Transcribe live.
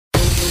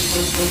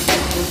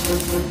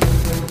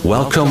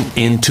Welcome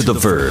into The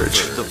Verge,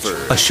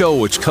 a show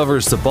which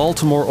covers the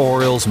Baltimore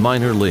Orioles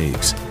minor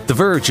leagues. The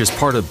Verge is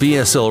part of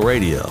BSL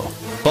Radio.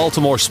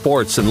 Baltimore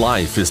Sports and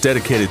Life is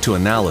dedicated to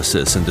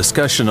analysis and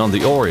discussion on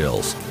the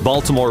Orioles,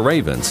 Baltimore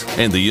Ravens,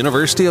 and the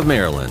University of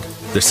Maryland.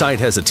 The site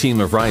has a team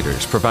of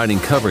writers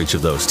providing coverage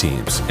of those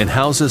teams and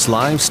houses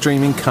live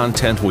streaming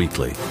content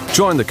weekly.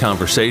 Join the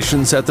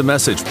conversations at the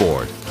message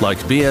board, like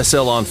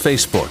BSL on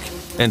Facebook,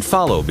 and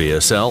follow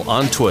BSL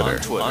on Twitter.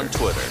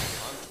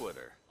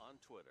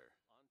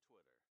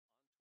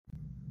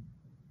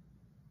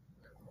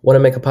 Want to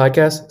make a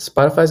podcast?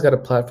 Spotify's got a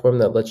platform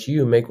that lets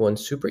you make one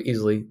super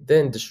easily,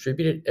 then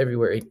distribute it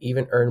everywhere and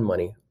even earn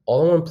money,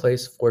 all in one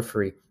place for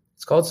free.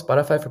 It's called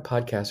Spotify for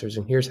Podcasters,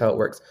 and here's how it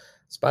works.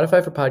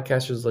 Spotify for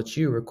Podcasters lets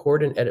you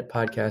record and edit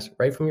podcasts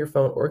right from your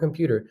phone or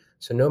computer,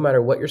 so no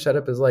matter what your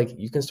setup is like,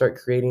 you can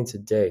start creating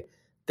today.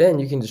 Then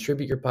you can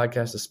distribute your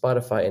podcast to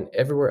Spotify and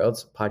everywhere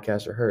else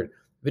podcasts are heard.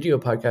 Video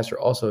podcasts are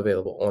also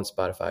available on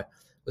Spotify.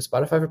 With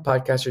Spotify for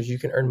Podcasters, you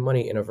can earn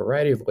money in a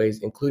variety of ways,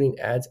 including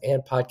ads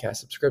and podcast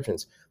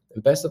subscriptions.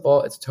 And best of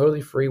all, it's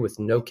totally free with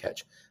no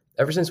catch.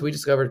 Ever since we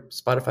discovered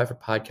Spotify for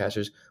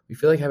Podcasters, we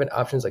feel like having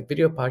options like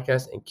video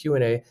podcasts and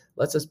Q&A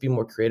lets us be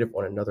more creative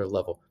on another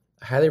level.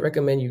 I highly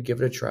recommend you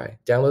give it a try.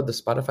 Download the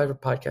Spotify for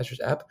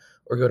Podcasters app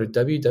or go to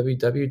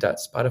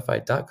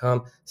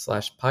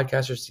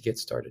www.spotify.com/podcasters to get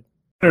started.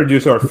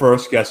 Introduce our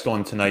first guest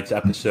on tonight's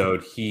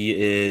episode. He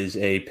is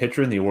a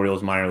pitcher in the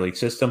Orioles minor league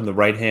system, the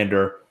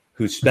right-hander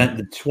who spent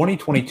the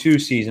 2022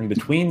 season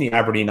between the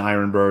Aberdeen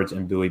Ironbirds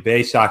and Bowie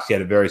Bay Sox. He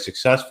had a very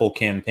successful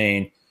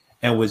campaign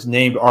and was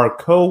named our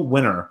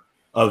co-winner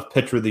of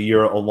Pitcher of the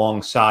Year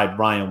alongside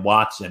Ryan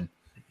Watson.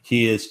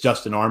 He is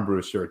Justin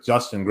Armbruester.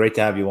 Justin, great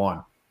to have you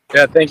on.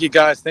 Yeah, thank you,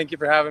 guys. Thank you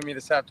for having me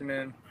this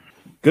afternoon.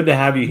 Good to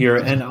have you here.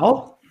 And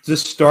I'll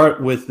just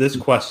start with this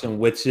question,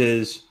 which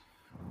is,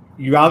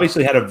 you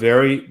obviously had a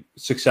very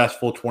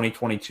successful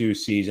 2022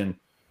 season.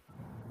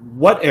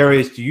 What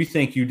areas do you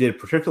think you did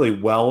particularly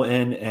well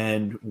in,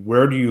 and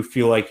where do you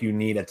feel like you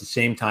need at the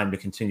same time to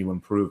continue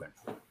improving?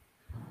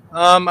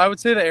 I would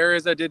say the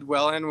areas I did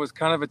well in was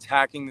kind of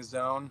attacking the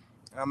zone.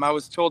 I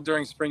was told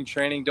during spring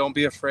training, don't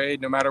be afraid,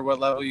 no matter what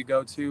level you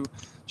go to,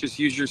 just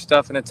use your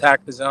stuff and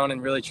attack the zone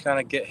and really kind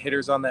of get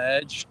hitters on the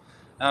edge.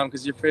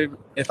 Because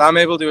if I'm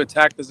able to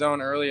attack the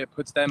zone early, it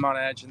puts them on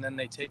edge, and then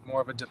they take more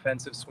of a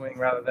defensive swing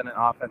rather than an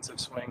offensive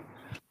swing.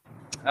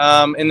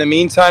 In the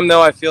meantime,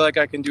 though, I feel like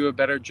I can do a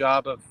better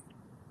job of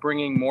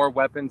bringing more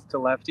weapons to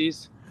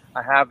lefties.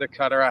 I have the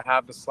cutter, I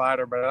have the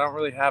slider, but I don't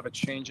really have a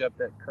changeup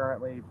that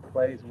currently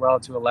plays well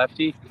to a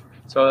lefty.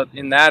 So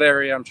in that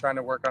area, I'm trying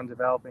to work on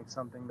developing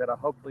something that'll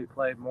hopefully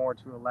play more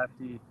to a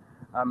lefty,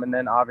 and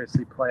then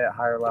obviously play at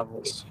higher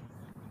levels.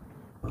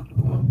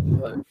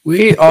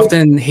 We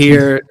often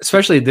hear,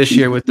 especially this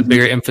year with the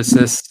bigger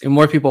emphasis and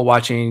more people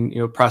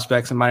watching,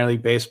 prospects in minor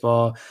league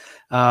baseball,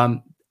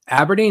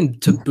 Aberdeen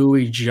to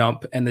Bowie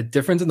jump and the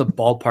difference in the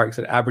ballparks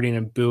at Aberdeen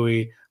and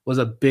Bowie was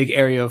a big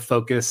area of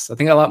focus. I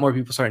think a lot more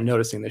people started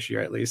noticing this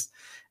year, at least.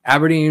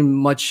 Aberdeen,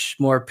 much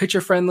more pitcher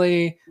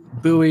friendly.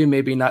 Bowie,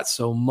 maybe not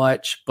so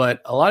much,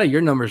 but a lot of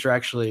your numbers are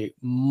actually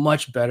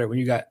much better when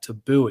you got to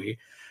Bowie.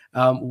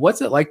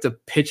 What's it like to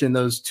pitch in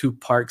those two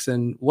parks,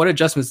 and what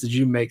adjustments did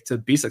you make to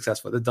be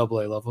successful at the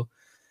AA level?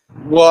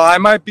 Well, I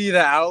might be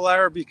the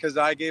outlier because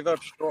I gave up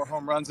short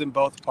home runs in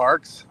both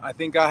parks. I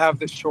think I have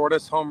the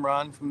shortest home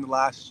run from the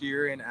last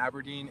year in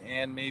Aberdeen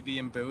and maybe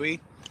in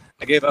Bowie.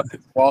 I gave up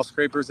wall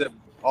scrapers at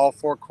all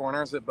four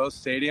corners at both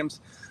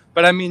stadiums.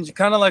 But I mean,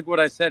 kind of like what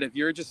I said, if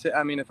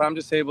I'm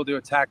just able to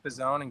attack the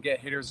zone and get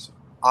hitters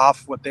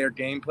off what their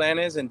game plan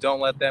is and don't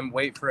let them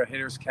wait for a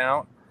hitter's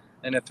count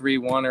and a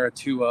 3-1 or a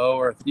 2-0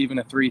 or even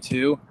a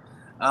 3-2,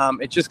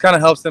 it just kind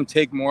of helps them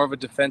take more of a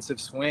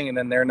defensive swing, and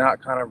then they're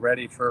not kind of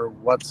ready for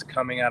what's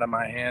coming out of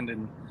my hand.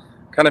 And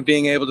kind of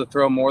being able to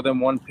throw more than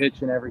one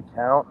pitch in every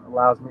count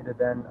allows me to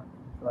then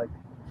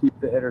keep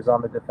the hitters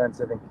on the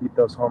defensive and keep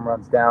those home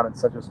runs down in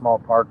such a small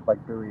park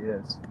like Bowie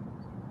is.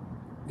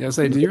 Yeah,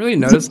 so did you really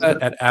notice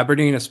that at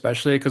Aberdeen,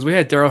 especially? Because we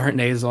had Daryl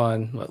Hernandez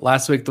on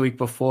last week, the week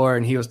before,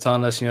 and he was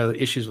telling us, the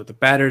issues with the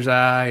batter's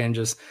eye, and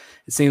just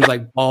it seems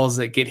like balls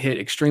that get hit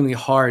extremely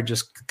hard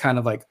just kind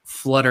of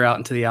flutter out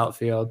into the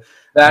outfield.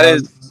 That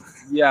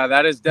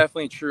is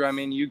definitely true. I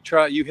mean, you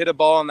hit a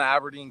ball in the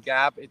Aberdeen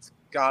gap, it's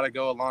got to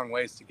go a long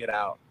ways to get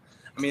out.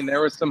 I mean,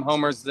 there were some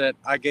homers that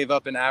I gave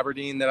up in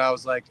Aberdeen that I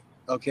was like,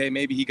 okay,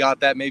 maybe he got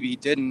that, maybe he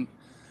didn't.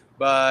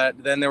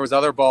 But then there was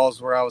other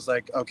balls where I was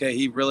like, okay,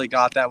 he really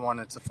got that one.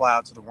 It's a fly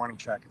out to the warning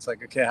track. It's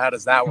like, okay, how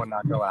does that one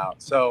not go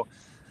out? So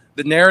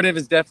the narrative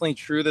is definitely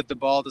true that the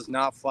ball does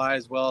not fly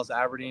as well as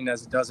Aberdeen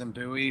as it does in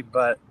Bowie.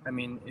 But, I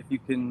mean, if you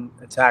can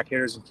attack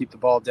hitters and keep the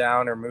ball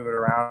down or move it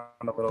around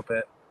a little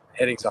bit,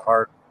 hitting is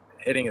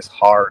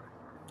hard,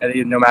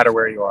 no matter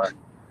where you are.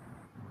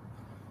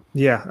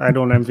 Yeah, I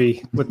don't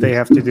envy what they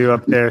have to do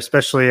up there,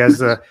 especially as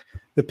the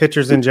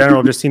pitchers in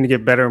general just seem to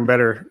get better and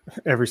better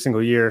every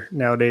single year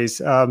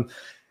nowadays.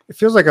 It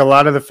feels like a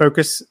lot of the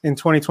focus in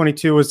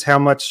 2022 was how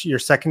much your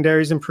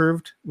secondaries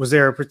improved. Was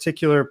there a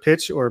particular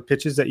pitch or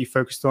pitches that you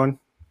focused on?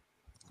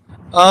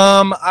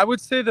 I would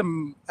say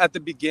at the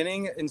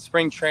beginning in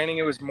spring training,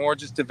 it was more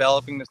just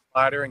developing the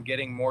slider and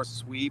getting more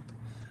sweep.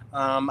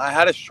 I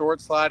had a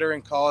short slider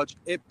in college.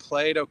 It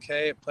played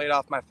okay. It played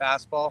off my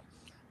fastball,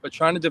 but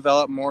trying to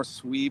develop more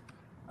sweep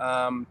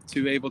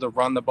to able to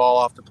run the ball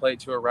off the plate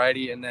to a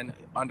righty and then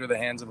under the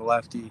hands of a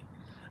lefty.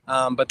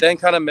 But then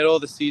kind of middle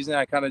of the season,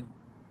 I kind of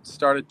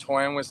started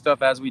toying with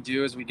stuff as we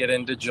get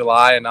into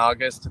July and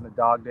August and the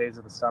dog days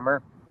of the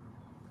summer.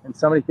 And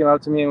somebody came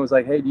up to me and was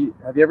like, "Hey,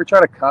 have you ever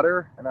tried a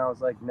cutter?" And I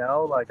was like,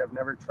 "No, like I've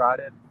never tried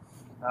it,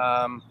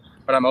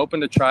 but I'm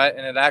open to try it."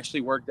 And it actually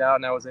worked out,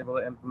 and I was able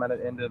to implement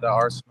it into the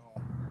arsenal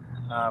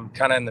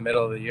kind of in the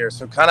middle of the year.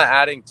 So kind of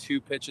adding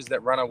 2 pitches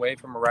that run away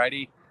from a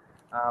righty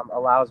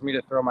allows me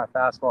to throw my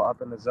fastball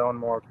up in the zone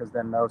more because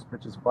then those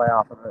pitches play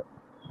off of it.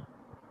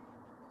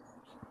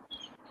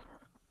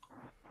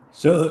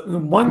 So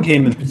one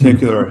game in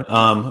particular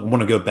I want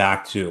to go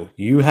back to.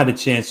 You had a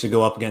chance to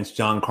go up against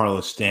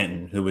Giancarlo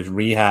Stanton, who was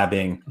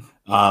rehabbing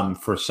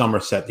for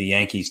Somerset, the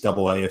Yankees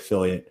AA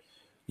affiliate.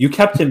 You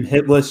kept him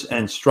hitless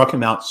and struck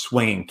him out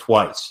swinging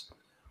twice.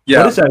 Yeah.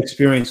 What is that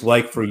experience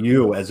like for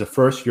you as a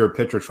first-year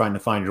pitcher trying to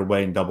find your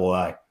way in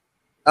AA?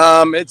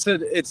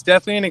 It's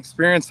definitely an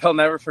experience I'll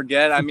never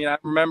forget. I mean, I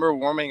remember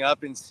warming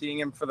up and seeing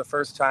him for the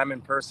first time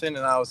in person,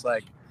 and I was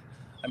like,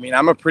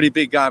 I'm a pretty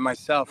big guy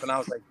myself, and I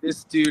was like,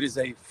 this dude is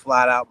a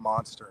flat-out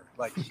monster.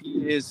 Like,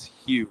 he is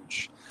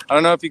huge. I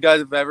don't know if you guys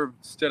have ever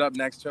stood up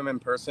next to him in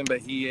person, but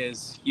he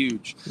is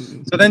huge.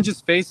 So then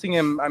just facing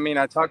him,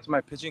 I talked to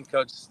my pitching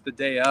coach the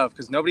day of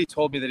because nobody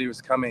told me that he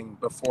was coming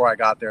before I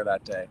got there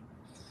that day.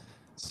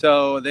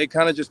 So they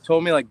kind of just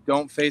told me, like,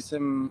 don't face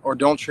him or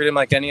don't treat him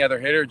like any other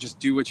hitter. Just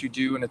do what you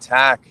do and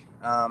attack.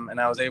 And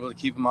I was able to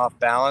keep him off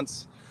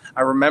balance.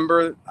 I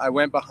remember I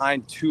went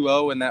behind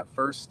 2-0 in that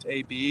first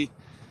AB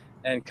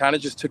and kind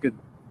of just took a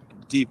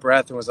deep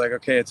breath and was like,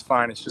 okay, it's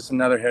fine. It's just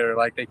another hitter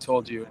like they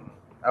told you. And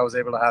I was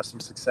able to have some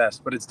success.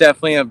 But it's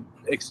definitely an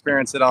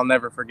experience that I'll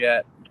never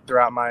forget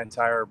throughout my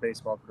entire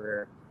baseball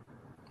career.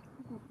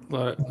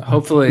 Well,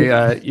 hopefully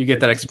you get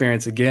that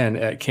experience again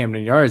at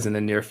Camden Yards in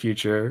the near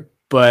future.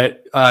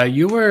 But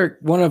you were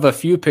one of a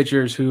few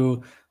pitchers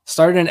who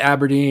started in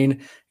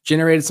Aberdeen,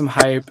 generated some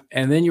hype,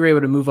 and then you were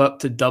able to move up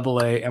to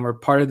AA and were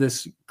part of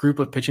this group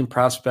of pitching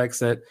prospects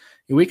that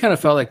we kind of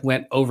felt like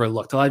went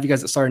overlooked. A lot of you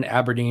guys that started in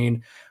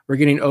Aberdeen were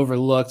getting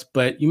overlooked,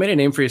 but you made a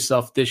name for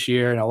yourself this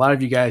year. And a lot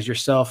of you guys,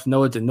 yourself,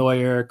 Noah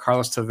DeNoyer,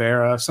 Carlos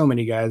Tavera, so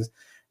many guys,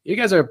 you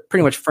guys are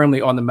pretty much firmly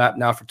on the map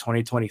now for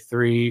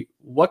 2023.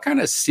 What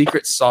kind of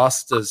secret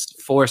sauce does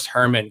Forrest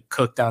Herman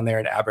cook down there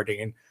in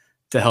Aberdeen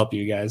to help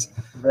you guys?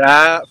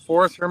 That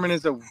Forrest Herman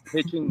is a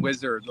pitching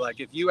wizard.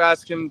 Like, if you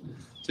ask him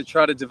to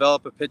try to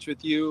develop a pitch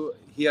with you,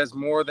 he has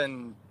more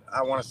than,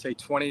 I want to say,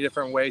 20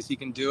 different ways he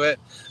can do it.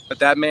 But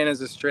that man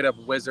is a straight up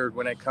wizard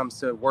when it comes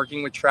to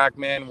working with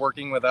TrackMan,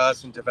 working with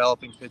us, and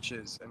developing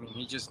pitches.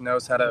 He just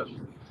knows how to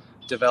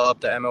develop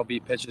the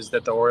MLB pitches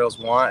that the Orioles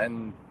want,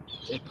 and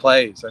it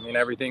plays.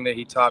 Everything that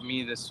he taught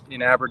me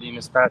in Aberdeen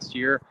this past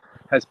year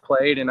has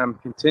played, and I'm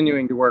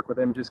continuing to work with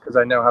him just because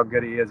I know how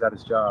good he is at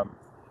his job.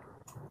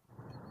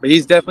 But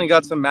he's definitely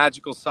got some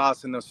magical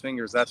sauce in those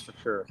fingers, that's for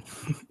sure.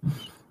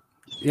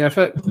 Yeah,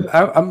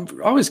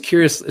 I'm always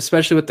curious,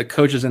 especially with the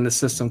coaches in the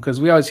system, because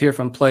we always hear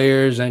from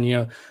players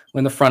and,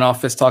 when the front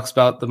office talks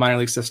about the minor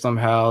league system,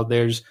 how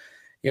there's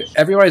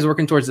everybody's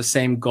working towards the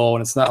same goal.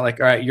 And it's not like,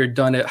 all right, you're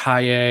done at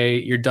high A,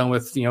 you're done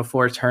with,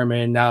 Forrest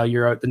Herman. Now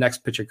you're the next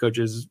pitcher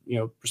coach's,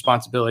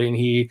 responsibility. And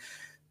he,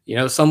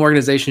 some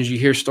organizations you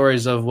hear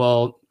stories of, well,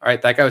 all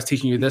right, that guy was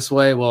teaching you this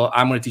way. Well,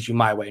 I'm going to teach you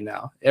my way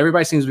now.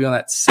 Everybody seems to be on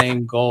that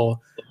same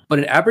goal. But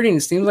in Aberdeen,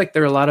 it seems like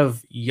there are a lot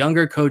of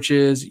younger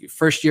coaches,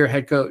 first-year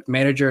head coach,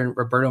 manager, and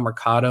Roberto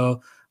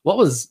Mercado. What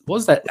was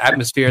that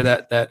atmosphere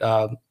that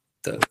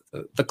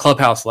the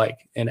clubhouse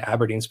like in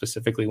Aberdeen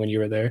specifically when you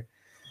were there?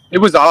 It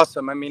was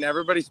awesome.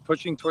 Everybody's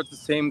pushing towards the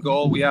same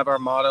goal. We have our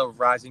motto of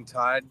rising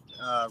tide,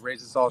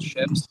 raises all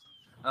ships.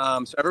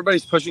 So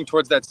everybody's pushing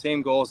towards that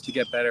same goal is to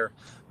get better.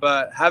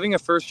 But having a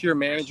first-year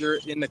manager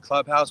in the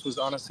clubhouse was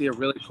honestly a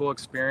really cool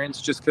experience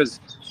just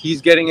because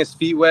he's getting his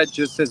feet wet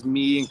just as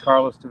me and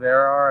Carlos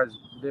Tavera are, as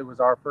it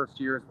was our first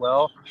year as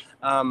well.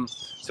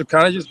 So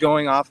kind of just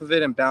going off of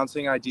it and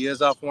bouncing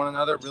ideas off one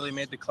another really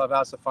made the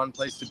clubhouse a fun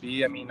place to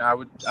be.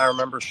 I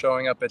remember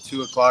showing up at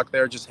 2 o'clock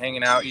there, just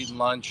hanging out, eating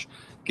lunch,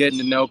 getting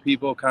to know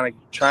people, kind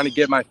of trying to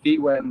get my feet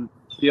wet and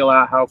feel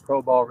out how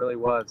pro ball really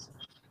was.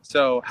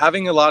 So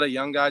having a lot of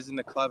young guys in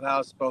the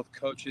clubhouse, both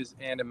coaches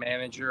and a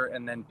manager,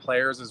 and then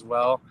players as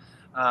well,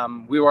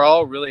 we were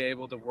all really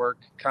able to work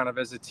kind of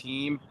as a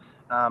team,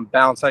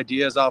 bounce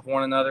ideas off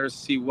one another,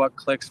 see what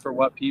clicks for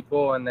what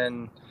people, and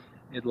then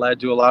it led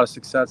to a lot of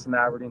success in the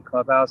Aberdeen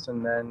clubhouse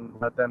and then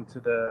led them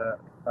to the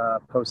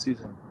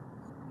postseason.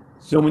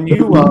 So when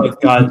you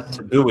got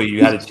to Bowie,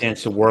 you had a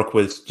chance to work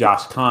with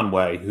Josh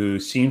Conway, who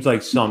seems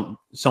like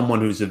someone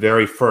who's the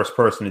very first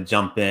person to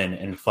jump in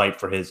and fight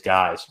for his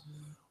guys.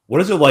 What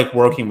is it like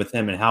working with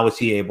him, and how was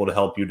he able to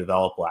help you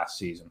develop last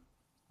season?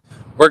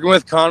 Working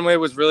with Conway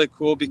was really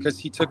cool because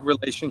he took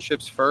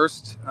relationships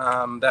first.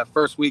 That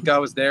first week I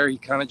was there, he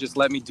kind of just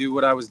let me do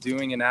what I was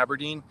doing in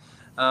Aberdeen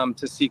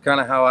to see kind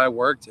of how I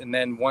worked. And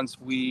then once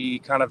we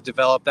kind of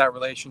developed that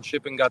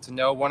relationship and got to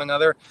know one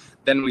another,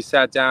 then we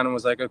sat down and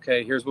was like,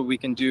 okay, here's what we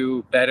can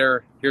do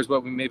better. Here's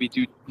what we maybe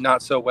do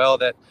not so well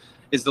that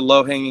is the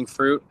low-hanging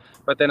fruit.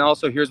 But then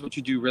also here's what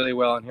you do really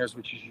well and here's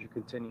what you should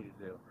continue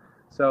to do.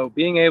 So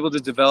being able to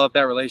develop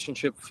that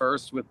relationship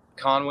first with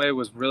Conway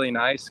was really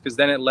nice because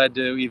then it led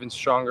to even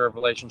stronger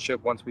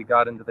relationship once we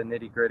got into the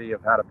nitty-gritty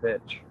of how to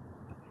pitch.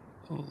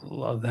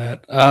 Love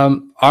that.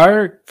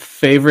 Our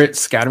favorite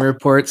scouting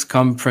reports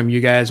come from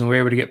you guys when we're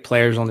able to get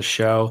players on the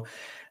show.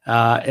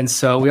 And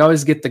so we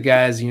always get the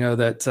guys,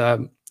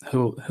 that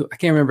who I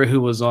can't remember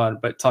who was on,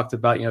 but talked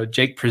about,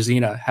 Jake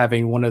Przina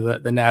having one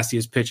of the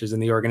nastiest pitches in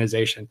the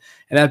organization.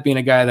 And that being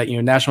a guy that,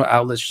 national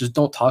outlets just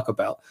don't talk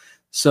about.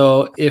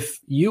 So if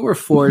you were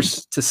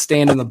forced to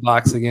stand in the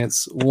box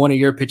against one of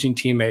your pitching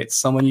teammates,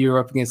 someone you were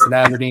up against in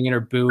Aberdeen or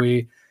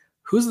Bowie,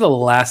 who's the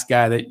last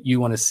guy that you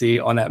want to see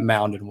on that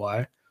mound and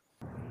why?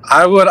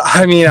 I'm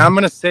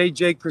going to say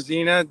Jake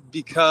Przina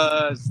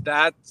because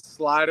that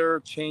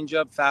slider,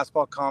 changeup,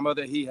 fastball combo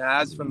that he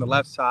has from the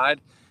left side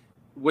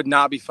would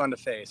not be fun to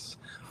face.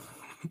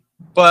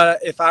 But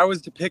if I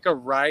was to pick a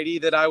righty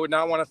that I would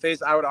not want to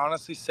face, I would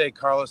honestly say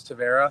Carlos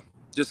Tavera.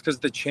 Just because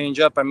the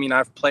changeup,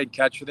 I've played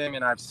catch with him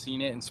and I've seen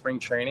it in spring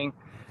training.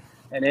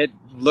 And it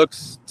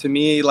looks to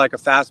me like a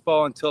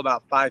fastball until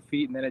about 5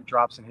 feet, and then it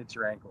drops and hits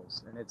your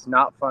ankles. And it's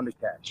not fun to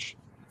catch.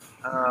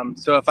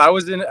 So if I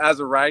was as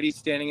a righty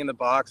standing in the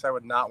box, I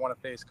would not want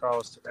to face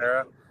Carlos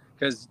Tavera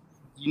because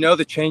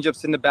the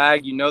changeup's in the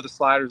bag, the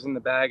slider's in the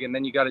bag, and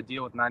then you got to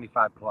deal with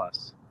 95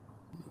 plus.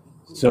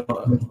 So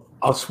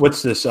I'll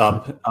switch this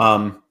up.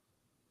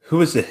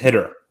 Who is the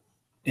hitter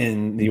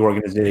in the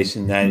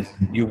organization that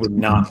you would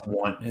not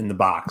want in the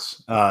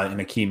box in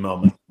a key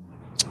moment?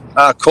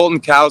 Colton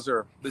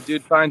Cowser. The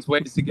dude finds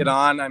ways to get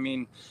on.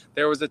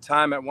 There was a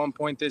time at one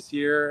point this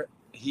year,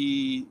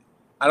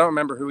 I don't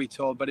remember who he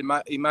told, but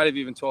he might have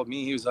even told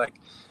me. He was like,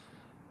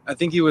 I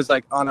think he was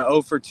like on an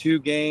 0 for 2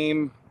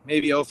 game,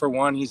 maybe 0 for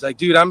 1. He's like,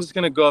 dude, I'm just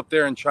going to go up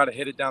there and try to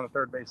hit it down the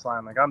third base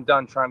line. Like, I'm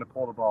done trying to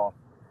pull the ball.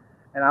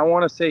 And I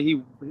want to say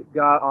he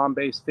got on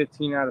base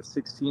 15 out of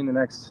 16 the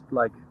next,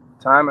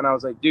 time. And I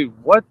was like, dude,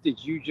 what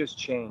did you just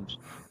change?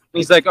 And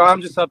he's like, oh,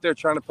 I'm just up there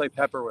trying to play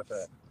pepper with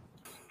it.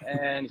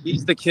 And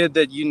he's the kid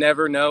that you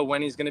never know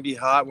when he's going to be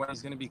hot, when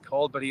he's going to be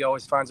cold, but he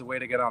always finds a way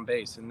to get on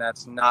base. And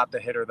that's not the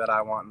hitter that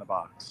I want in the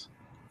box.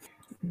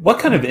 What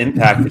kind of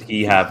impact did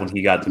he have when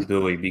he got to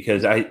Bowie?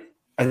 Because I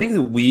think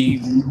that we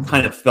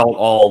kind of felt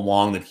all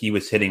along that he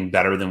was hitting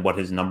better than what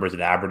his numbers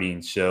at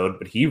Aberdeen showed,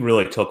 but he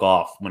really took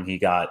off when he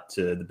got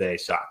to the Bay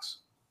Sox.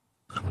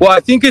 Well, I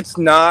think it's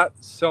not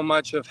so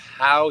much of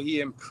how he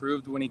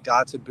improved when he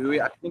got to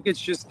Bowie. I think it's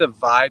just the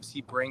vibes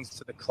he brings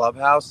to the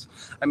clubhouse.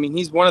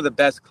 He's one of the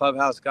best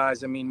clubhouse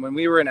guys. When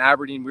we were in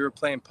Aberdeen, we were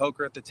playing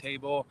poker at the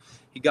table.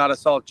 He got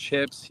us all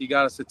chips. He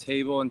got us a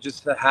table. And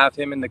just to have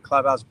him in the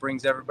clubhouse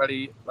brings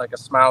everybody like a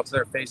smile to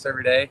their face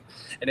every day.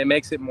 And it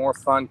makes it more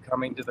fun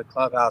coming to the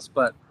clubhouse.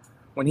 But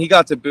when he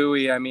got to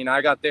Bowie,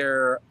 I got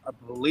there, I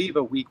believe,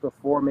 a week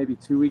before, maybe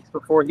 2 weeks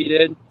before he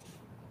did.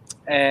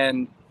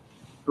 And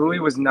Bowie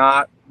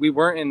we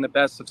weren't in the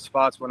best of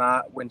spots when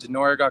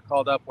Denoyer got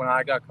called up, when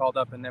I got called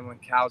up, and then when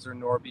Cowser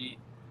Norby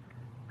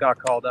got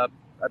called up,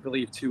 I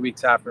believe 2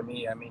 weeks after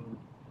me.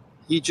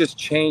 He just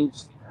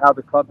changed how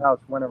the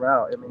clubhouse went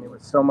around. It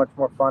was so much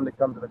more fun to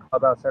come to the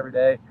clubhouse every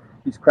day.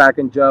 He's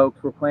cracking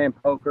jokes. We're playing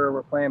poker.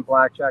 We're playing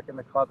blackjack in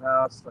the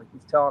clubhouse.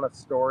 He's telling us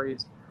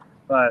stories.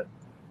 But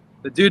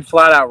the dude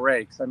flat out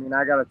rakes. I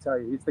got to tell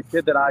you, he's the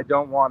kid that I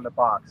don't want in the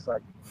box.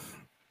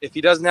 If he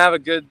doesn't have a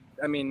good,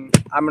 I'm going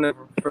to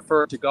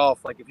refer to golf.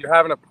 If you're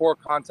having a poor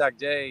contact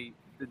day,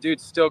 the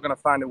dude's still going to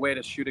find a way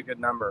to shoot a good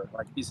number.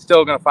 He's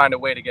still going to find a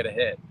way to get a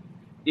hit.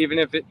 Even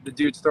if the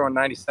dude's throwing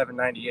 97,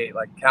 98,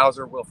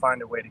 Cowser will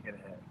find a way to get a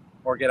hit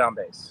or get on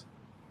base.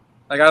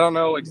 I don't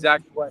know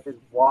exactly what his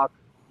walk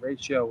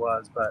ratio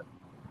was, but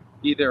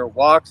either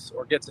walks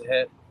or gets a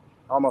hit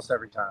almost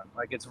every time.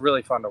 It's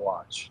really fun to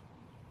watch.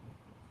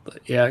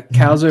 Yeah,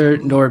 Cowser,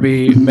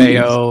 Norby,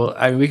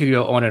 Mayo. We could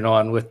go on and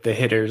on with the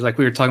hitters, like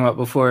we were talking about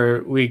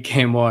before we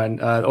came on.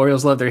 The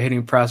Orioles love their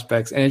hitting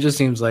prospects, and it just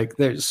seems like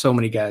there's so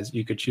many guys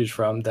you could choose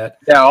from. That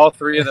all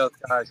three of those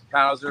guys,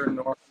 Cowser,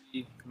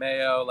 Norby,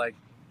 Mayo,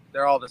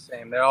 they're all the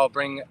same. They all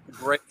bring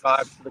great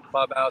vibes to the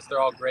clubhouse.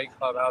 They're all great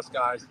clubhouse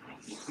guys.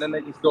 And then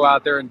they just go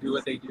out there and do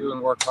what they do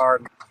and work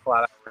hard and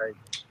flat out great.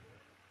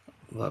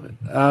 Love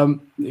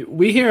it.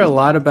 We hear a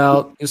lot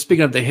about,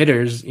 speaking of the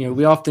hitters,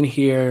 we often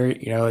hear,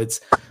 it's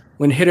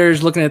when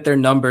hitters looking at their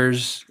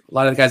numbers, a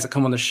lot of the guys that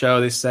come on the show,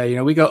 they say,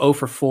 we go 0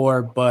 for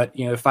 4, but,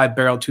 if I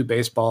barrel 2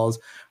 baseballs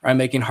or I'm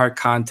making hard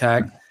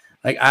contact,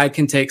 I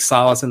can take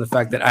solace in the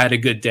fact that I had a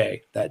good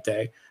day that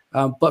day.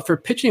 But for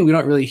pitching, we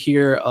don't really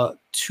hear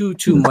too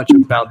much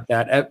about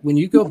that. When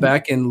you go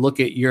back and look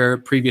at your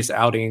previous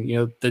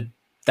outing,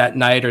 that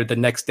night or the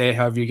next day,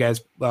 however you guys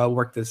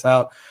work this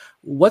out,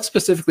 What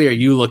specifically are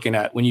you looking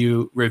at when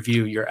you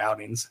review your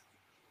outings?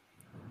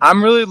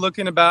 I'm really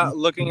looking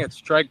at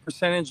strike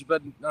percentage,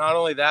 but not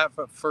only that,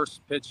 but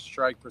first pitch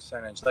strike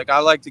percentage. Like, I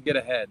like to get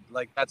ahead.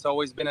 Like, that's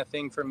always been a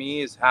thing for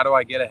me, is how do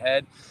I get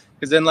ahead?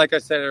 Because then, like I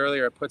said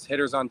earlier, it puts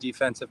hitters on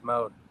defensive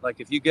mode. Like,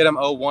 if you get them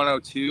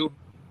 0-1, 0-2,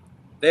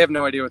 they have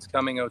no idea what's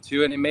coming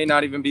 0-2, and it may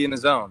not even be in the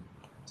zone.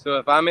 So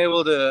if I'm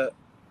able to,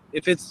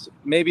 if it's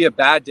maybe a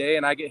bad day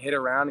and I get hit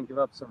around and give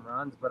up some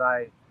runs, but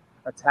I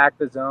attack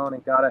the zone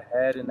and got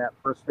ahead and that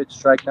first pitch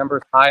strike number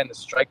is high and the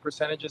strike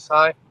percentage is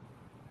high,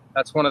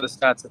 that's one of the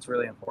stats that's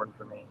really important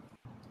for me.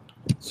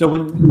 So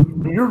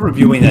when you're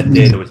reviewing that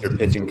data with your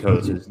pitching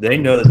coaches, they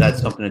know that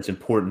that's something that's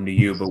important to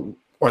you,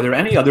 but are there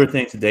any other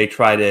things that they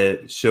try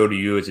to show to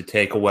you as a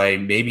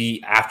takeaway,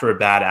 maybe after a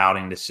bad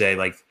outing, to say,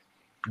 like,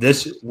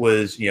 this is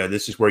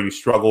where you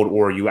struggled,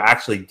 or you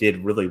actually did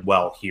really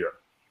well here?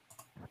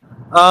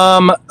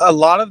 A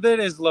lot of it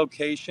is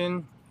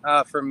location.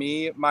 For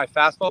me, my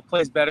fastball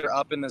plays better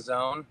up in the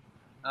zone,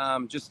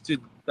 just to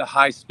the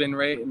high spin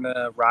rate and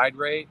the ride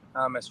rate,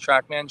 as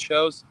TrackMan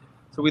shows.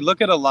 So we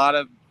look at a lot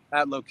of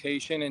at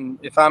location, and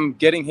if I'm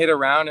getting hit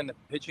around and the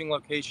pitching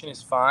location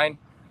is fine,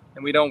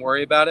 and we don't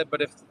worry about it.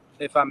 But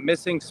if I'm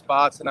missing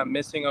spots and I'm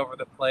missing over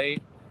the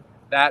plate,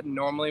 that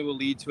normally will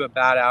lead to a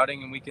bad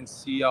outing, and we can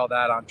see all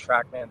that on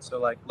TrackMan. So,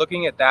 like,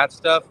 looking at that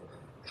stuff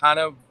kind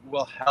of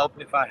will help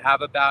if I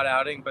have a bad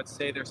outing, but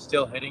say they're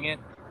still hitting it.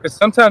 Because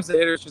sometimes the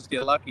hitters just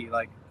get lucky.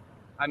 Like,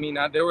 I mean,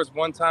 there was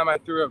one time I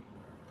threw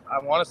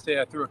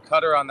a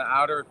cutter on the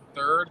outer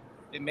third.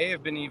 It may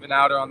have been even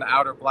outer on the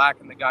outer black,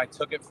 and the guy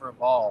took it for a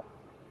ball.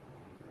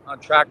 On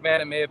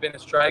TrackMan, it may have been a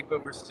strike,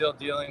 but we're still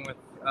dealing with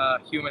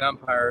human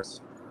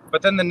umpires.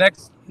 But then the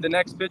next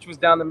pitch was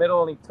down the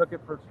middle, and he took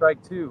it for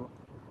strike 2.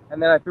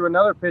 And then I threw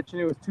another pitch,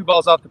 and it was 2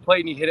 balls off the plate,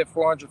 and he hit it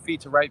 400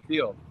 feet to right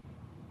field.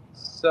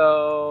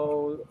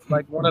 So,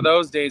 like, one of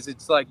those days,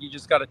 it's like you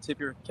just got to tip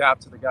your cap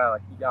to the guy.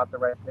 Like, he got the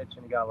right pitch,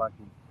 and he got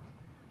lucky.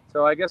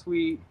 So I guess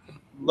we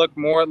look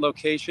more at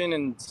location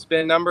and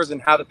spin numbers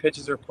and how the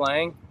pitches are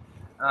playing,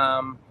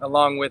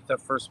 along with the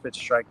first pitch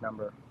strike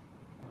number.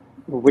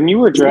 When you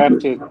were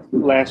drafted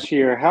last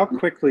year, how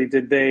quickly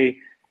did they,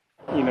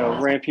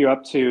 ramp you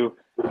up to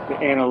the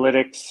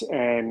analytics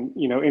and,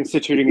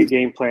 instituting a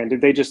game plan?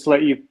 Did they just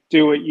let you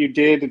do what you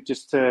did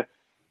just to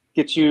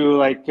get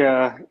you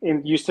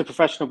used to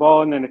professional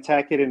ball and then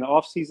attack it in the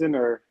off season,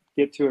 or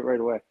get to it right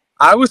away?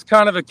 I was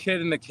kind of a kid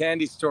in the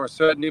candy store.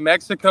 So at New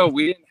Mexico,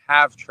 we didn't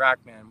have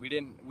TrackMan.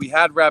 We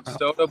had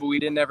Rapsodo, but we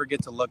didn't ever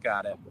get to look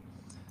at it.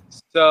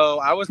 So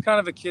I was kind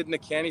of a kid in the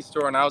candy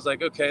store, and I was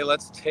like, okay,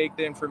 let's take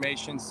the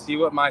information, see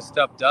what my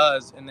stuff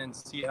does, and then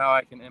see how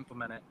I can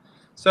implement it.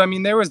 So, I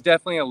mean, there was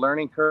definitely a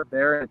learning curve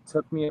there. It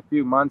took me a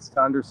few months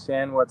to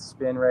understand what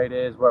spin rate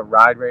is, what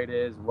ride rate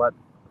is,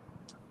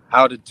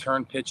 how to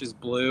turn pitches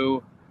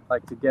blue,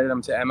 like to get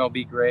them to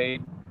MLB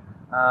grade.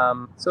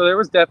 So there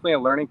was definitely a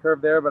learning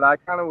curve there, but I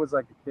kind of was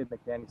like a kid in the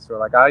candy store.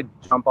 Like, I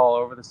jump all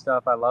over the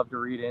stuff. I love to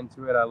read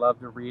into it. I love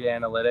to read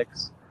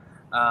analytics.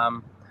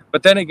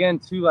 But then again,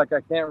 too, like,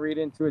 I can't read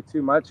into it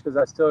too much because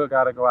I still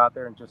got to go out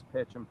there and just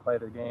pitch and play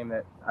the game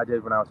that I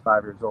did when I was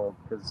 5 years old.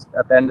 Because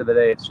at the end of the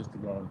day, it's just a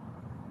game.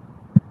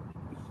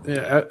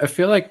 Yeah, I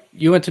feel like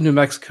you went to New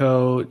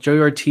Mexico. Joey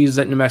Ortiz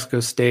at New Mexico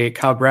State.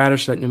 Kyle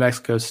Bradish at New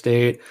Mexico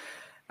State.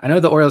 I know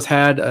the Orioles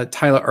had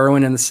Tyler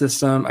Irwin in the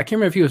system. I can't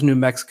remember if he was New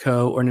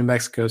Mexico or New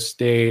Mexico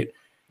State.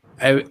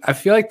 I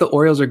feel like the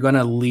Orioles are going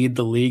to lead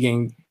the league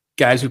in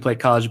guys who played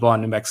college ball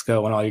in New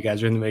Mexico when all you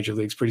guys are in the major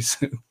leagues pretty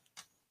soon.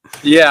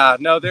 Yeah,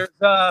 no, there's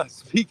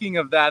speaking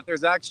of that,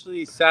 there's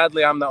actually,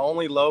 sadly, I'm the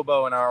only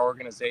Lobo in our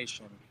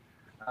organization.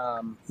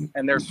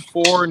 And there's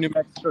 4 New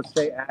Mexico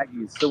State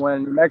Aggies. So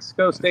when New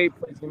Mexico State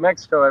plays New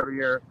Mexico every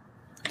year,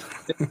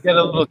 they get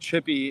a little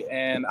chippy,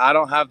 and I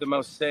don't have the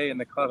most say in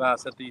the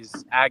clubhouse that these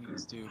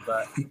Aggies do.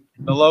 But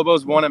the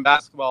Lobos won in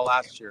basketball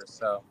last year,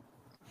 so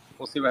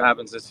we'll see what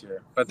happens this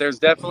year. But there's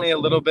definitely a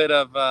little bit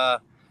of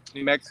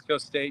New Mexico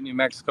State, New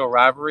Mexico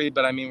rivalry.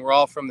 But, I mean, we're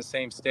all from the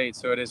same state,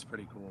 so it is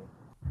pretty cool.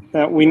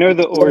 Now, we know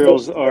the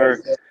Orioles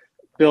are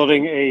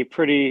building a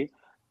pretty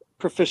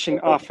proficient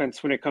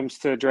offense when it comes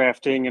to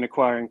drafting and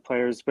acquiring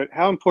players, but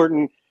how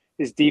important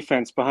is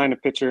defense behind a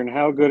pitcher, and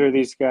how good are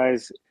these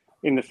guys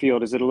in the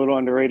field? Is it a little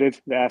underrated,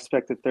 the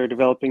aspect that they're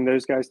developing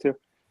those guys too?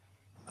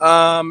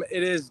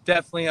 It is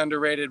definitely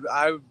underrated.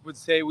 I would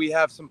say we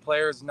have some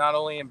players not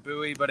only in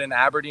Bowie but in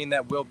Aberdeen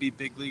that will be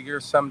big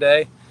leaguers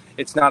someday.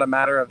 It's not a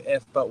matter of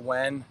if but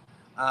when.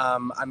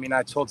 I mean,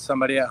 I told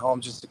somebody at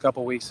home just a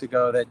couple weeks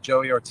ago that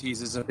Joey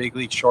Ortiz is a big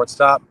league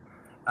shortstop,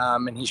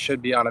 and he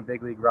should be on a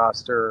big league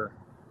roster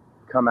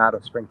come out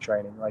of spring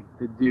training. Like,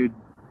 the dude,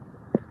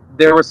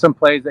 there were some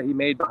plays that he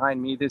made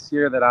behind me this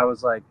year that I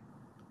was like,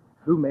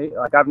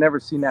 I've never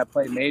seen that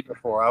play made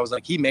before. I was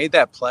like, he made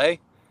that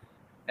play?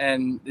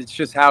 And it's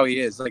just how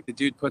he is. Like, the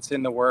dude puts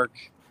in the work.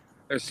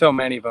 There's so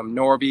many of them.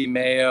 Norby,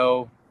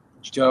 Mayo,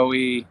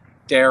 Joey,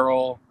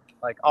 Daryl,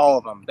 like all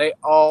of them. They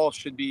all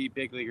should be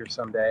big leaguers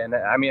someday. And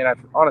I mean, I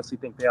honestly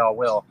think they all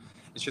will.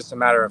 It's just a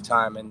matter of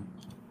time. And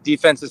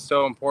defense is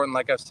so important,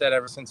 like I've said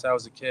ever since I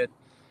was a kid.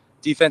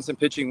 defensive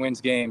pitching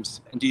wins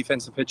games and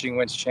defensive pitching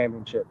wins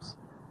championships.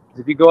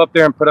 If you go up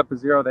there and put up a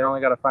 0, they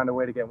only got to find a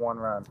way to get 1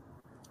 run.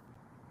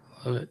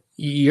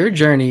 Your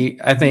journey,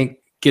 I think,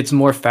 gets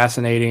more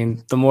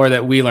fascinating the more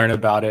that we learn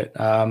about it.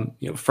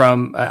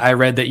 I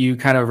read that you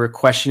kind of were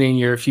questioning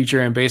your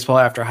future in baseball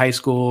after high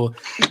school.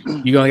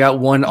 You only got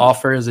 1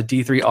 offer as a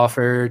D3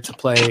 offer to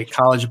play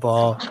college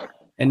ball.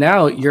 And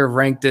now you're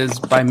ranked as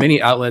by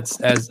many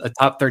outlets as a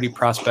top 30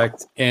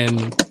 prospect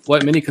in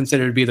what many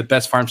consider to be the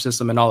best farm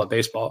system in all of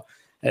baseball.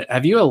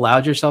 Have you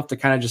allowed yourself to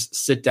kind of just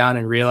sit down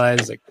and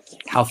realize like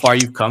how far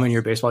you've come in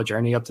your baseball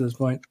journey up to this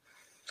point?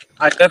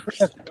 I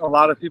definitely, a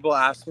lot of people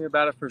ask me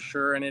about it for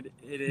sure, and it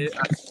is,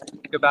 I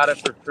think about it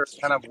for sure,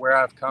 kind of where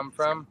I've come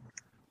from.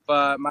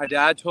 But my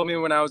dad told me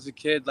when I was a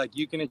kid, like,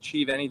 you can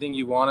achieve anything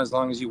you want as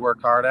long as you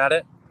work hard at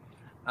it.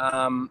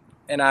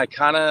 And I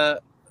kind of,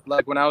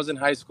 like, when I was in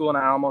high school and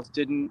I almost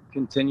didn't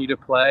continue to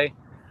play,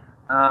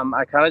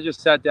 I kind of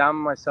just sat down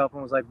with myself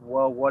and was like,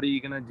 well, what are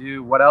you going to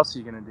do? What else are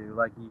you going to do?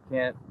 Like, you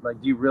can't,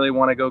 like, do you really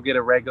want to go get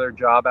a regular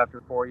job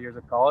after 4 years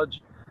of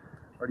college?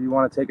 Or do you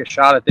want to take a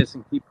shot at this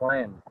and keep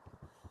playing?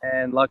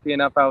 And lucky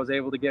enough, I was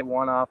able to get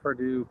 1 offer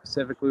to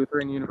Pacific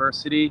Lutheran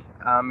University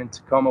in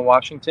Tacoma,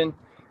 Washington.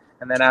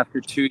 And then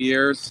after 2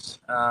 years,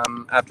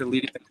 after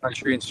leading the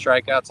country in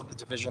strikeouts at the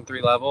Division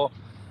III level,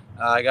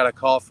 I got a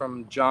call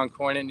from John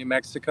Coyne in New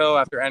Mexico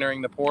after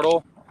entering the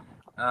portal.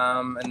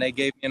 And they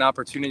gave me an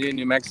opportunity in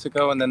New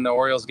Mexico. And then the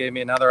Orioles gave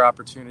me another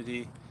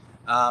opportunity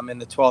in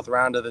the 12th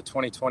round of the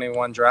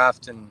 2021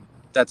 draft. And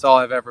that's all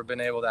I've ever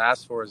been able to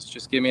ask for, is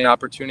just give me an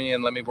opportunity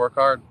and let me work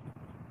hard.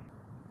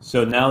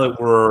 So now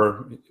that we're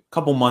a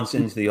couple months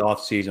into the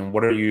off season,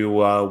 what are you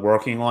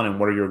working on, and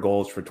what are your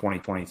goals for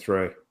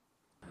 2023?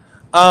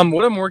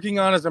 What I'm working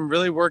on is I'm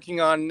really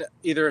working on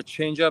either a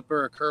changeup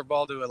or a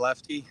curveball to a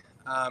lefty,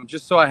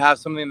 just so I have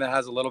something that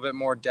has a little bit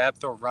more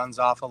depth or runs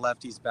off a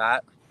lefty's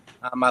bat.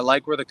 I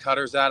like where the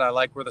cutter's at. I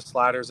like where the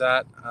slider's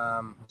at.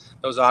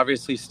 Those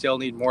obviously still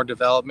need more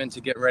development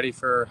to get ready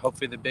for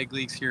hopefully the big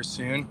leagues here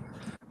soon.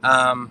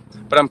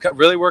 But I'm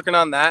really working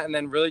on that, and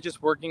then really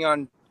just working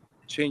on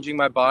changing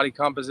my body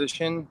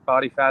composition,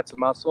 body fat to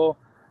muscle,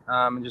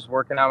 and just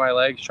working out my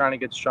legs, trying to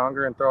get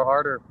stronger and throw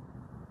harder.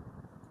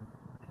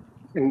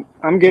 And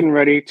I'm getting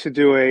ready to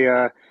do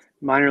a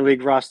minor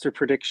league roster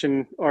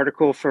prediction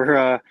article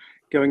for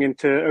going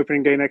into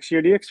opening day next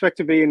year. Do you expect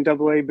to be in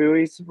AA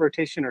Bowie's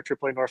rotation or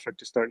AAA Norfolk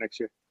to start next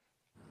year?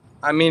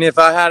 I mean, if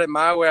I had it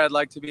my way, I'd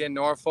like to be in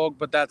Norfolk,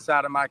 but that's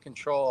out of my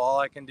control. All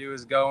I can do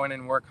is go in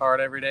and work hard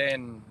every day,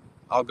 and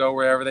I'll go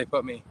wherever they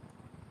put me.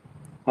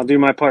 I'll do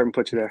my part and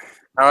put you there.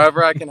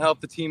 However I can help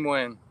the team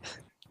win.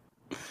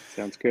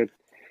 Sounds good.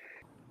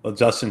 Well,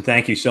 Justin,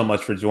 thank you so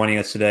much for joining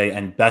us today,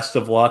 and best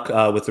of luck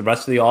with the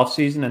rest of the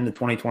offseason and the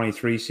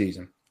 2023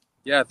 season.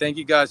 Yeah, thank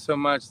you guys so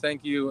much.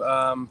 Thank you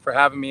for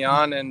having me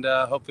on, and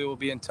hopefully we'll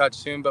be in touch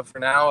soon. But for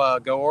now,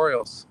 go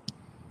Orioles.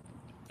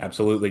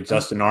 Absolutely.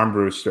 Justin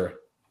Armbruester.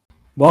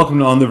 Welcome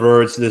to On the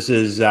Verge. This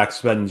is Zach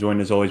Spedden,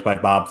 joined as always by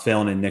Bob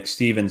Phelan and Nick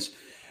Stevens.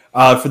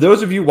 For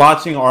those of you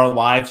watching our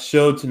live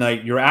show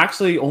tonight, you're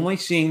actually only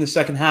seeing the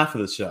second half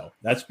of the show.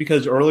 That's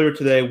because earlier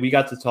today we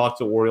got to talk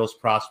to Orioles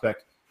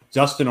prospect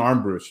Justin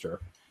Armbruester,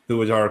 who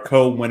was our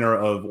co-winner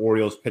of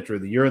Orioles Pitcher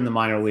of the Year in the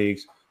minor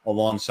leagues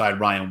alongside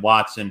Ryan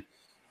Watson.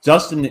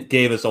 Justin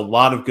gave us a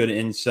lot of good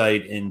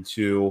insight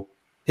into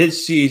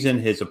his season,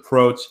 his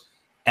approach,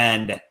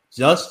 and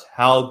just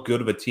how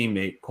good of a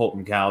teammate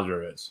Colton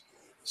Cowser is.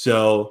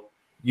 So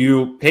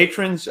you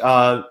patrons,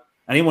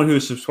 anyone who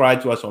is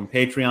subscribed to us on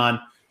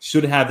Patreon,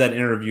 should have that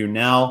interview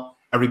now.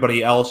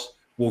 Everybody else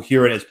will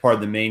hear it as part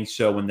of the main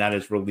show when that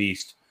is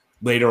released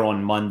later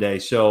on Monday.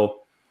 So,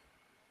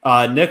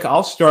 Nick,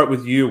 I'll start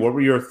with you. What were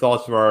your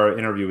thoughts of our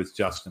interview with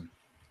Justin?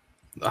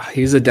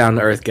 He's a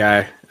down-to-earth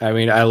guy. I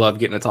mean, I love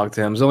getting to talk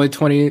to him. It's only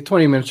 20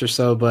 minutes or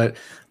so, but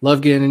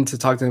love getting to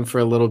talk to him for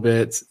a little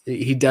bit.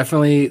 He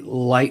definitely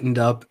lightened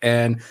up,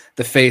 and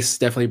the face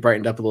definitely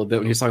brightened up a little bit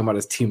when he was talking about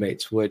his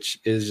teammates, which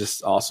is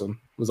just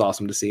awesome. It was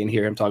awesome to see and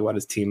hear him talk about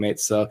his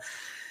teammates. So,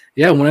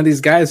 yeah, one of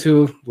these guys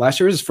who last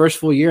year was his first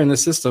full year in the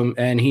system,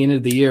 and he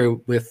ended the year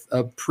with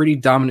a pretty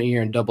dominant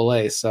year in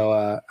AA.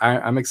 So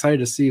I'm excited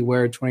to see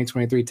where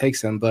 2023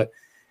 takes him, but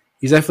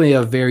he's definitely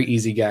a very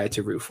easy guy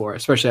to root for,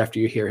 especially after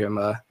you hear him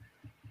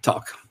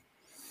talk.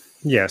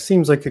 Yeah,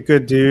 seems like a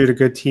good dude, a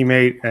good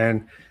teammate.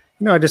 And,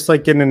 I just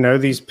like getting to know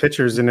these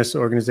pitchers in this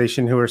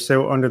organization who are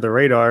so under the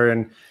radar.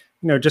 And,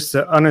 just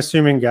an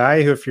unassuming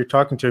guy who, if you're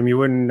talking to him, you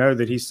wouldn't know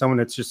that he's someone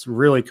that's just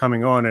really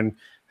coming on and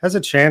has a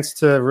chance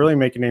to really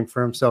make a name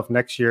for himself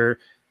next year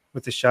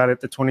with a shot at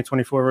the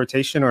 2024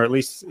 rotation, or at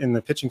least in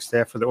the pitching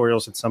staff for the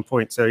Orioles at some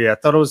point. So, yeah, I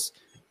thought it was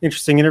an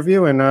interesting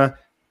interview, and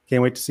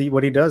can't wait to see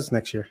what he does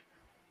next year.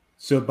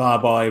 So,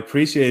 Bob, I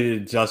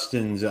appreciated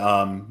Justin's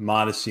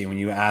modesty when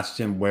you asked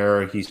him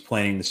where he's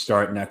planning to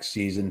start next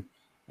season.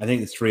 I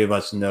think the three of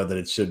us know that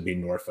it should be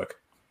Norfolk.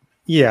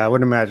 Yeah, I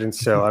would imagine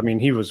so. I mean,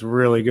 he was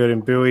really good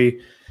in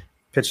Bowie,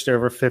 pitched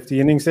over 50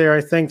 innings there, I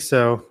think.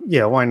 So,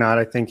 yeah, why not?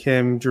 I think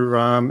him, Drew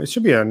Rahm, it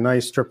should be a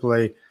nice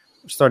AAA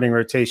starting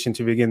rotation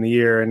to begin the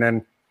year. And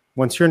then,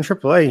 once you're in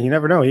AAA, you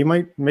never know. He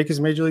might make his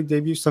major league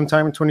debut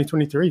sometime in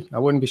 2023. I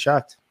wouldn't be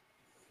shocked.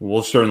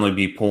 We'll certainly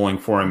be pulling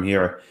for him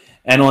here.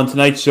 And on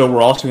tonight's show,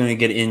 we're also going to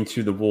get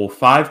into the Rule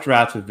 5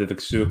 draft with Vivek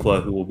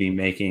Sukla, who will be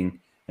making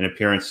an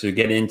appearance to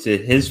get into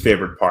his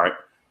favorite part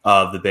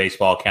of the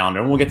baseball calendar.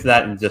 And we'll get to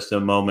that in just a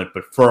moment.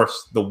 But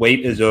first, the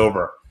wait is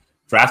over.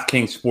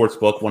 DraftKings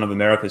Sportsbook, one of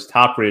America's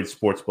top-rated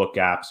sportsbook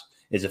apps,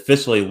 is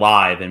officially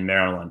live in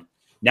Maryland.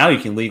 Now you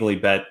can legally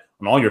bet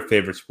on all your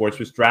favorite sports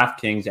with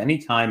DraftKings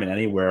anytime and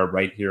anywhere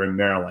right here in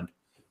Maryland.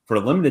 For a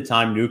limited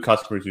time, new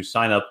customers who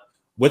sign up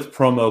with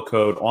promo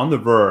code On The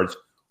Verge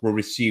will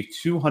receive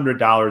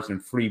 $200 in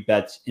free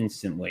bets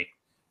instantly.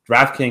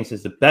 DraftKings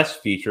has the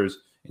best features,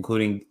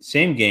 including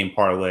same-game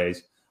parlays,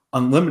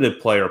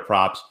 unlimited player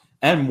props,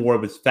 and more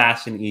with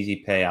fast and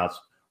easy payouts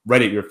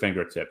right at your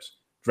fingertips.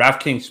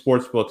 DraftKings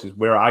Sportsbook is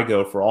where I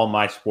go for all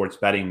my sports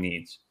betting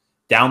needs.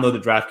 Download the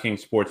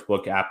DraftKings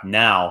Sportsbook app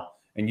now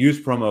and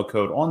use promo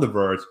code On The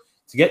Verge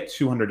to get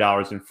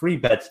 $200 in free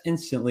bets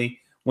instantly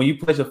when you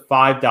place a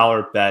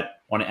 $5 bet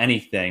on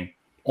anything,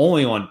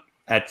 only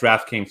at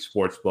DraftKings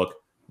Sportsbook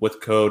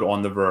with code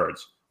On The Verge.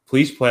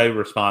 Please play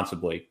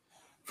responsibly.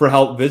 For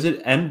help,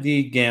 visit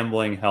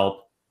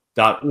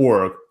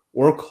mdgamblinghelp.org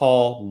or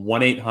call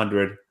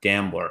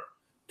 1-800-GAMBLER.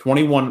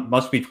 21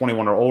 must be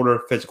 21 or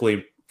older,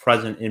 physically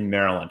present in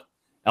Maryland.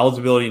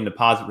 Eligibility and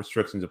deposit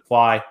restrictions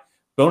apply.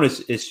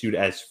 Bonus issued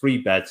as free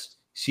bets.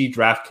 See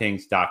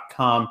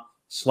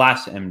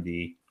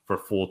DraftKings.com/MD for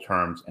full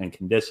terms and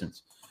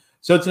conditions.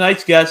 So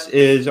tonight's guest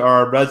is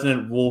our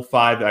resident Rule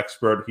 5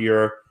 expert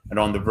here and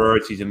On The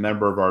Verge. He's a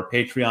member of our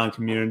Patreon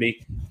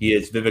community. He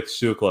is Vivek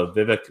Sukla.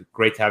 Vivek,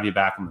 great to have you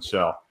back on the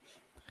show.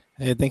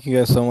 Hey, thank you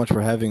guys so much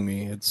for having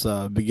me. It's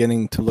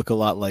beginning to look a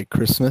lot like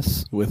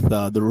Christmas with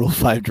the Rule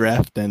 5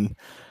 draft, and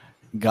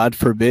God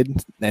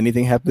forbid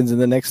anything happens in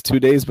the next 2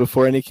 days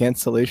before any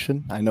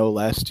cancellation. I know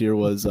last year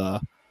was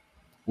a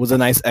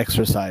nice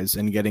exercise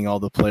in getting all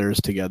the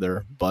players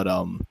together, but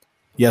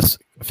yes,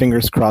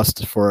 fingers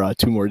crossed for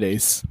 2 more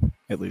days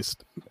at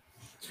least.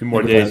 2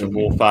 more days of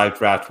Rule 5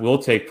 draft will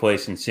take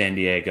place in San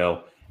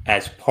Diego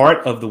as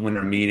part of the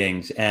winter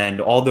meetings. And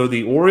although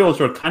the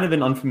Orioles are kind of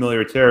in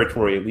unfamiliar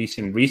territory, at least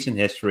in recent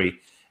history,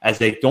 as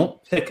they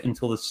don't pick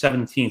until the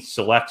 17th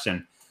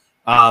selection.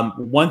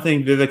 One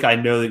thing, Vivek, I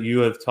know that you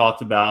have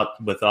talked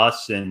about with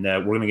us and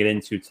we're going to get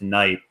into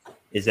tonight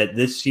is that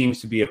this seems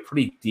to be a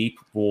pretty deep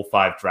Rule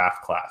 5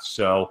 draft class.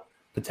 So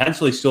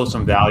potentially still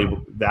some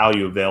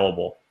value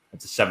available at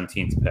the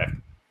 17th pick.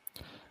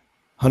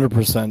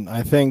 100%.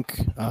 I think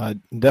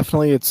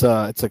definitely it's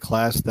a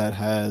class that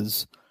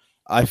has,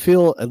 I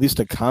feel, at least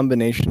a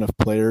combination of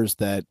players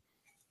that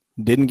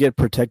didn't get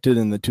protected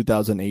in the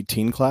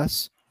 2018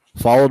 class,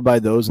 followed by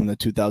those in the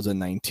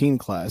 2019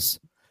 class,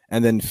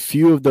 and then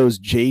few of those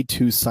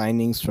J2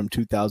 signings from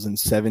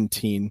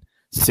 2017,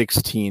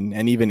 16,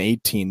 and even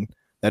 18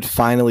 that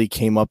finally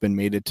came up and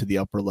made it to the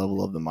upper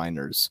level of the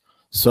minors.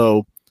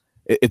 So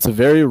it's a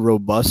very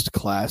robust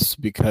class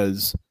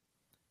because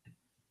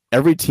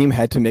every team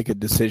had to make a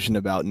decision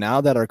about,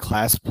 now that our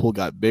class pool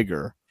got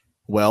bigger,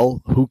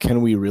 well, who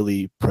can we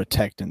really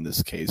protect in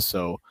this case?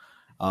 So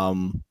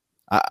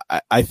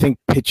I think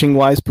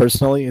pitching-wise,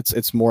 personally,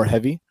 it's more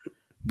heavy,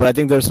 but I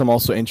think there's some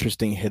also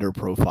interesting hitter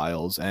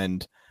profiles.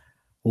 And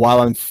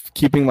while I'm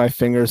keeping my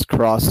fingers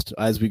crossed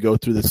as we go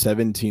through the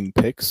 17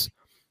 picks,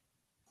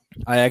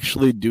 I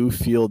actually do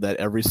feel that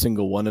every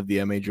single one of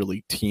the major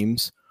league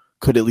teams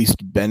could at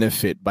least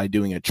benefit by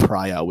doing a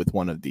tryout with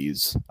one of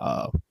these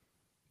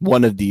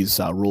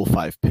Rule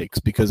 5 picks,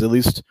 because at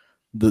least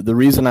the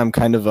reason I'm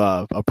kind of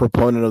a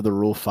proponent of the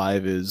Rule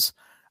 5 is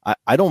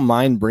I don't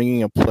mind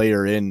bringing a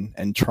player in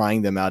and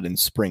trying them out in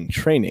spring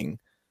training.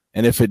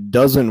 And if it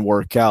doesn't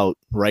work out,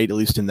 right, at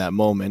least in that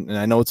moment, and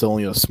I know it's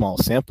only a small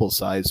sample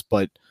size,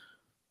 but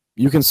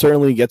you can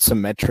certainly get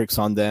some metrics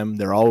on them.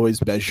 They're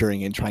always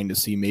measuring and trying to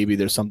see maybe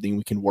there's something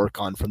we can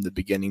work on from the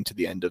beginning to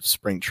the end of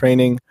spring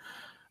training.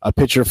 A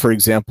pitcher, for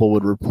example,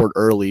 would report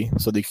early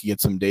so they could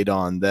get some data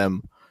on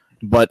them.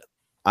 But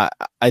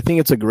I think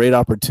it's a great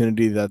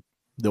opportunity that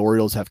the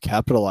Orioles have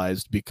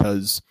capitalized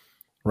because,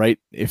 right,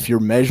 if you're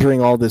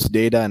measuring all this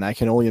data, and I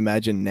can only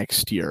imagine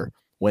next year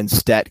when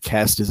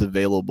StatCast is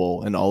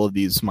available in all of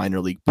these minor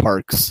league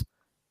parks,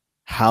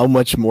 how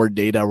much more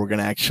data we're going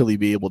to actually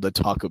be able to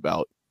talk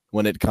about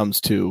when it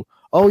comes to,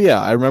 oh,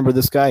 yeah, I remember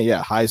this guy.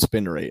 Yeah, high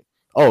spin rate.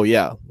 Oh,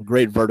 yeah,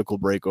 great vertical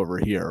break over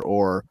here.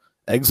 Or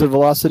exit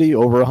velocity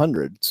over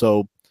 100.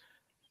 So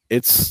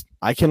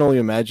I can only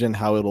imagine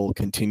how it'll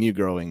continue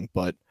growing.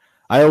 But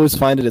I always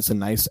find it's a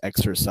nice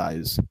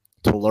exercise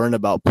to learn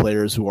about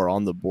players who are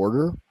on the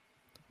border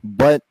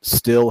but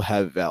still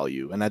have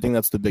value. And I think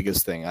that's the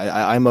biggest thing.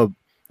 I'm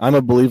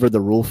a believer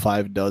the Rule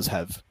 5 does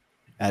have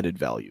added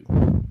value.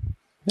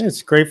 Yeah,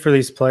 it's great for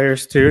these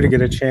players, too, to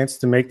get a chance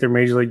to make their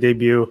major league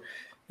debut.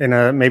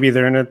 And maybe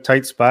they're in a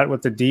tight spot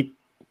with a deep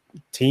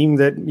team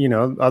that,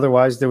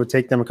 otherwise it would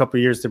take them a couple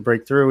of years to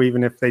break through,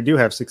 even if they do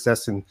have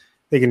success and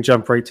they can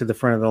jump right to the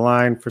front of the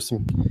line for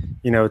some,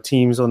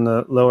 teams on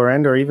the lower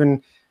end, or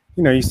even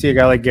you see a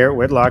guy like Garrett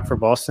Whitlock for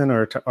Boston,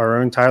 or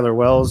our own Tyler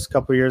Wells a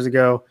couple years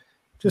ago,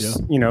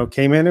 just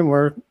came in and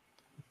were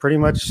pretty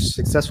much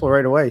successful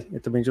right away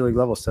at the major league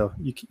level. So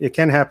it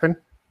can happen,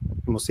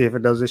 and we'll see if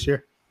it does this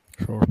year.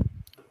 Sure.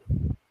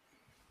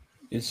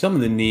 Some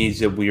of the needs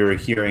that we are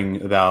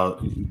hearing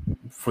about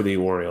for the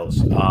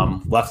Orioles,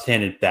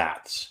 left-handed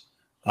bats,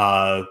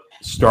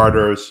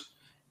 starters,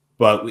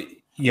 but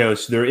so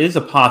there is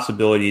a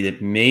possibility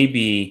that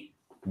maybe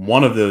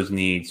one of those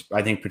needs,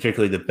 I think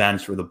particularly the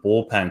bench or the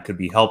bullpen, could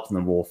be helped in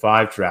the Rule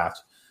 5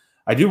 draft.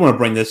 I do want to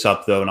bring this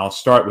up, though, and I'll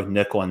start with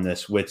Nick on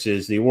this, which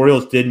is the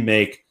Orioles did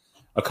make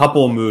a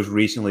couple of moves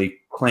recently,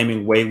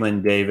 claiming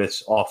Waylon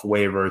Davis off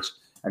waivers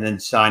and then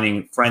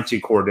signing Francie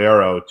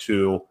Cordero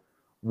to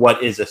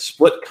what is a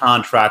split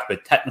contract,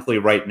 but technically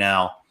right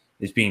now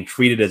is being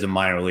treated as a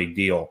minor league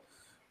deal.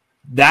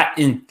 That,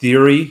 in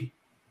theory,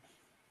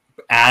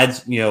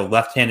 adds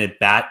left-handed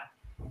bat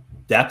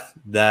depth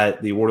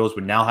that the Orioles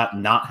would now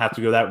not have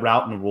to go that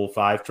route in the Rule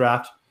 5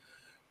 draft.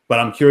 But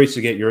I'm curious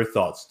to get your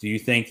thoughts. Do you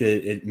think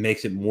that it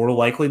makes it more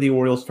likely the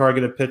Orioles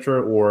target a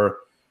pitcher, or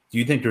do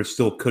you think there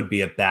still could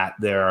be a bat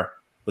there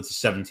with the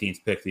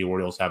 17th pick the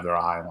Orioles have their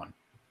eye on?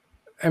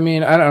 I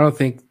mean, I don't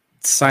think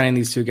signing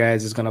these two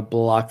guys is going to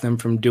block them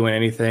from doing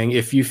anything.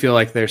 If you feel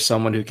like there's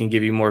someone who can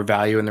give you more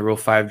value in the Rule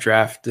 5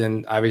 draft,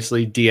 then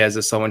obviously Diaz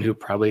is someone who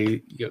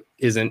probably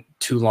isn't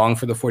too long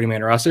for the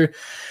 40-man roster.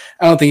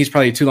 I don't think he's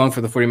probably too long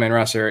for the 40-man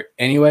roster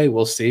anyway.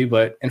 We'll see.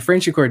 And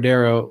Francie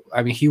Cordero,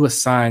 I mean, he was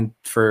signed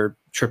for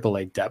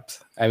AAA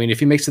depth. I mean, if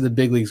he makes it to the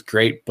big leagues,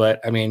 great. But,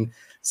 I mean,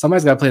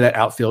 somebody's got to play that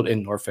outfield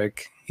in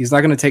Norfolk. He's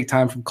not going to take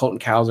time from Colton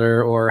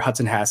Cowser or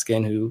Hudson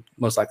Haskin, who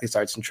most likely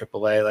starts in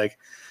AAA. Like,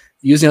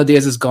 Yusniel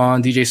Diaz is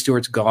gone. DJ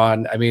Stewart's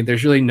gone. I mean,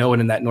 there's really no one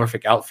in that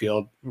Norfolk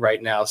outfield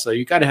right now. So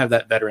you got to have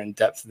that veteran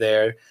depth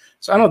there.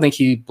 So I don't think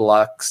he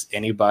blocks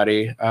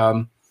anybody.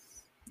 And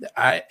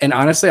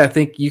honestly, I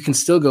think you can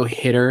still go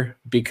hitter,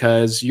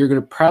 because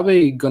you're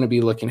probably going to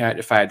be looking at,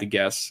 if I had to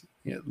guess,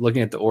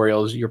 looking at the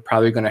Orioles, you're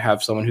probably going to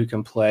have someone who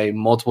can play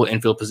multiple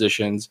infield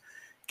positions,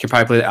 can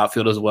probably play the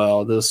outfield as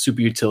well, the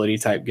super utility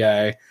type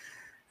guy.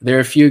 There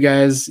are a few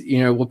guys,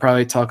 we'll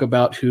probably talk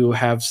about who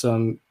have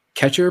some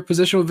catcher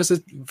positional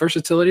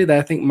versatility that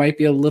I think might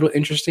be a little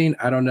interesting.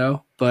 I don't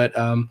know. But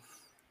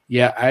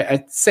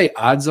I'd say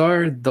odds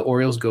are the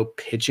Orioles go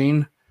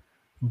pitching.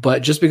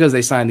 But just because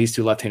they signed these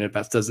two left-handed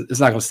bats it's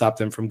not going to stop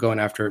them from going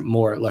after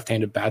more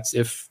left-handed bats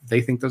if they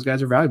think those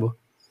guys are valuable.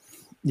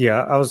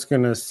 Yeah, I was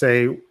going to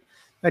say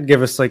I'd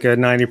give us like a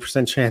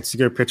 90% chance to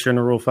go pitcher in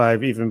the Rule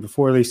 5 even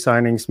before these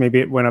signings. Maybe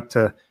it went up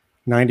to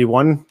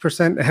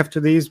 91% after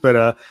these.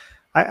 But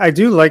I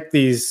do like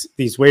these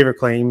waiver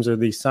claims or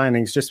these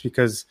signings just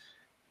because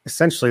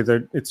essentially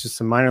it's just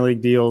some minor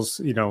league deals.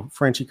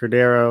 Francie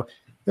Cordero,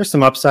 there's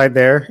some upside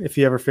there if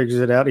he ever figures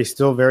it out. He's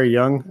still very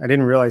young. I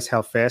didn't realize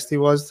how fast he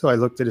was until I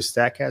looked at his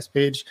StatCast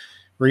page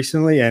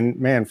recently. And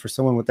man, for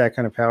someone with that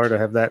kind of power to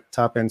have that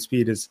top end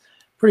speed is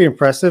pretty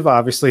impressive.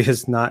 Obviously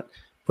has not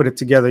put it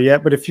together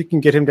yet, but if you can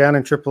get him down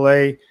in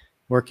AAA,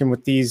 working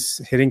with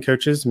these hitting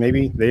coaches,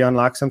 maybe they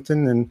unlock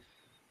something, and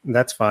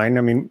that's fine.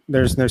 I mean,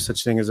 there's no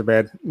such thing as a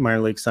bad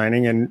minor league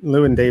signing. And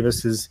Lewin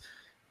Davis is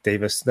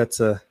Davis. That's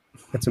a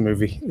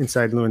movie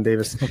inside Lewin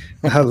Davis.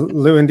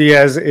 Lewin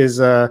Diaz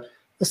is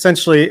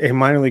essentially a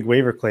minor league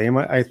waiver claim.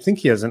 I think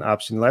he has an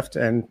option left,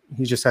 and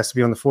he just has to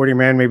be on the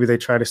 40-man. Maybe they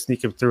try to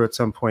sneak him through at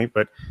some point.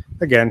 But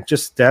again,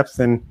 just depth,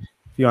 and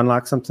if you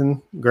unlock something,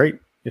 great.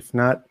 If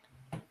not,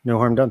 no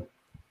harm done.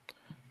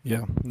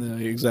 Yeah,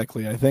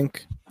 exactly. I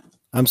think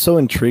I'm so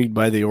intrigued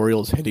by the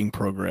Orioles hitting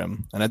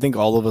program, and I think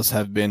all of us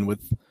have been, with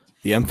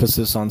the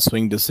emphasis on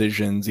swing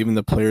decisions, even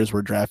the players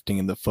we're drafting,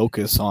 and the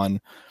focus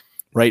on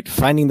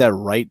finding that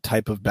right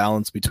type of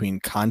balance between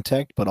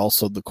contact, but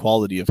also the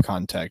quality of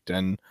contact.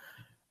 And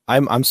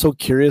I'm so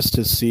curious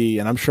to see,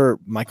 and I'm sure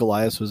Mike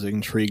Elias was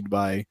intrigued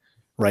by,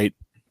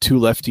 two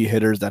lefty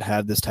hitters that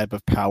have this type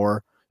of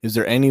power. Is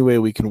there any way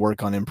we can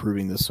work on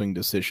improving the swing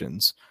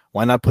decisions?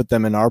 Why not put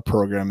them in our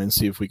program and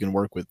see if we can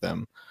work with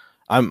them?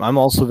 I'm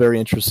also very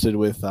interested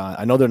with,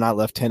 I know they're not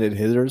left-handed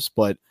hitters,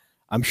 but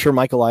I'm sure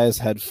Mike Elias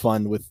had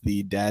fun with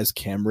the Daz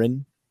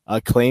Cameron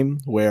claim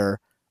where,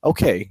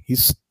 okay,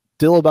 he's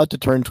still about to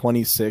turn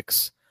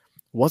 26,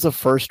 was a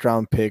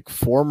first-round pick,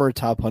 former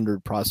top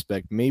 100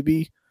 prospect.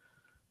 Maybe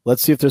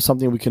let's see if there's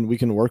something we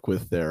can work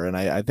with there. And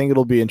I think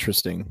it'll be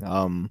interesting.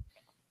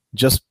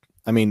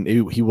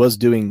 He was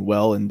doing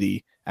well in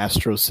the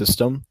Astros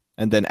system,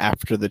 and then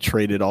after the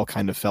trade, it all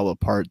kind of fell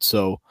apart.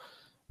 So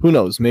who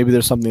knows? Maybe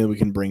there's something that we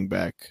can bring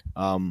back.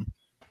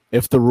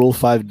 If the Rule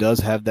 5 does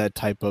have that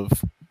type of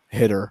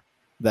hitter,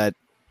 that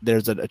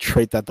there's a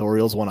trait that the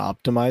Orioles want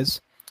to optimize,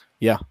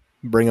 yeah,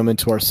 bring them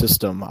into our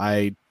system.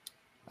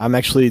 I'm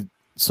actually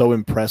so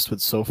impressed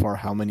with so far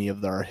how many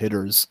of our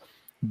hitters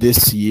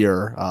this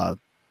year,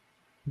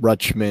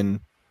 Rutschman,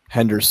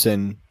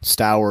 Henderson,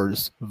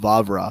 Stowers,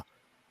 Vavra,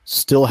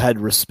 still had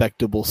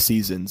respectable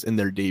seasons in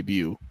their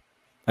debut.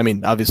 I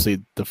mean,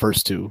 obviously the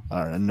first two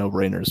are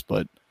no-brainers,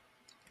 but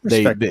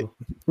they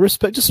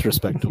just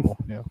respectable.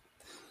 Yeah.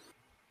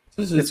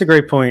 It's a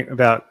great point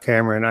about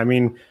Cameron. I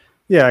mean,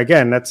 Yeah,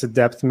 again, that's a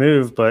depth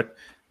move, but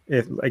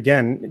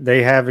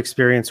they have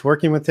experience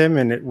working with him,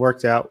 and it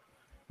worked out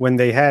when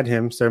they had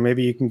him. So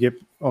maybe you can get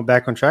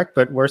back on track.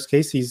 But worst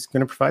case, he's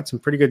going to provide some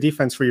pretty good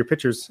defense for your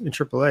pitchers in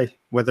AAA,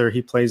 whether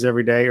he plays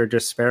every day or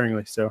just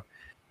sparingly. So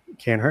it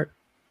can't hurt.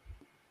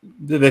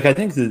 Vivek, I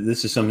think that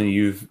this is something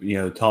you've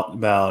talked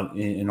about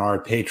in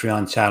our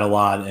Patreon chat a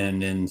lot,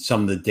 and in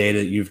some of the data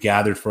that you've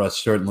gathered for us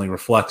certainly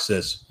reflects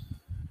this.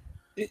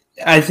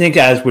 I think,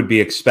 as would be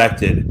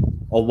expected,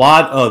 a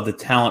lot of the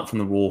talent from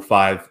the Rule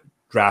 5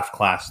 draft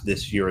class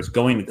this year is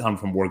going to come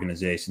from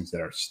organizations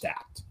that are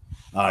stacked.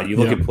 You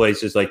look at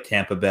places like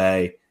Tampa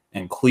Bay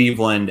and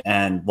Cleveland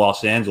and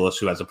Los Angeles,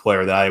 who has a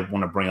player that I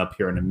want to bring up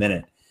here in a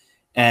minute.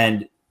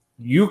 And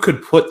you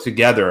could put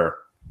together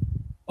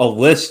a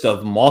list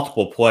of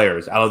multiple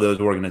players out of those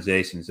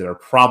organizations that are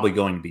probably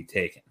going to be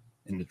taken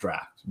in the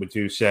draft. Would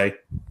you say?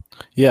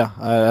 Yeah,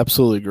 I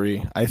absolutely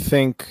agree. I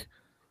think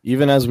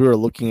even as we were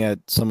looking at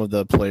some of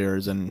the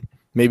players, and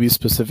maybe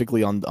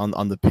specifically on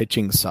the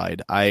pitching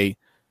side, I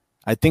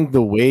think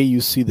the way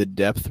you see the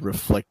depth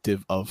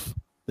reflective of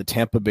the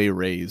Tampa Bay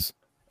Rays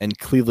and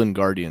Cleveland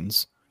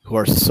Guardians, who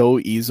are so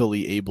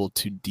easily able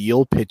to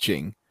deal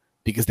pitching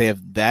because they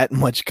have that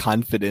much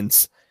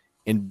confidence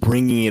in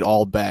bringing it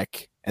all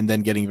back and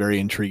then getting very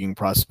intriguing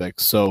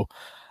prospects. So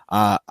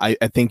I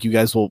think you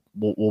guys will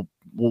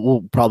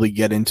probably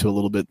get into a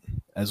little bit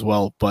as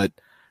well, but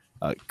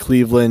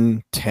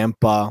Cleveland,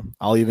 Tampa,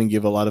 I'll even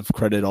give a lot of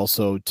credit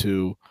also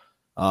to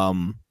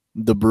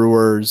the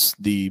Brewers,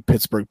 the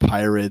Pittsburgh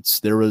Pirates.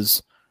 There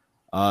was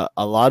a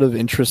lot of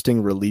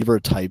interesting reliever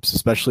types,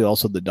 especially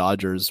also the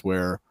Dodgers,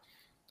 where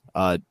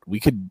we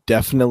could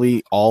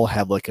definitely all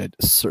have like a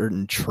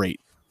certain trait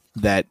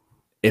that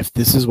if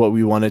this is what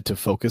we wanted to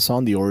focus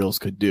on, the Orioles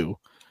could do.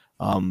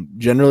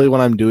 Generally,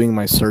 when I'm doing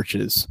my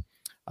searches,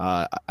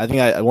 I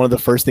think one of the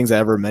first things I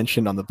ever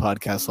mentioned on the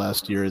podcast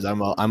last year is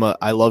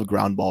I love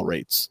ground ball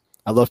rates.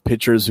 I love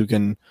pitchers who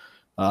can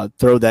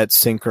throw that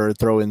sinker,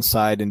 throw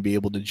inside, and be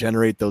able to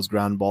generate those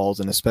ground balls.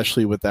 And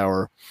especially with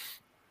our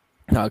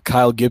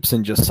Kyle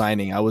Gibson just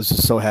signing, I was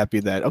just so happy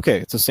that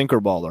it's a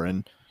sinker baller,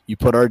 and you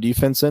put our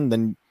defense in,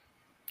 then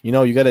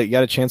you got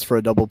a chance for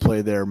a double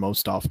play there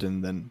most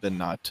often than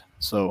not.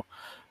 So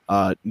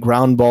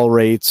ground ball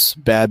rates,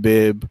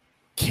 BABIP,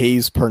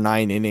 Ks per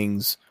 9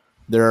 innings.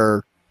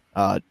 There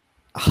are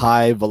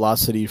high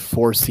velocity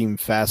four-seam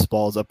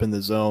fastballs up in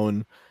the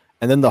zone.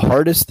 And then the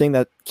hardest thing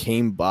that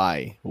came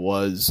by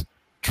was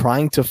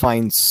trying to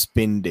find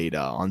spin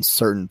data on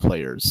certain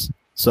players.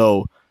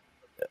 So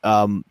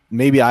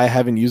maybe I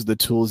haven't used the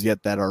tools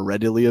yet that are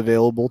readily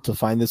available to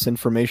find this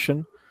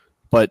information,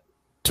 but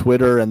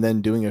Twitter and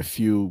then doing a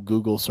few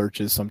Google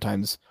searches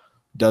sometimes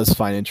does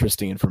find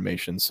interesting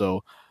information.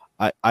 So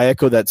I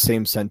echo that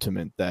same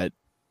sentiment that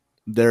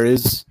there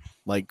is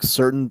like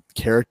certain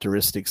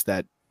characteristics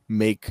that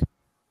make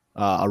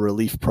a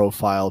relief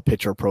profile,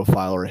 pitcher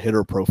profile, or a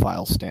hitter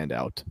profile stand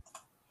out.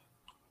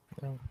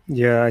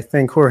 Yeah, I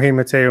think Jorge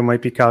Mateo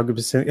might be Kyle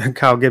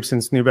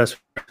Gibson's new best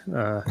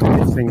friend,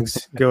 if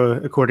things go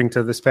according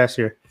to this past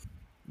year.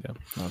 Yeah,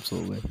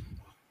 absolutely.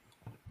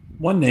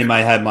 One name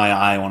I had my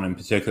eye on in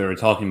particular,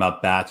 talking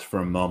about bats for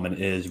a moment,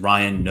 is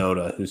Ryan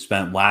Noda, who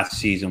spent last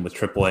season with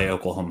AAA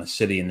Oklahoma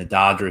City in the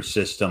Dodgers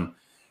system.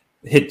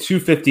 Hit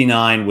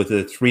 259 with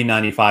a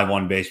 395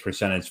 on base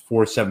percentage,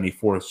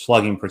 474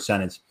 slugging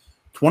percentage,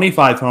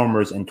 25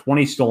 homers, and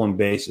 20 stolen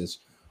bases.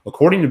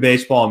 According to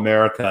Baseball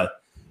America,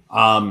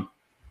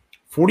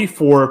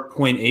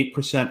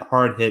 44.8%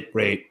 hard hit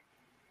rate,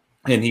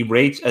 and he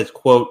rates as,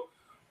 quote,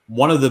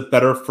 one of the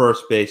better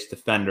first base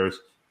defenders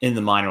in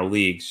the minor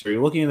leagues. So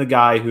you're looking at a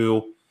guy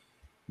who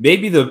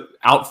maybe the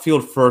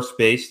outfield first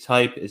base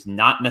type is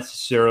not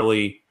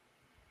necessarily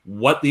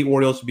what the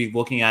Orioles would be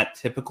looking at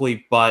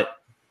typically, but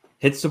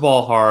hits the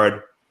ball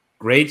hard,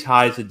 grades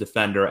high as a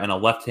defender, and a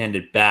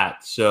left-handed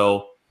bat.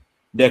 So,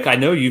 Nick, I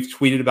know you've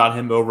tweeted about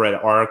him over at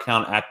our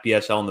account at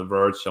BSL on the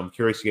Verge, so I'm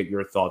curious to get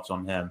your thoughts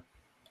on him.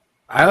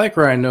 I like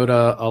Ryan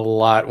Noda a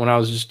lot. When I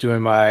was just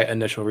doing my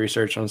initial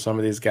research on some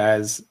of these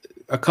guys,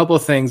 a couple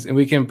of things, and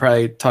we can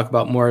probably talk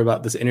about more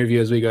about this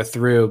interview as we go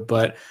through,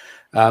 but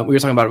we were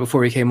talking about it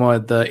before we came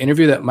on. The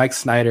interview that Mike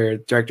Snyder,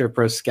 director of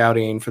pro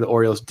scouting for the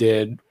Orioles,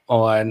 did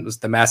on was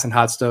the Masson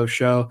Hot Stove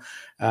show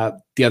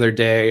the other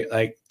day.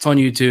 Like, it's on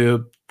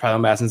YouTube, probably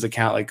on Masson's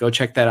account. Like, go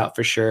check that out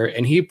for sure.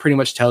 And he pretty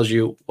much tells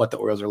you what the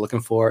Orioles are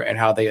looking for and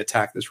how they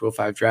attack this Rule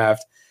 5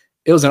 draft.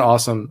 It was an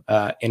awesome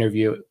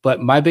interview.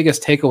 But my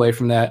biggest takeaway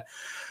from that,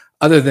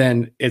 other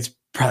than it's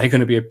probably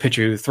going to be a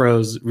pitcher who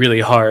throws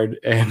really hard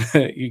and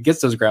he gets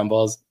those ground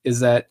balls, is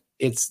that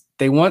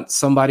they want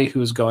somebody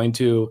who's going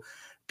to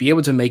be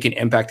able to make an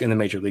impact in the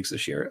major leagues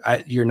this year.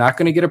 You're not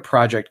going to get a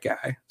project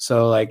guy.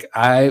 So like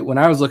when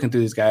I was looking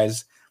through these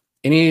guys,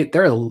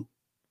 there are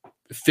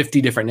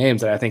 50 different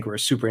names that I think were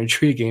super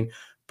intriguing,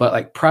 but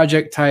like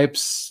project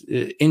types,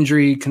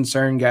 injury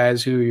concern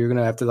guys who you're going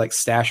to have to like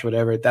stash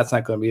whatever, that's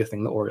not going to be a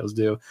thing the Orioles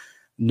do.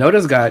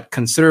 Noda's got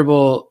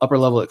considerable upper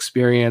level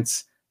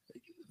experience,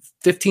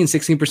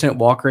 15-16%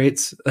 walk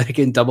rates, like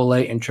in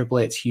AA and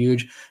AAA. It's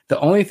huge. The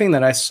only thing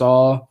that I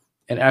saw,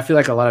 And I feel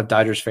like a lot of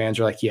Dodgers fans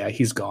are like, yeah,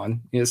 he's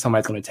gone.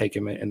 Somebody's going to take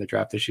him in the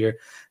draft this year.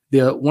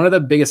 One of the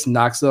biggest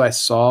knocks, though, I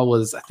saw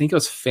was, I think it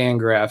was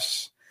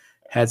Fangraphs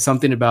had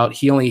something about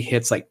he only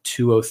hits like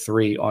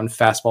 203 on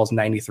fastballs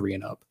 93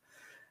 and up.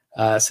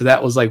 So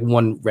that was like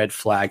one red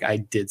flag I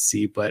did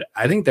see. But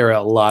I think there are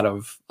a lot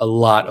of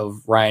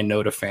Ryan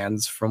Noda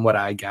fans, from what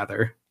I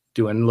gather,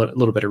 doing a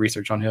little bit of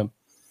research on him.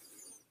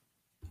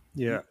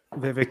 Yeah.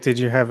 Vivek, did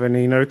you have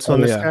any notes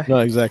on this guy? No,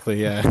 exactly.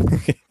 Yeah.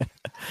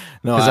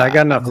 No, because I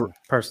got nothing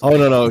personally.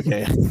 Oh, no.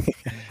 Okay.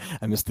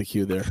 I missed the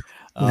cue there.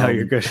 No,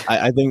 you're good.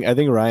 I think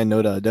Ryan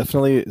Noda,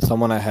 definitely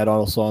someone I had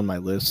also on my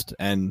list,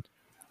 and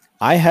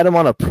I had him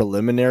on a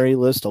preliminary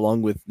list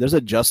along with, there's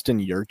a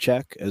Justin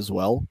Yurchek as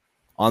well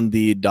on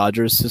the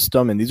Dodgers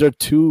system. And these are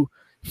two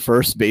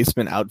first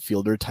baseman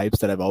outfielder types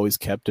that I've always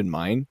kept in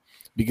mind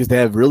because they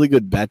have really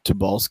good bat to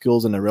ball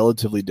skills and a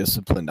relatively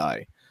disciplined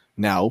eye.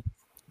 Now,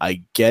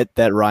 I get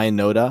that Ryan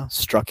Noda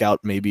struck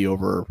out maybe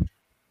over,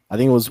 I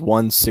think it was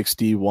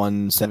 160,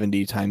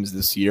 170 times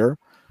this year.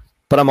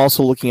 But I'm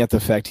also looking at the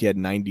fact he had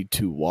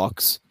 92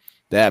 walks.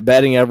 That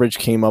batting average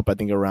came up, I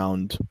think,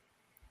 around,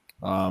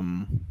 what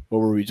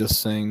were we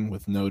just saying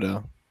with Noda?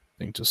 I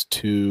think just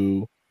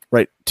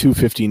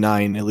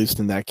 259, at least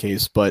in that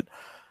case. But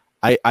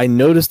I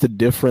noticed the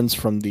difference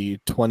from the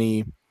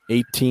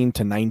 2018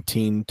 to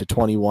 19 to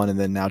 21 and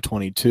then now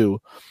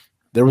 22.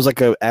 There was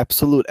like an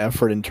absolute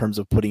effort in terms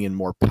of putting in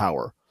more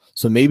power.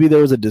 So maybe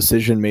there was a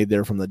decision made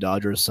there from the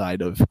Dodgers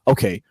side of,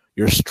 okay,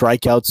 your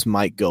strikeouts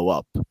might go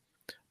up,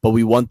 but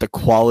we want the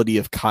quality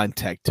of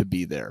contact to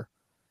be there.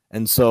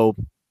 And so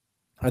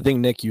I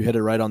think, Nick, you hit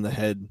it right on the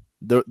head.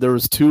 There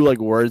was two like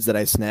words that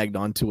I snagged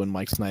onto when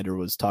Mike Snyder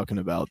was talking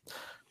about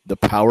the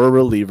power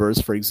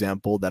relievers, for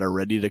example, that are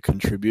ready to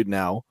contribute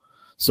now.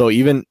 So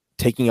even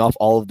taking off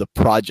all of the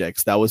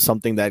projects, that was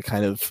something that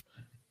kind of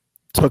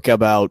took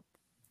about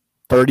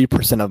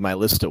 30% of my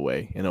list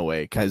away in a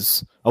way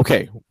because,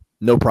 okay,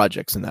 no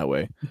projects in that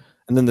way.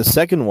 And then the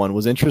second one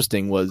was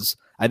interesting was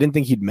I didn't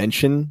think he'd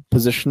mention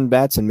position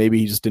bats and maybe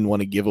he just didn't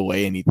want to give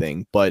away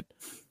anything. But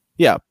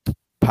yeah,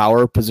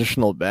 power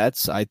positional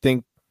bats. I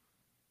think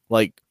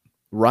like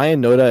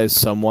Ryan Noda is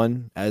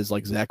someone, as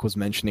like Zach was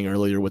mentioning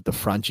earlier with the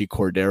Franchi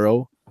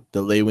Cordero,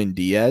 the Lewin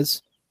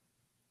Diaz.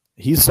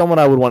 He's someone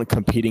I would want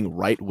competing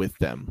right with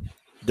them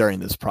during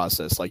this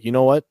process. Like, you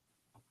know what?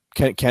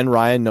 Can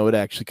Ryan Noda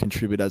actually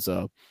contribute as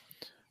a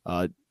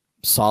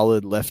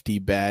solid lefty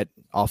bat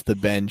off the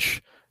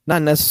bench?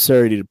 Not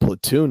necessarily to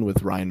platoon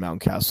with Ryan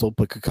Mountcastle,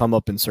 but could come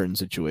up in certain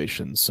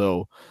situations.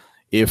 So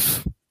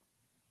if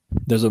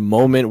there's a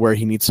moment where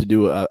he needs to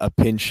do a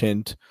pinch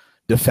hit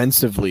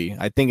defensively,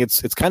 I think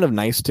it's kind of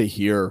nice to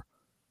hear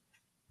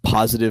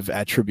positive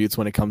attributes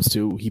when it comes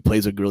to he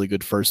plays a really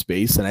good first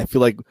base. And I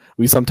feel like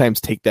we sometimes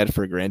take that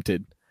for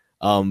granted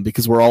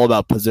because we're all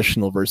about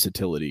positional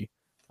versatility.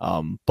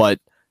 But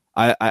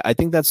I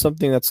think that's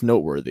something that's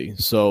noteworthy.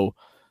 So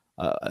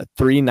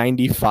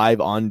 395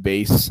 on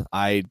base.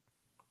 I've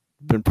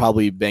been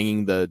probably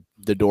banging the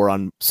door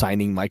on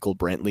signing Michael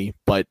Brantley,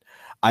 but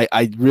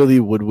I really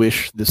would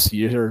wish this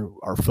year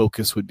our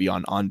focus would be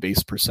on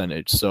base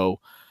percentage. So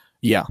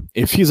yeah,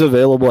 if he's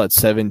available at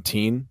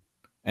 17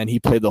 and he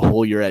played the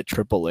whole year at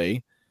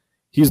AAA,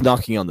 he's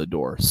knocking on the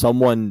door.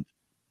 Someone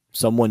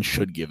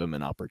should give him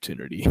an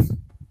opportunity.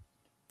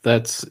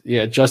 That's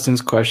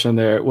Justin's question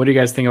there. What do you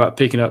guys think about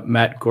picking up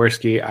Matt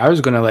Gorski? I was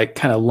going to like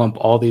kind of lump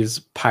all these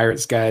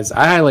Pirates guys.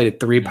 I highlighted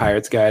three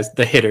Pirates guys,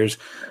 the hitters,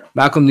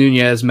 Malcolm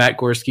Nunez, Matt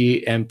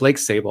Gorski, and Blake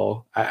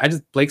Sabol.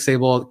 Blake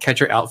Sabol,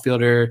 catcher,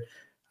 outfielder.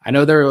 I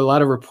know there are a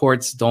lot of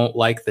reports don't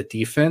like the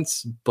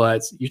defense,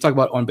 but you talk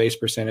about on-base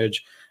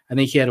percentage. I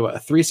think he had a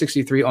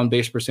 363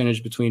 on-base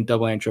percentage between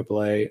AA and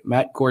AAA.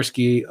 Matt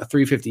Gorski, a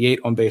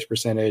 358 on-base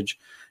percentage.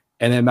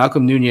 And then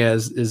Malcolm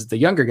Nunez is the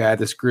younger guy of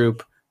this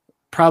group,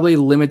 probably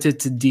limited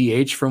to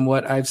DH from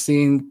what I've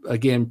seen.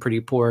 Again,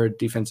 pretty poor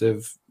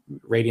defensive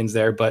ratings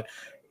there, but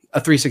a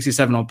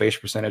 367 on base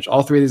percentage.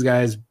 All three of these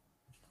guys,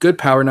 good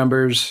power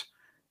numbers.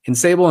 In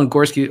Sabol and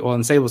Gorski, well,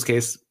 in Sabol's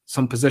case,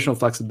 some positional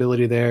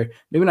flexibility there.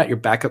 Maybe not your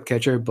backup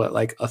catcher, but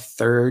like a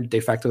de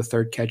facto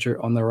third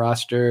catcher on the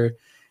roster.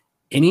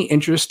 Any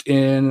interest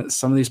in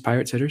some of these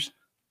Pirates hitters?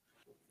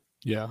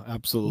 Yeah,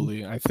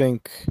 absolutely. I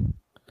think,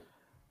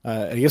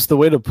 I guess the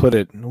way to put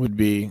it would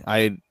be,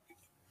 I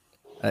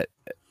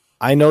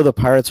know the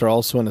Pirates are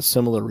also in a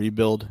similar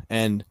rebuild,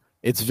 and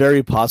it's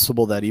very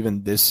possible that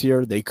even this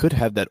year they could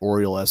have that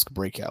Oriole-esque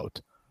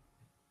breakout.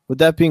 With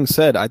that being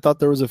said, I thought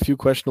there was a few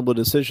questionable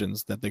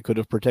decisions that they could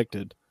have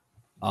protected.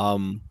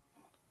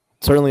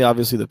 Certainly,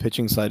 obviously, the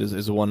pitching side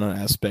is one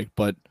aspect,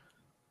 but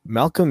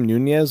Malcolm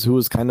Nunez, who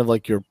was kind of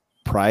like your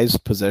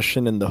prized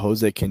possession in the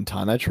Jose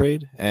Quintana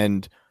trade,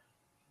 and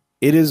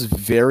it is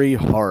very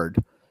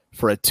hard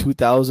for a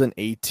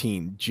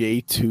 2018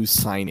 J2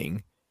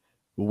 signing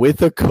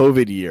with a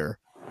COVID year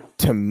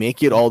to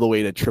make it all the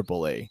way to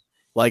AAA.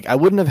 Like, I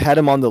wouldn't have had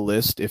him on the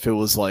list if it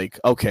was like,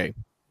 okay,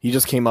 he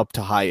just came up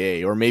to high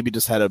A or maybe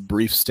just had a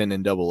brief stint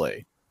in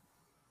AA.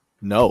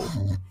 No,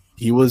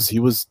 he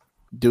was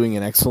doing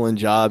an excellent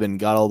job and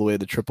got all the way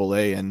to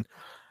AAA. And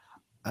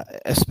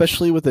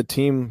especially with a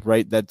team,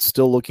 right, that's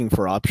still looking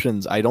for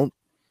options. I don't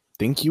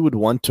think you would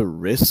want to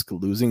risk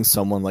losing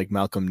someone like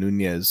Malcolm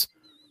Nunez,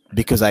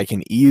 because I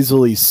can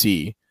easily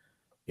see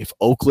if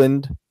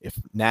Oakland, if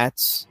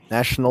Nats,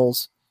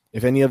 Nationals,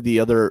 if any of the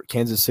other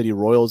Kansas City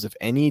Royals, if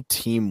any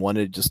team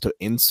wanted just to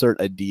insert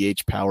a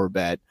DH power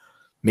bat,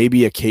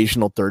 maybe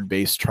occasional third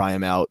base, try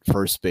him out,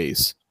 first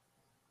base,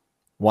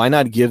 why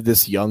not give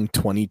this young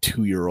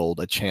 22-year-old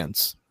a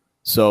chance?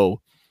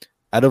 So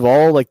out of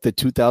all like the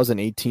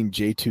 2018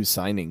 J2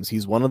 signings,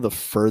 he's one of the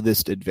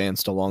furthest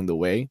advanced along the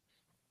way,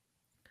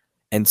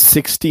 and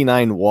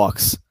 69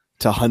 walks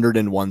to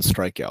 101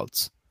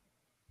 strikeouts.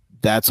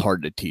 That's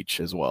hard to teach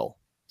as well.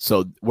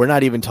 So we're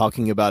not even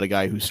talking about a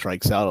guy who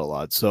strikes out a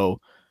lot.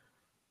 So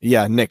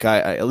yeah, Nick,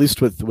 I at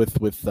least with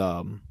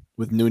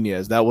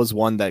Nunez, that was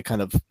one that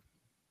kind of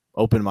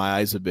opened my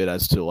eyes a bit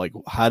as to like,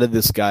 how did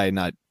this guy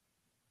not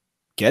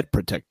get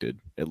protected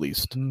at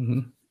least?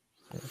 Mm-hmm.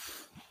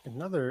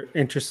 Another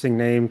interesting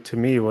name to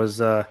me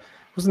was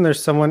wasn't there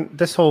someone,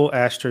 this whole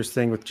Astros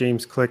thing with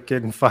James Click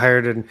getting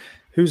fired, and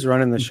who's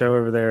running the show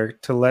over there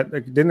to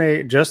didn't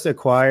they just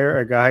acquire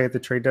a guy at the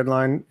trade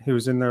deadline who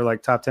was in their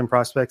like top 10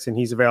 prospects and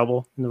he's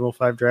available in the Rule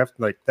 5 draft?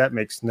 Like, that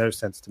makes no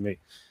sense to me.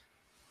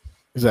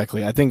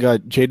 Exactly. I think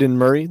Jaden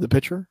Murray, the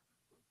pitcher.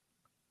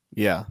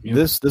 Yeah.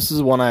 This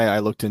is one I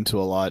looked into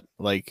a lot,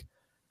 like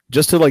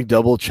just to like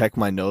double check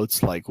my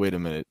notes. Like, wait a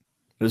minute,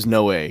 there's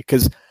no way,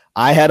 because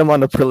I had him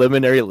on a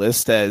preliminary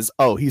list as,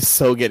 oh, he's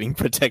so getting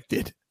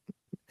protected.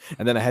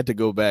 And then I had to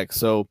go back.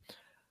 So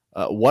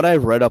what I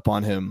read up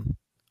on him,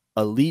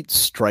 elite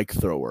strike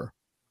thrower,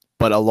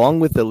 but along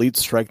with elite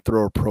strike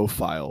thrower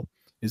profile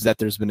is that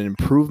there's been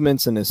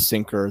improvements in his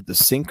sinker. The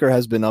sinker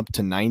has been up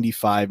to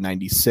 95,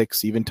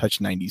 96, even touched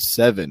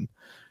 97,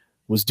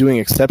 was doing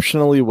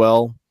exceptionally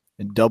well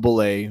in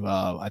Double-A.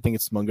 I think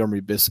it's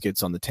Montgomery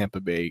Biscuits on the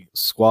Tampa Bay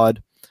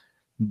squad.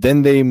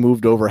 Then they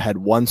moved over, had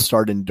one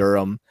start in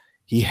Durham.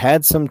 He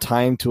had some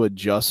time to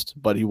adjust,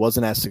 but he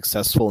wasn't as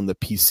successful in the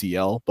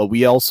PCL. But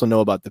we also know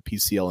about the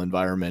PCL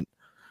environment.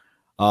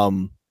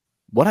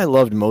 What I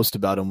loved most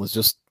about him was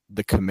just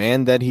the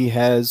command that he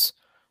has,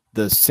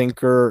 the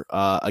sinker,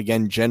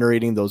 again,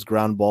 generating those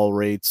ground ball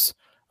rates,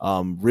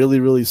 really,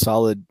 really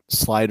solid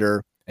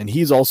slider. And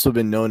he's also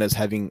been known as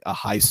having a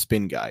high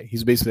spin guy.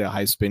 He's basically a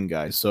high spin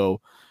guy.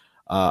 So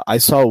I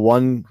saw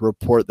one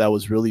report that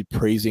was really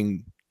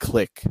praising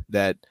Click,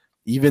 that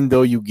even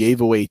though you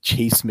gave away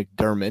Chase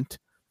McDermott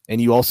and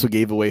you also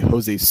gave away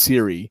Jose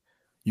Siri,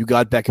 you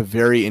got back a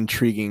very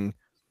intriguing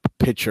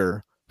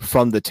pitcher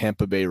from the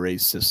Tampa Bay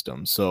Rays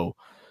system. So,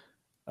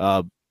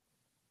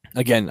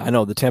 again, I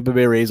know the Tampa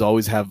Bay Rays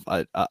always have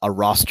a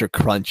roster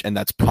crunch, and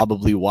that's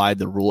probably why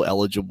the rule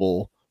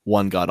eligible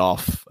one got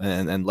off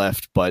and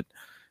left. But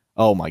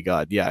oh my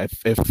God, yeah, if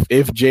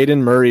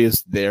Jaden Murray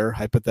is there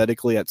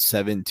hypothetically at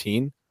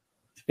 17,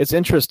 it's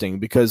interesting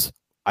because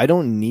I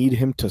don't need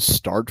him to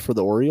start for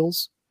the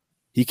Orioles.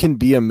 He can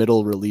be a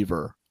middle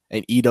reliever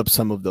and eat up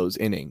some of those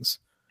innings.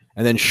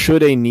 And then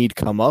should a need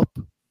come up,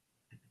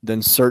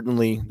 then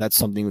certainly that's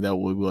something that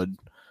we would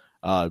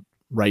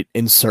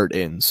insert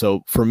in.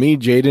 So for me,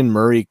 Jaden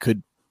Murray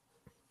could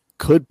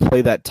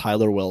play that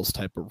Tyler Wells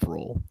type of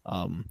role.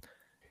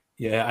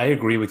 Yeah, I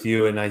agree with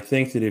you. And I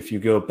think that if you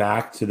go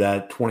back to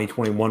that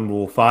 2021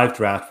 Rule 5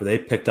 draft where they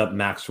picked up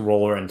Max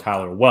Roller and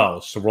Tyler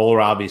Wells, so Roller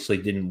obviously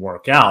didn't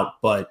work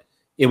out, but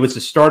it was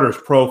the starter's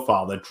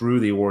profile that drew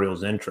the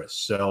Orioles'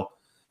 interest. So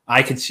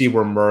I could see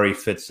where Murray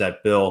fits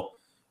that bill.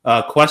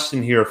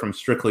 Question here from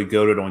Strictly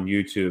Goated on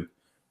YouTube.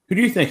 Who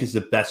do you think is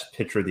the best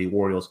pitcher the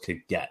Orioles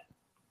could get?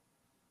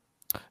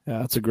 Yeah,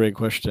 that's a great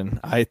question.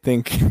 I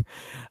think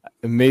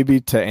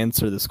maybe to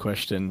answer this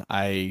question,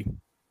 I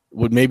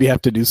would maybe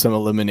have to do some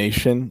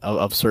elimination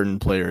of certain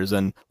players.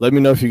 And let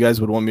me know if you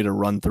guys would want me to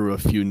run through a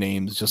few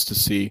names just to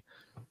see.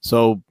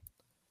 So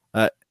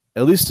at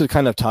least to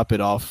kind of top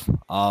it off,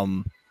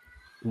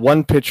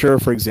 one pitcher,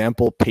 for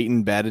example,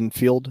 Peyton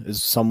Battenfield,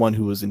 is someone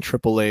who was in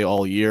AAA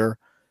all year.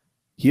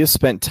 He has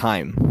spent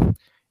time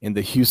in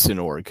the Houston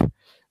org,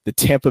 the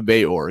Tampa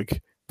Bay org,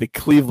 the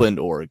Cleveland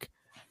org.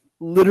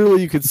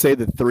 Literally, you could say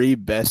the three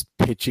best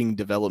pitching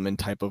development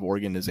type of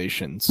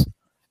organizations.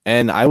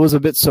 And I was a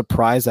bit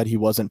surprised that he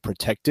wasn't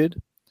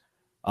protected.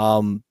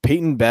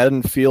 Peyton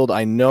Battenfield,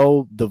 I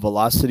know the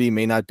velocity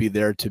may not be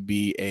there to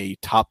be a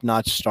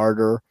top-notch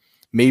starter.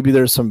 Maybe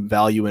there's some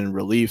value in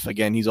relief.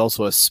 Again, he's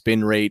also a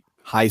spin rate,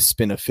 high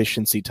spin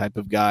efficiency type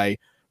of guy,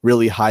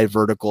 really high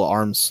vertical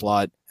arm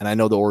slot, and I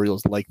know the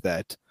Orioles like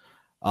that.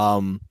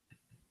 But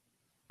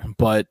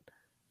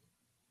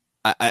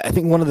I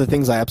think one of the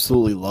things I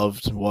absolutely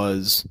loved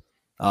was,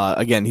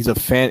 again, he's a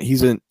fan.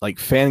 He's in like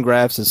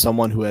Fangraphs is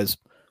someone who has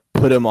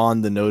put him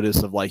on the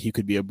notice of like he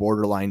could be a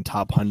borderline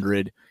top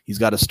 100. He's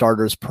got a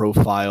starter's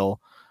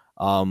profile.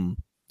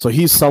 So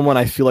he's someone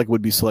I feel like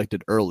would be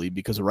selected early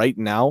because right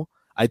now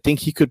I think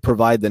he could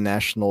provide the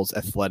Nationals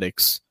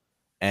athletics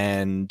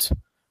and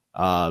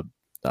I'm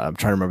trying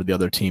to remember the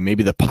other team,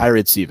 maybe the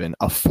Pirates even,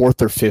 a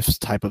fourth or fifth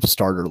type of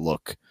starter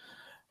look.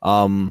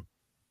 Jaden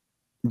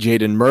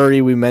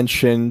Murray we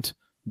mentioned.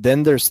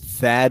 Then there's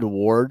Thad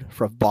Ward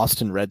from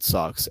Boston Red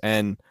Sox.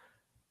 And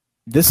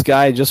this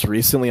guy just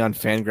recently on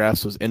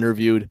Fangraphs was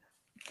interviewed.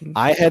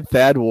 I had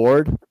Thad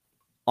Ward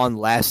on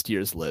last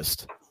year's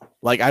list.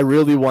 Like, I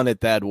really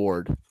wanted Thad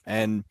Ward.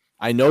 And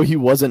I know he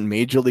wasn't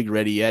major league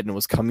ready yet and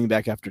was coming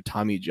back after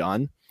Tommy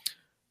John.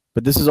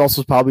 But this is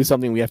also probably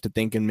something we have to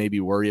think and maybe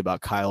worry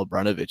about Kyle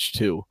Brnovich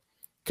too,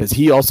 because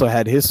he also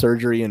had his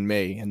surgery in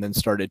May and then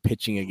started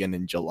pitching again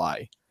in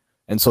July.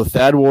 And so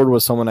Thad Ward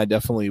was someone I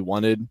definitely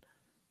wanted,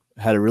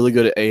 had a really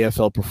good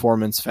AFL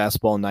performance,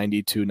 fastball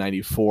 92,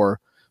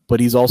 94, but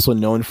he's also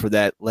known for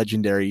that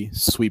legendary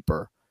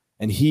sweeper.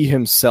 And he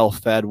himself,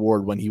 Thad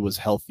Ward, when he was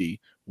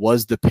healthy,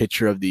 was the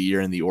pitcher of the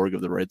year in the org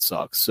of the Red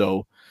Sox.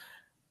 So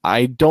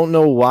I don't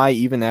know why,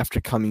 even after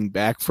coming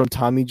back from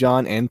Tommy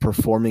John and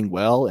performing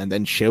well and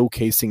then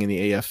showcasing in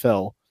the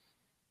AFL,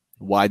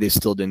 why they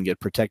still didn't get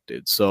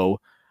protected. So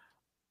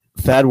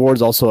Thad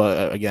Ward's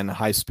also, again, a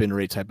high spin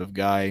rate type of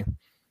guy.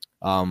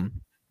 And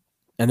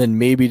then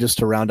maybe just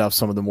to round off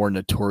some of the more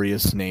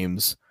notorious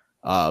names,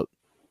 I've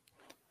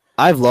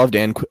loved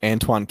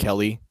Antoine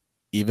Kelly,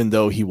 even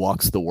though he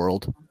walks the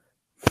world.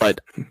 But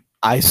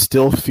I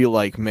still feel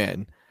like,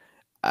 man,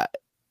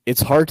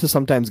 it's hard to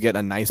sometimes get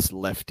a nice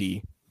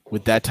lefty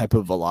with that type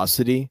of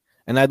velocity,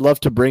 and I'd love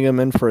to bring him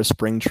in for a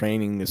spring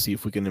training to see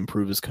if we can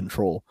improve his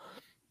control.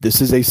 This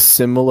is a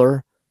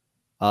similar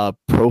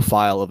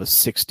profile of a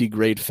 60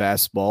 grade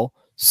fastball,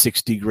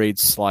 60 grade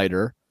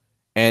slider,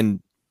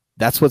 and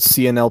that's what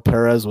CNL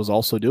Perez was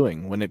also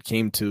doing when it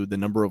came to the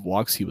number of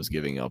walks he was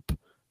giving up.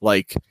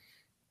 Like,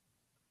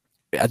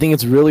 I think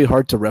it's really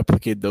hard to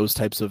replicate those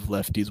types of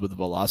lefties with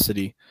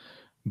velocity,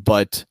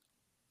 but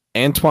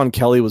Antoine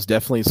Kelly was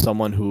definitely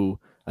someone who,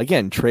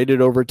 again,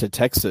 traded over to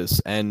Texas,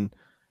 and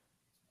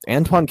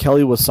Antoine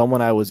Kelly was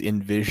someone I was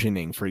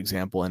envisioning, for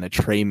example, in a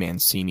Trey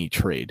Mancini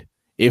trade,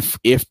 if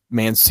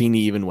Mancini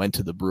even went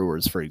to the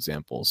Brewers, for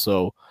example.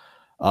 So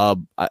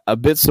a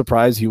bit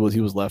surprised he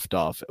was left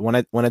off. When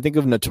I think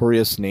of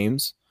notorious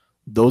names,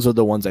 those are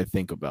the ones I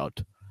think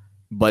about.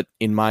 But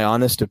in my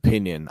honest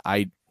opinion,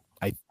 I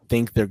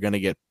think they're going to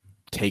get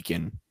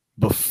taken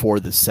before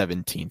the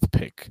 17th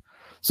pick.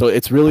 So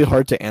it's really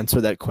hard to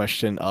answer that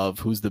question of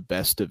who's the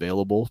best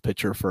available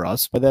pitcher for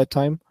us by that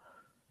time.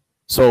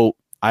 So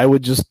I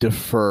would just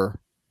defer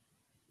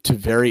to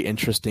very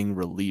interesting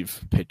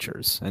relief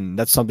pitchers. And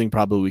that's something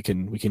probably we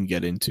can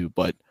get into.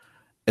 But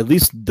at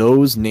least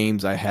those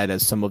names I had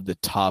as some of the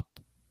top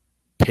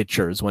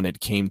pitchers when it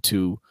came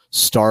to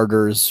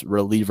starters,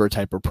 reliever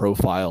type of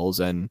profiles.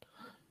 And,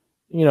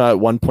 at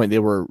one point they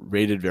were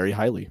rated very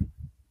highly.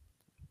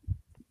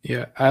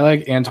 Yeah, I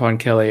like Antoine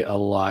Kelly a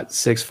lot.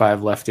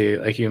 6'5" lefty,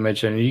 like you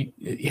mentioned.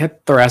 He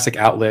had thoracic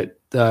outlet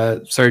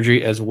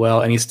surgery as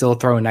well, and he's still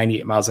throwing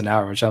 98 miles an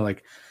hour, which I'm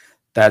like,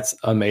 that's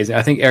amazing.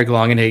 I think Eric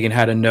Longenhagen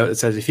had a note that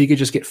says if he could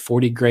just get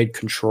 40 grade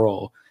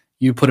control,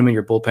 you put him in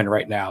your bullpen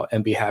right now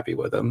and be happy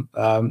with him.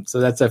 So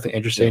that's definitely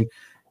interesting. Yeah.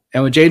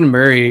 And with Jaden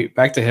Murray,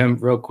 back to him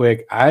real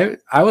quick, I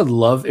would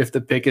love if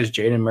the pick is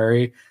Jaden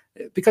Murray,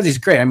 because he's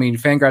great. I mean,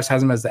 Fangraphs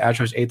has him as the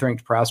Astros 8th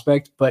ranked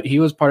prospect, but he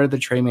was part of the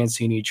Trey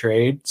Mancini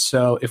trade.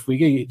 So if we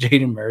could get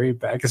Jaden Murray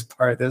back as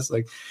part of this,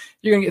 like,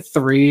 you're going to get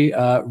 3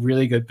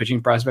 really good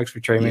pitching prospects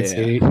for Trey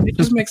Mancini. It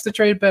just makes the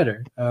trade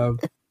better.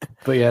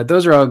 But yeah,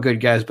 those are all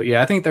good guys. But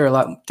yeah, I think there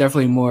are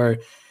definitely more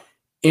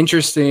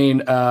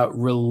interesting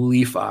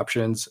relief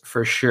options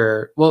for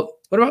sure. Well,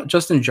 what about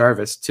Justin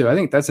Jarvis too? I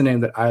think that's a name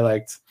that I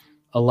liked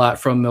a lot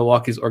from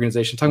Milwaukee's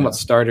organization. Talking about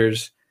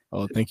starters.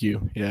 Oh, thank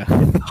you. Yeah.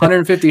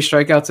 150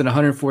 strikeouts in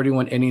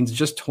 141 innings,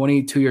 just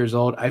 22 years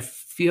old. I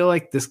feel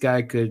like this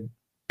guy could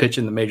pitch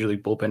in the major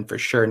league bullpen for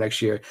sure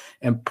next year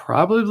and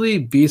probably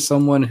be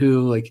someone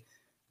who, like,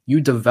 you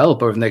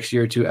develop over the next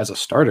year or two as a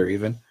starter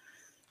even.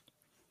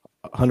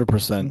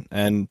 100%.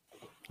 And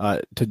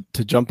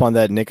to jump on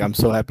that, Nick, I'm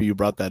so happy you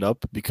brought that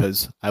up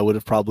because I would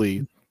have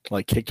probably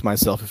kicked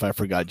myself if I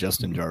forgot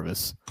Justin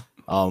Jarvis.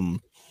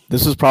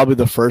 This was probably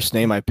the first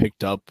name I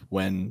picked up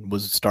when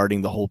was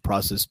starting the whole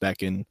process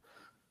back in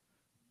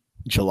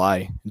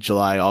July,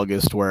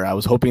 August, where I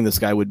was hoping this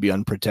guy would be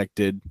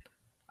unprotected.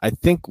 I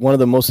think one of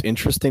the most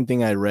interesting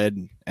thing I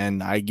read,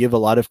 and I give a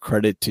lot of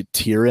credit to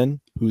Tieran,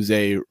 who's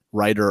a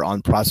writer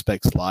on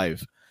Prospects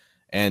Live,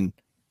 and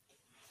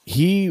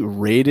he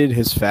rated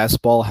his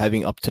fastball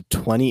having up to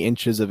 20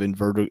 inches of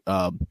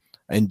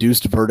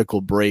induced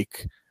vertical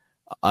break,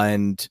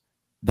 and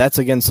that's,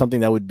 again, something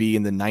that would be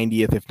in the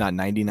 90th, if not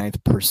 99th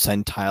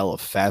percentile of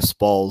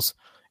fastballs.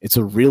 It's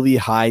a really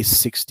high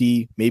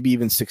 60, maybe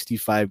even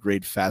 65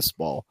 grade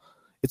fastball.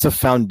 It's a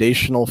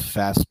foundational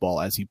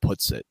fastball, as he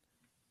puts it.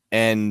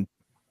 And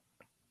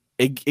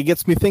it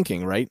gets me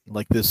thinking, right?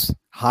 Like this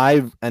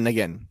high, and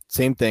again,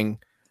 same thing,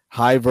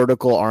 high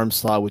vertical arm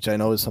slot, which I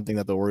know is something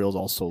that the Orioles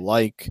also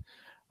like.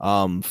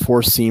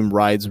 4-seam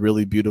rides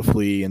really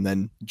beautifully and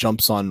then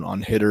jumps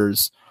on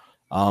hitters.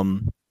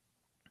 And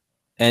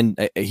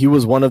he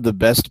was one of the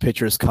best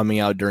pitchers coming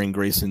out during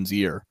Grayson's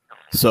year.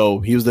 So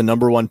he was the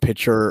number 1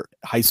 pitcher,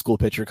 high school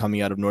pitcher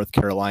coming out of North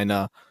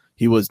Carolina.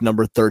 He was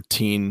number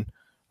 13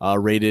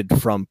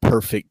 rated from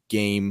Perfect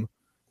Game.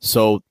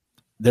 So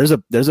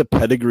there's a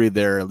pedigree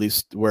there, at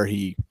least where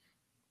he,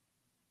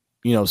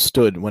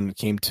 stood when it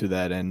came to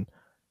that. And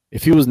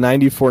if he was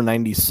 94,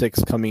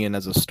 96 coming in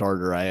as a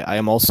starter, I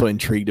am also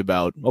intrigued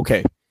about,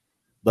 okay,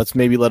 let's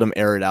maybe let him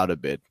air it out a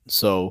bit.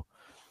 So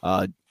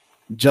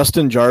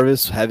Justin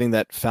Jarvis having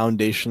that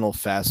foundational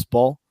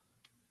fastball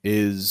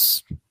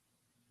is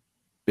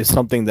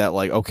something that,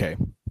 like, okay,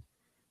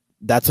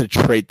 that's a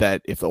trait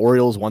that if the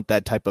Orioles want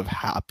that type of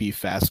happy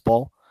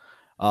fastball,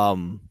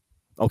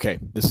 okay,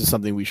 this is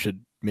something we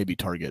should maybe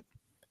target.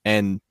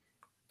 And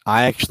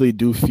I actually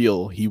do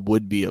feel he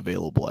would be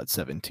available at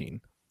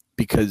 17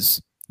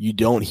 because you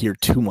don't hear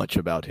too much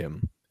about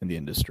him in the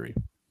industry.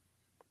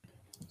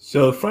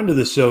 So a friend of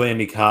the show,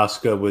 Andy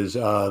Koska, was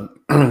doing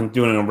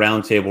a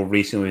roundtable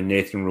recently with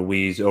Nathan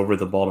Ruiz over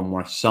the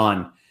Baltimore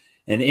Sun.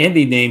 And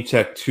Andy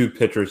name-checked two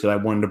pitchers that I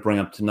wanted to bring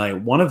up tonight.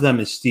 One of them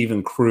is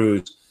Steven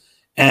Cruz.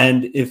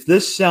 And if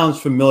this sounds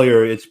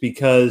familiar, it's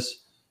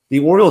because the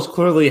Orioles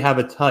clearly have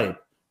a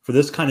type for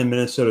this kind of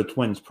Minnesota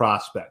Twins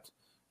prospect.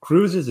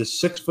 Cruz is a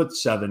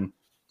 6'7",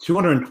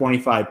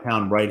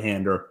 225-pound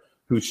right-hander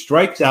who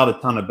strikes out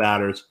a ton of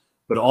batters,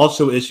 but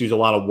also issues a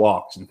lot of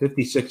walks. In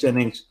 56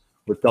 innings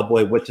with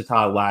Double-A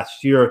Wichita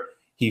last year,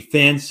 he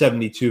fanned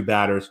 72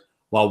 batters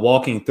while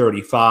walking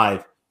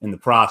 35 in the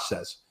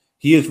process.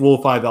 He is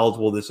Rule 5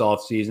 eligible this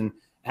offseason,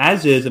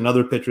 as is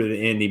another pitcher that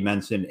Andy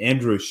mentioned,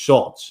 Andrew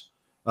Schultz,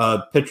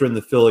 a pitcher in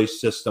the Phillies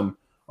system,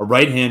 a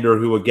right-hander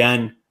who,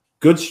 again,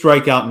 good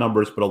strikeout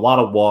numbers, but a lot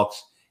of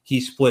walks.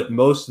 He split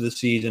most of the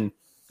season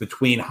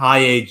between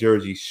high-A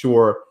Jersey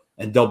Shore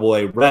and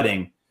Double-A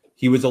Reading.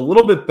 He was a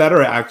little bit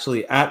better,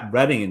 actually, at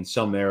Reading in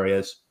some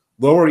areas,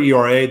 lower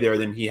ERA there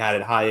than he had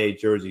at high-A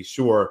Jersey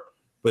Shore,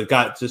 but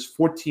got just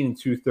 14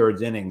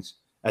 2/3 innings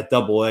at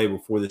Double-A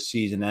before the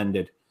season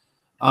ended.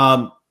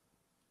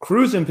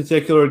 Cruz in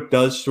particular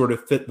does sort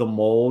of fit the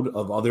mold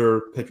of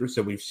other pitchers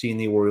that we've seen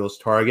the Orioles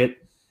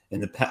target in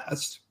the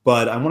past.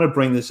 But I want to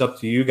bring this up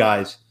to you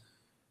guys.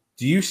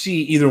 Do you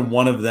see either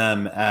one of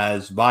them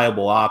as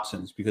viable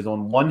options? Because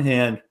on one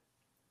hand,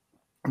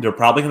 they're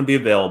probably going to be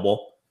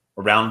available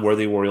around where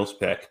the Orioles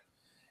pick.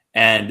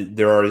 And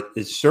there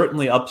is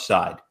certainly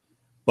upside.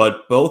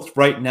 But both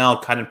right now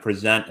kind of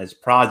present as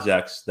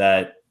projects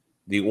that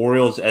the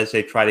Orioles, as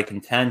they try to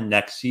contend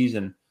next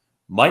season,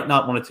 might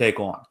not want to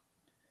take on.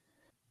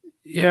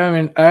 Yeah,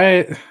 I mean,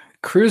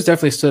 Cruz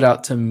definitely stood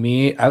out to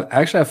me.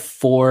 I actually have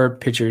 4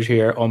 pitchers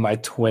here on my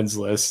Twins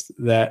list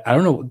that I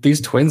don't know,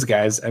 these Twins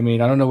guys, I mean,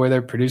 I don't know where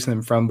they're producing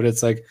them from, but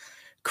it's like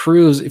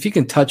Cruz, if you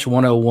can touch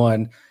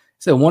 101,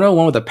 it's a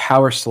 101 with a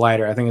power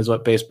slider, I think is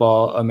what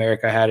Baseball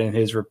America had in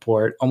his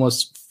report,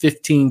 almost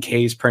 15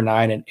 Ks per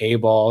 9 in A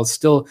ball,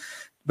 still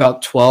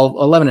about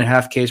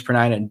 11.5 Ks per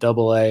 9 in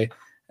Double-A.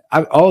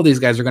 All of these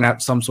guys are going to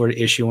have some sort of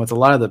issue. And with a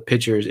lot of the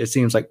pitchers, it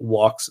seems like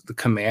walks, the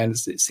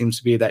commands, it seems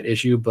to be that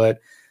issue. But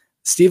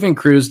Steven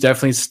Cruz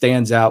definitely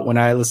stands out when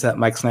I listen to that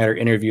Mike Snyder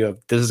interview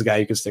of this is a guy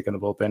you could stick in the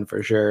bullpen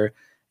for sure.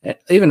 And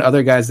even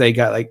other guys they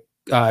got like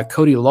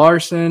Cody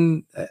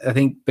Larson. I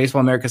think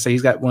Baseball America say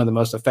he's got one of the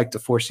most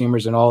effective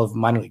 4-seamers in all of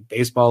minor league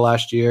baseball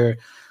last year.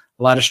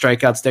 A lot of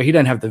strikeouts there. He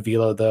doesn't have the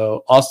velo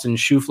though. Austin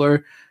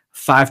Schufler,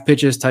 5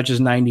 pitches, touches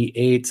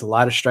 98, a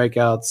lot of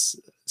strikeouts.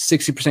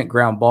 60%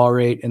 ground ball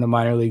rate in the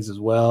minor leagues as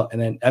well.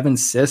 And then Evan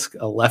Sisk,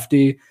 a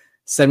lefty,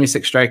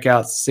 76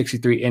 strikeouts,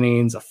 63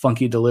 innings, a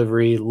funky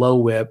delivery, low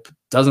whip,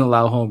 doesn't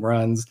allow home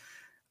runs.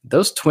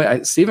 Those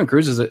Steven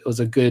Cruz was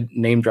a good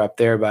name drop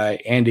there by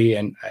Andy.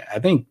 And I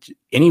think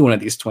any one of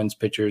these Twins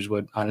pitchers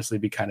would honestly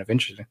be kind of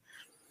interesting.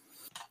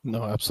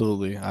 No,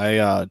 absolutely.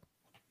 I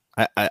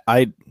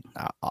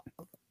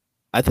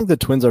think the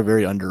Twins are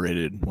very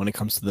underrated when it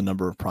comes to the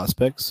number of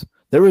prospects.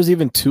 There was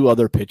even 2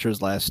 other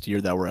pitchers last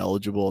year that were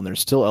eligible, and they're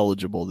still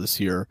eligible this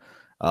year.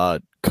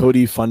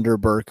 Cody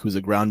Funderburk, who's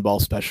a ground ball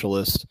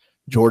specialist.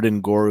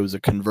 Jordan Gore, who's a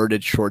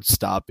converted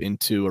shortstop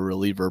into a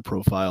reliever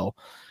profile.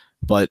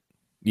 But,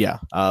 yeah,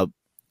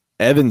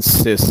 Evan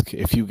Sisk,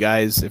 if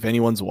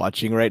anyone's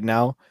watching right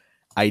now,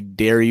 I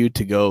dare you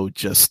to go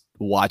just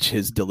watch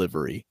his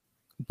delivery.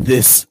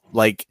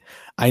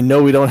 I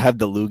know we don't have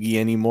the loogie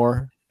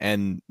anymore,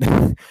 and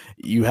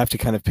you have to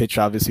kind of pitch,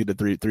 obviously, to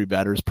three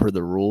batters per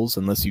the rules,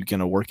 unless you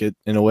can work it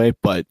in a way.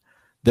 But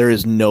there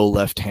is no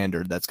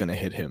left-hander that's going to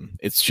hit him.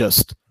 It's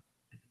just,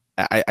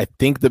 I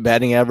think the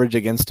batting average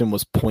against him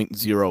was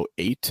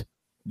 .08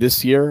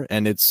 this year,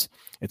 and it's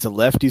a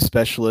lefty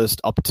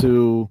specialist up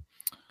to,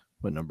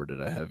 what number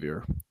did I have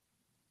here?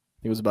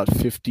 It was about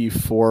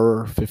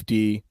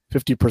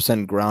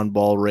 50% ground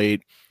ball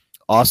rate.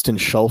 Austin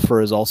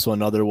Schulfer is also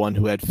another one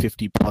who had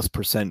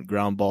 50+%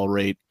 ground ball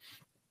rate.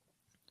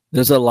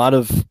 There's a lot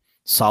of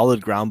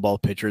solid ground ball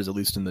pitchers, at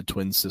least in the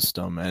Twins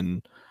system,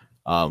 and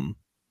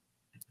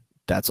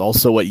that's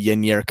also what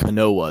Yennier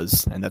Cano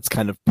was, and that's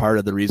kind of part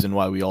of the reason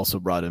why we also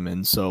brought him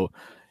in. So,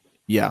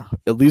 yeah,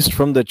 at least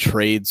from the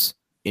trades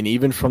and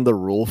even from the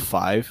Rule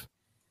 5,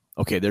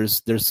 okay,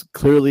 there's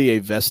clearly a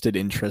vested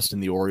interest in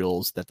the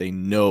Orioles that they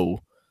know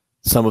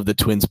some of the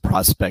Twins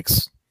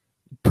prospects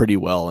pretty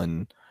well,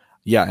 and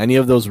yeah, any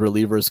of those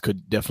relievers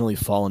could definitely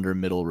fall under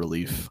middle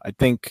relief. I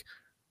think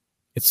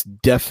it's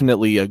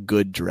definitely a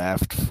good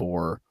draft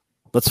for.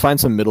 Let's find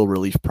some middle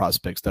relief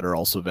prospects that are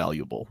also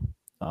valuable.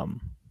 All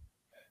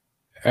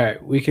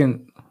right,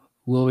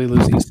 will we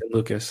lose Easton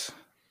Lucas?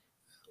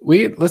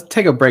 Let's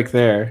take a break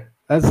there.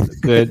 That's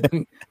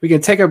good. We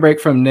can take a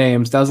break from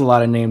names. That was a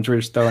lot of names we're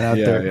just throwing out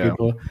there,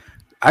 people.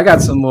 I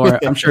got some more.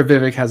 I'm sure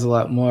Vivek has a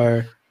lot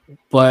more.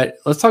 But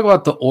let's talk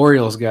about the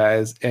Orioles,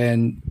 guys.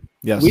 And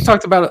we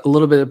talked about a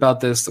little bit about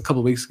this a couple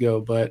of weeks ago,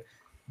 but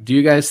do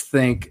you guys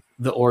think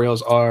the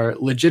Orioles are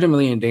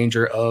legitimately in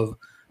danger of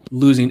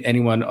losing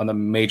anyone on the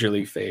major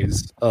league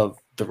phase of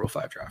the Rule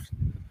 5 draft?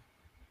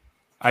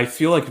 I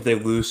feel like if they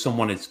lose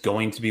someone, it's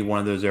going to be one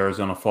of those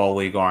Arizona Fall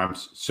League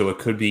arms. So it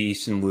could be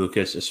Easton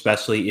Lucas,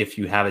 especially if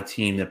you have a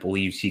team that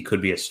believes he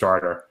could be a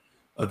starter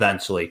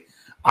eventually.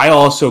 I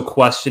also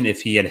question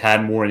if he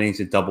had more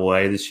innings at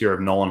Double-A this year, if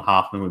Nolan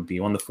Hoffman would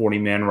be on the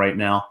 40-man right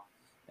now.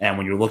 And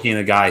when you're looking at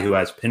a guy who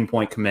has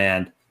pinpoint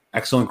command,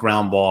 excellent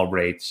ground ball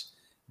rates,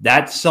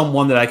 that's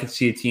someone that I could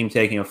see a team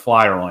taking a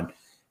flyer on.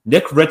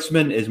 Nick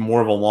Ritzman is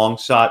more of a long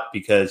shot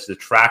because the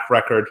track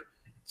record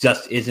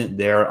just isn't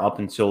there up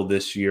until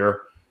this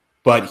year.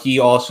 But he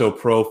also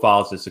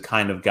profiles as the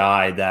kind of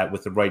guy that,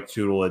 with the right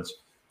tutelage,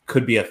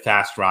 could be a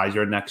fast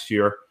riser next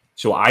year.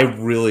 So I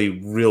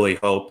really, really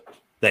hope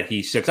that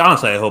he sticks.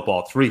 Honestly, I hope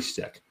all three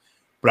stick.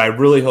 But I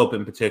really hope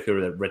in particular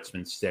that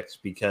Ritzman sticks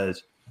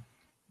because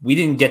we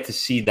didn't get to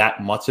see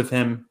that much of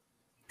him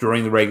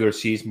during the regular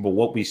season. But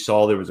what we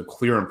saw, there was a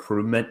clear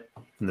improvement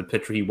from the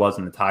pitcher he was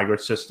in the Tiger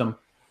system.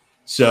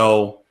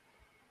 So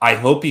I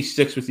hope he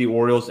sticks with the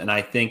Orioles, and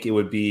I think it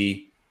would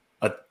be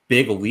a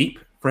big leap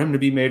for him to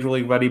be major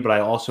league ready, but I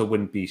also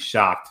wouldn't be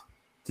shocked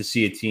to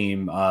see a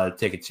team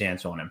take a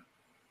chance on him.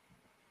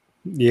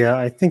 Yeah,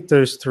 I think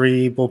those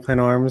three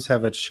bullpen arms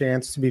have a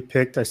chance to be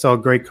picked. I saw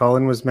Greg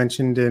Cullen was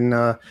mentioned in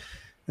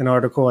an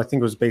article, I think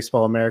it was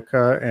Baseball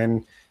America,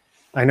 and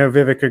I know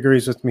Vivek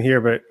agrees with me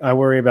here, but I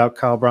worry about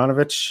Kyle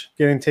Branovich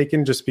getting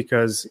taken just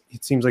because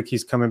it seems like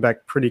he's coming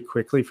back pretty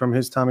quickly from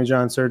his Tommy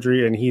John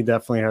surgery, and he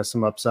definitely has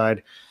some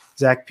upside.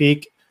 Zach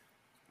Peak,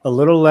 a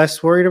little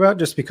less worried about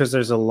just because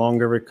there's a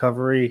longer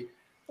recovery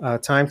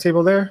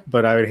timetable there,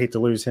 but I would hate to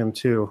lose him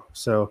too.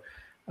 So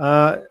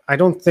I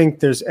don't think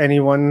there's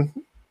anyone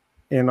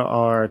in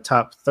our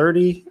top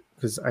 30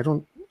 because I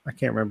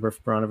can't remember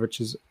if Branovich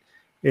is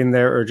in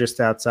there or just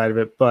outside of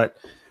it, but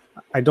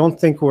I don't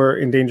think we're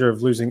in danger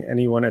of losing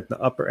anyone at the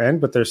upper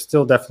end, but there's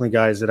still definitely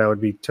guys that I would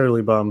be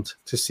totally bummed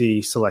to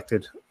see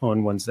selected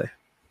on Wednesday.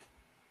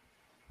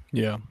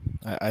 Yeah,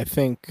 I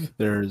think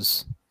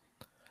there's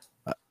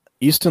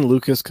Easton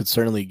Lucas could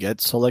certainly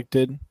get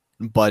selected,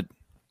 but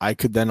I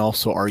could then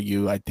also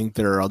argue I think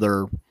there are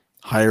other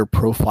higher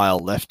profile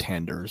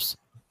left-handers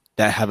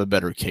that have a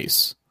better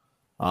case.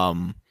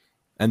 And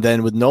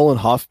then with Nolan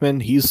Hoffman,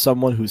 he's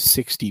someone who's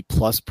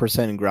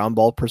 60+% in ground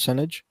ball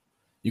percentage.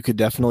 You could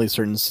definitely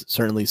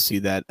certainly see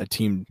that a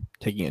team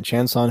taking a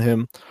chance on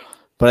him,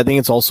 but I think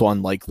it's also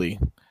unlikely.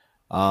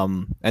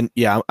 And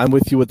yeah, I'm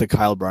with you with the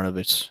Kyle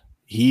Branovich.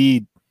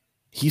 He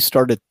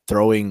started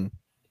throwing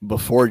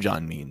before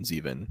John Means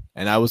even,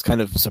 and I was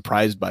kind of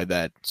surprised by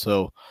that.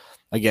 So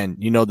again,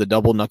 the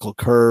double knuckle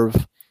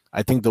curve.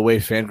 I think the way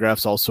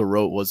Fangraphs also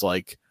wrote was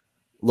like,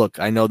 look,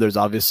 I know there's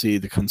obviously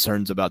the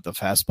concerns about the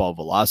fastball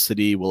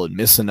velocity. Will it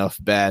miss enough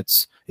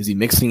bats? Is he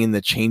mixing in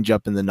the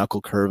changeup and the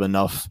knuckle curve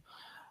enough?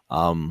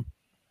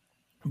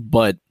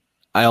 But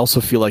I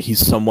also feel like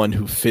he's someone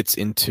who fits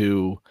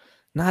into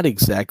not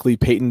exactly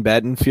Peyton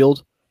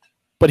Battenfield,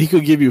 but he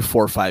could give you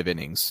 4 or 5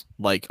 innings.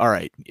 Like, all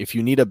right, if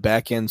you need a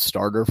back end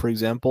starter, for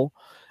example,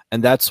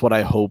 and that's what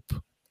I hope.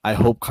 I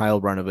hope Kyle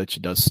Branovich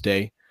does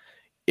stay.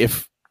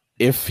 If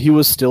he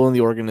was still in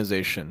the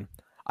organization,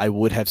 I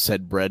would have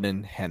said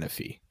Brendan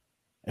Hannafy,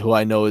 who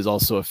I know is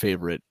also a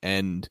favorite,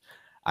 and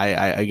I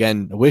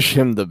again wish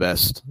him the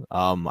best.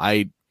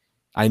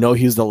 I know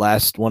he's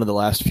one of the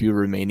last few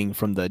remaining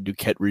from the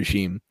Duquette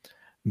regime,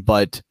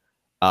 but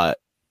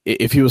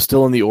if he was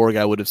still in the org,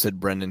 I would have said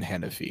Brendan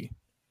Hannafy.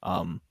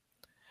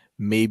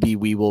 Maybe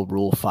we will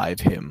Rule 5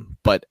 him,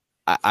 but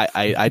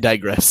I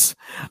digress.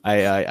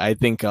 I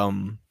think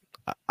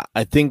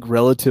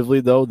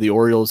relatively though, the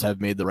Orioles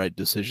have made the right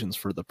decisions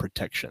for the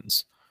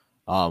protections.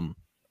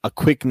 A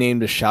quick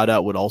name to shout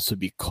out would also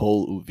be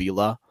Cole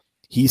Uvila.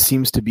 He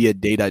seems to be a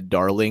data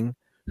darling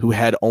who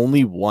had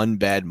only one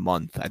bad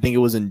month. I think it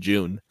was in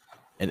June,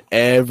 and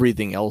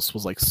everything else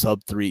was like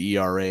sub-3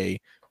 ERA,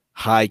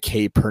 high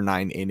K per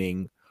 9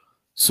 inning.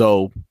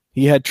 So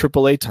he had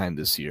AAA time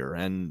this year,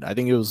 and I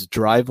think it was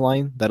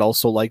Driveline that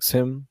also likes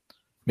him.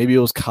 Maybe it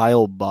was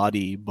Kyle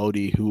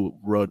Bodie who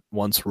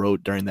once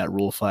wrote during that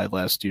Rule 5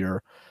 last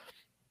year.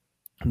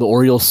 The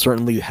Orioles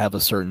certainly have a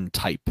certain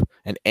type,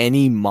 and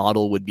any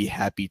model would be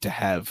happy to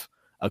have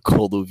a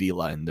Cole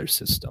Uvila in their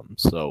system.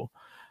 So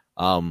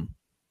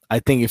I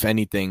think if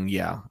anything,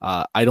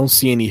 I don't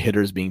see any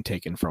hitters being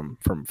taken from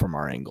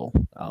our angle.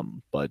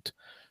 But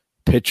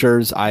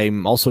pitchers,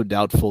 I'm also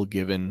doubtful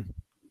given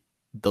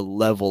the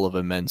level of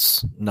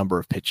immense number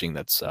of pitching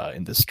that's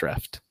in this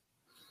draft.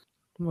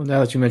 Well,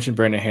 now that you mentioned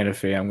Brandon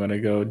Hannafy, I'm going to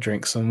go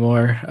drink some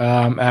more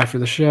after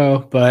the show.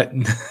 But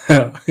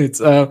it's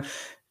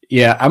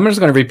yeah, I'm just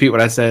going to repeat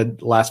what I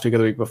said last week or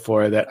the week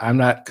before, that I'm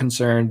not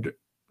concerned.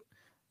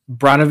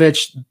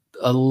 Branovich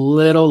a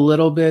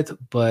little bit,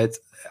 but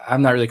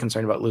I'm not really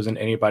concerned about losing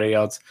anybody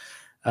else,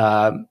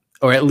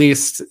 or at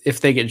least if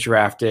they get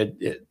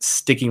drafted,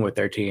 sticking with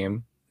their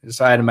team.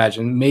 So I'd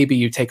imagine maybe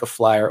you take a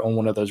flyer on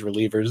one of those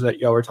relievers that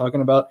y'all were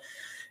talking about,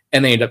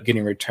 and they end up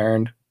getting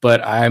returned.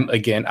 But I'm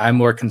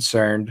more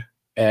concerned.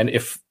 And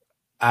if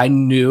I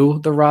knew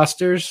the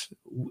rosters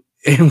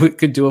and we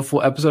could do a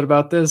full episode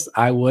about this,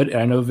 I would. And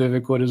I know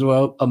Vivek would as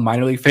well. A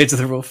minor league Fates of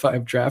the Rule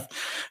 5 draft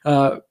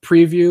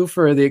preview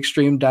for the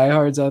extreme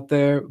diehards out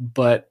there.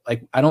 But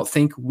like, I don't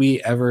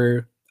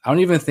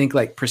even think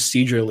like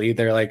procedurally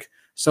they're like,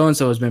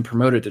 so-and-so has been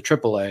promoted to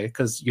AAA,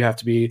 because you have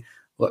to be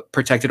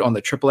protected on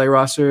the AAA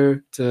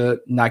roster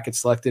to not get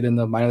selected in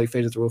the minor league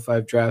Fates of the Rule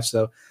 5 draft.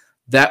 So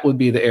that would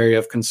be the area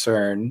of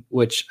concern,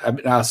 which I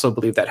also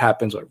believe that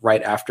happens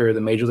right after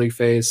the major league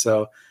phase.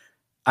 So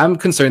I'm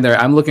concerned there.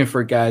 I'm looking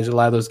for guys, a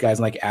lot of those guys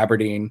like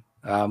Aberdeen,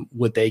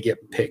 would they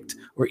get picked?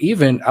 Or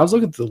even, I was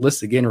looking at the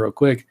list again real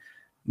quick,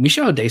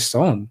 Michel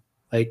Deson,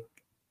 like,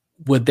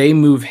 would they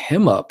move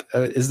him up?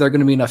 Is there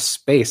going to be enough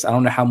space? I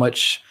don't know how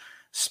much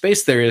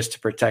space there is to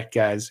protect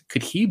guys.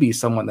 Could he be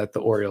someone that the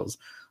Orioles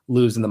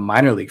lose in the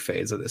minor league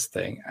phase of this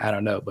thing? I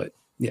don't know. But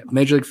yeah,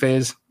 major league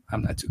phase,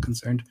 I'm not too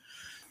concerned.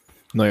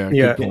 No,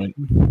 yeah, good point.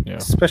 Yeah.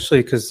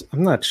 Especially because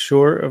I'm not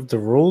sure of the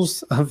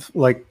rules of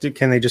like,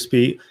 can they just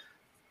be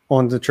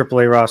on the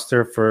AAA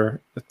roster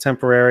for a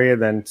temporary,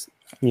 and then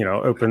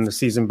open the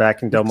season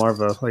back in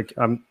Delmarva? Like,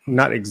 I'm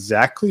not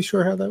exactly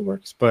sure how that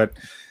works, but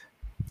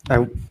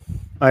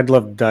I'd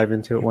love to dive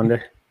into it one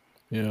day.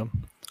 Yeah,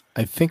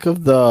 I think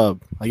of the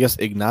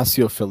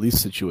Ignacio Feliz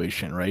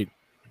situation, right?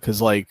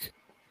 Because like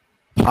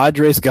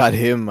Padres got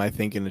him, I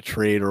think, in a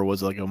trade, or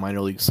was it like a minor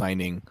league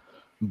signing,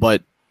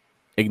 but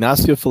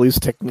Ignacio Feliz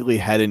technically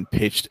hadn't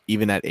pitched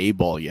even at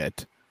A-ball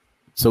yet.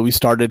 So we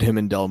started him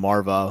in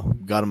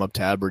Delmarva, got him up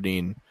to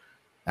Aberdeen,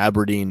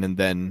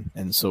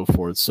 and so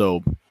forth.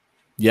 So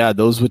yeah,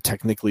 those would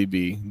technically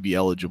be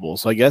eligible.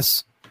 So I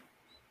guess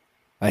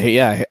I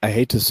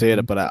hate to say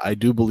it, but I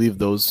do believe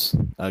those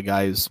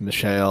guys,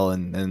 Michelle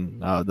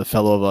and the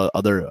fellow of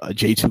other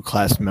J2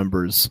 class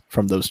members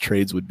from those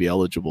trades, would be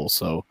eligible.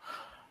 So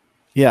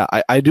yeah,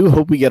 I do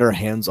hope we get our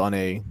hands on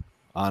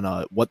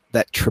what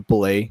that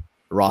AAA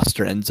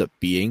roster ends up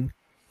being,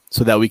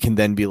 so that we can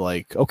then be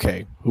like,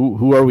 okay,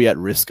 who are we at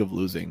risk of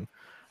losing?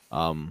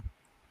 I'm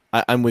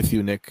with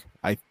you, Nick.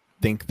 I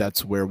think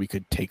that's where we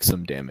could take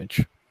some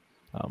damage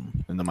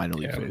in the minor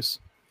league phase.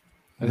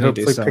 And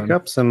hopefully pick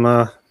up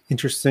some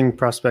interesting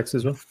prospects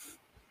as well.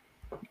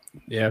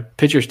 Yeah,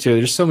 pitchers too.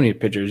 There's so many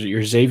pitchers.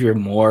 Your Xavier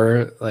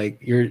Moore,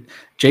 like your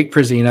Jake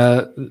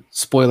Perzina.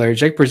 Spoiler: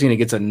 Jake Perzina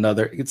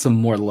gets some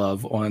more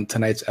love on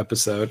tonight's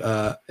episode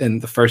in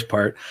the first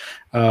part.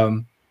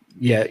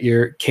 Yeah,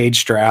 your Cade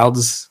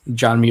Strouds.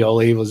 John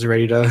Mioli was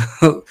ready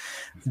to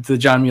the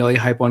John Mioli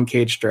hype on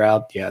Cade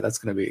Stroud. Yeah, that's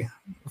going to be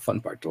a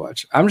fun part to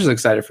watch. I'm just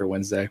excited for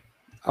Wednesday.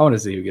 I want to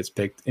see who gets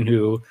picked and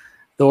who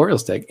the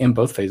Orioles take in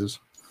both phases.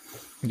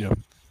 Yeah.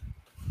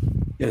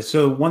 Yeah,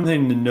 so one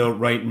thing to note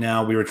right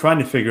now, we were trying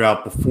to figure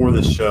out before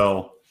the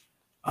show,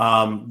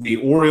 the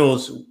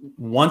Orioles,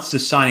 once the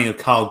signing of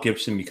Kyle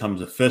Gibson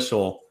becomes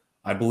official,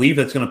 I believe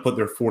that's going to put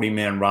their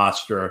 40-man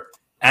roster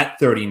at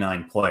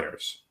 39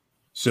 players.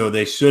 So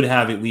they should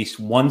have at least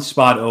one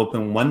spot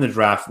open when the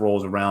draft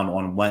rolls around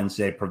on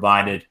Wednesday,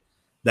 provided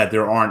that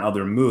there aren't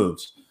other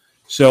moves.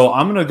 So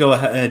I'm going to go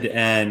ahead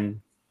and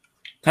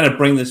kind of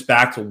bring this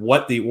back to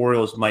what the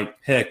Orioles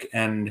might pick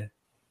and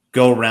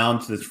go around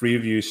to the three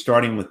of you,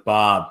 starting with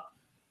Bob.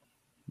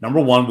 Number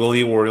one, will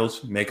the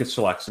Orioles make a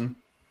selection?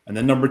 And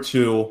then number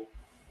two,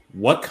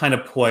 what kind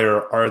of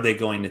player are they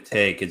going to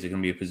take? Is it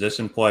going to be a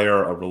position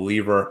player, a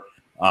reliever,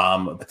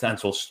 a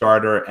potential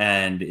starter?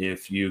 And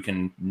if you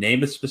can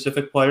name a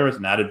specific player as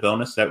an added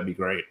bonus, that would be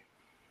great.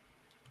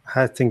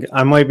 I think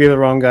I might be the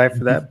wrong guy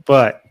for that,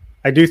 but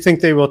I do think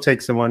they will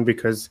take someone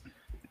because,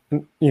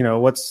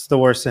 what's the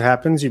worst that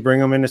happens? You bring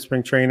them into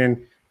spring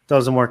training,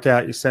 doesn't work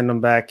out, you send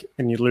them back,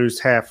 and you lose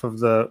half of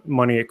the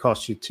money it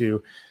costs you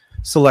to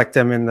select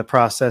them in the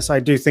process. I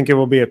do think it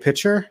will be a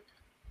pitcher.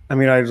 I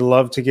mean, I'd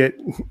love to get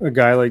a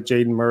guy like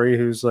Jaden Murray,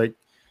 who's like,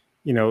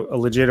 a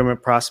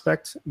legitimate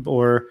prospect,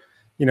 or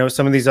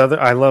some of these other.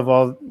 I love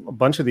a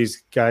bunch of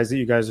these guys that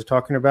you guys are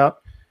talking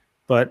about,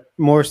 but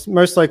most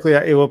likely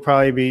it will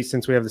probably be,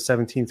 since we have the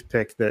 17th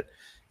pick, that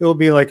it will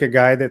be like a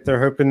guy that they're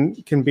hoping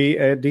can be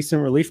a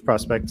decent relief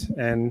prospect,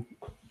 and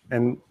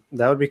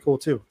that would be cool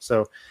too.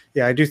 So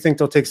yeah, I do think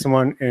they'll take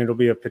someone, and it'll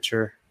be a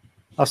pitcher.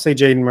 I'll say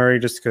Jaden Murray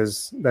just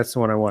because that's the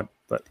one I want.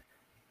 But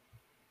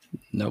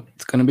nope,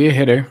 it's going to be a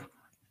hitter,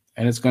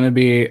 and it's going to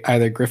be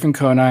either Griffin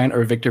Conine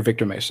or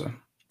Victor Mesa.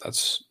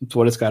 That's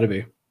what it's got to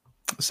be.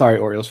 Sorry,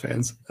 Orioles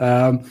fans.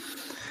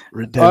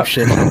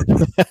 Redemption.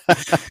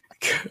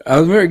 I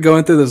was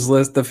going through this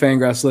list, the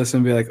Fangraphs list,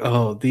 and be like,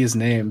 oh, these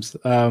names.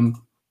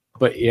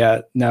 But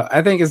yeah, no,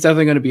 I think it's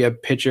definitely going to be a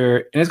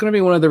pitcher, and it's going to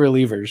be one of the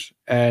relievers.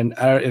 And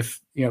I don't if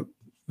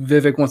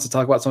Vivek wants to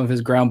talk about some of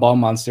his ground ball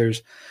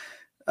monsters.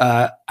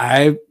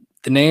 The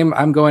name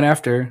I'm going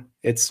after,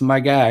 it's my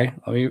guy.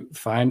 Let me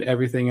find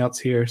everything else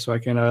here so I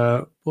can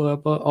pull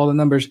up all the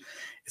numbers.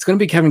 It's going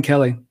to be Kevin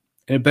Kelly, and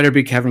it better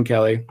be Kevin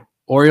Kelly.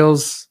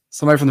 Orioles,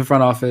 somebody from the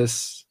front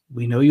office,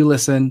 we know you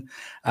listen.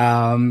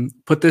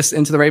 Put this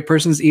into the right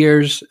person's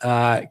ears.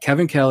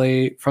 Kevin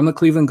Kelly from the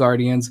Cleveland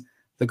Guardians.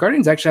 The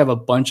Guardians actually have a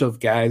bunch of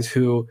guys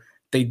who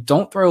they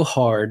don't throw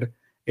hard.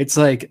 It's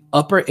like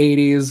upper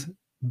 80s,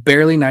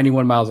 barely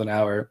 91 miles an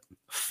hour,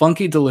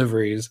 funky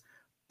deliveries,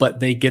 but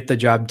they get the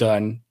job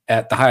done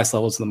at the highest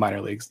levels in the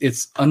minor leagues.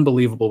 It's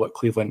unbelievable what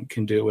Cleveland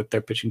can do with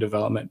their pitching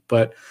development.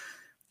 But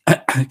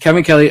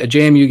Kevin Kelly, a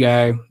JMU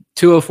guy,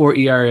 2.04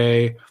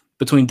 ERA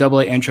between AA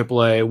and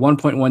AAA,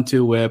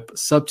 1.12 WHIP,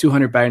 sub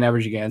 200 batting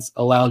average against,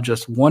 allowed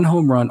just one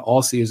home run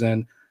all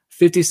season,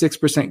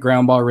 56%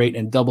 ground ball rate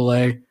in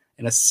AA,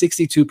 and a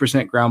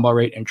 62% ground ball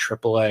rate in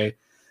AAA.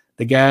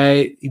 The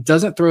guy, he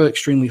doesn't throw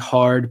extremely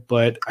hard,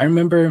 but I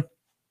remember,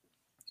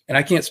 and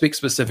I can't speak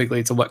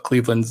specifically to what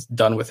Cleveland's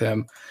done with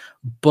him,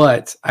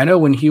 but I know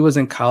when he was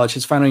in college,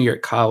 his final year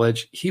at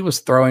college, he was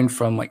throwing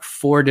from like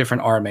 4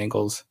 different arm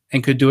angles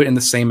and could do it in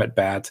the same at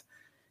bat.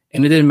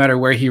 And it didn't matter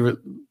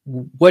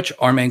which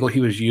arm angle he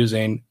was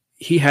using.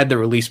 He had the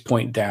release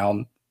point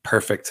down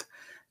perfect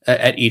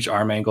at each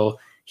arm angle.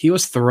 He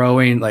was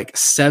throwing like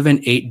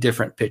 7-8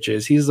 different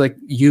pitches. He's like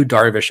Yu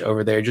Darvish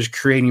over there, just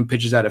creating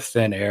pitches out of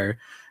thin air.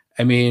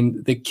 I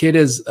mean, the kid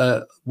is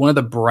one of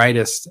the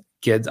brightest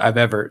kids I've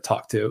ever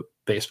talked to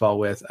baseball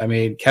with. I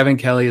mean, Kevin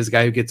Kelly is a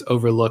guy who gets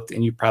overlooked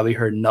and you probably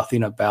heard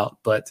nothing about,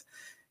 but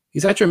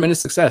he's had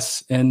tremendous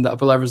success in the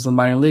upper levels of the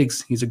minor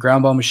leagues. He's a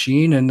ground ball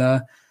machine, and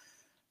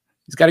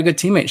he's got a good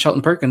teammate,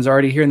 Shelton Perkins,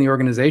 already here in the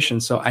organization.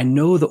 So I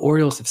know the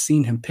Orioles have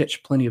seen him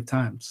pitch plenty of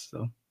times.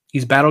 So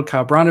he's battled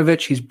Kyle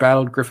Branovich. He's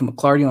battled Griffin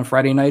McClarty on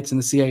Friday nights in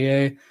the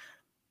CAA.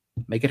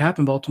 Make it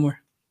happen, Baltimore.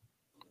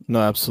 No,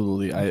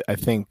 absolutely. I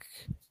think,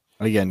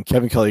 again,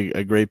 Kevin Kelly,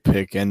 a great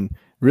pick. And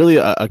really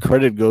a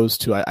credit goes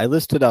to, I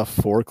listed out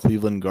 4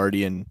 Cleveland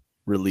Guardian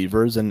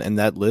relievers in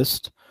that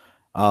list.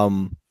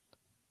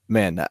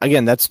 Man,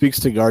 again, that speaks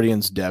to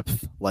Guardians'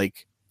 depth.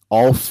 Like,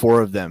 all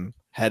 4 of them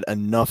had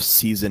enough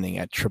seasoning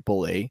at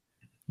AAA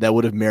that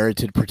would have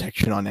merited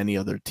protection on any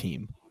other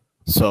team.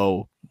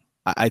 So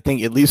I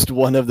think at least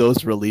one of those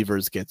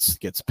relievers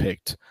gets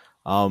picked.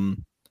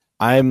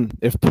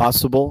 If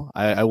possible,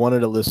 I wanted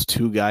to list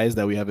 2 guys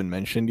that we haven't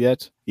mentioned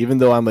yet, even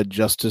though I'm a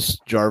Justice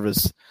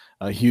Jarvis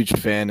a huge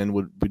fan and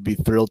would be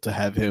thrilled to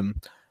have him.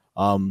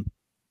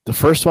 The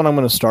first one I'm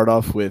going to start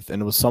off with,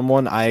 and it was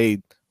someone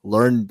I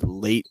learned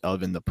late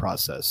of in the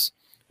process,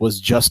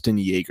 was Justin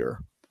Yeager.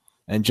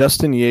 And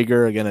Justin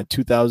Yeager, again, a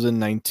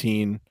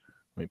 2019,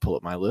 let me pull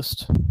up my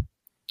list.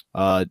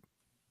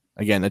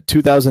 Again, a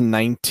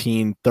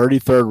 2019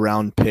 33rd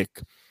round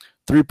pick,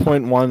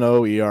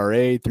 3.10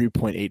 ERA,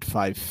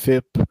 3.85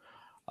 FIP.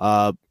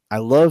 I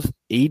love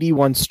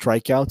 81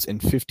 strikeouts in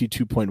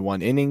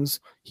 52.1 innings.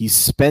 He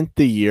spent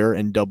the year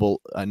in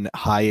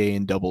high A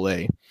and double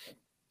A.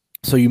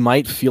 So you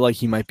might feel like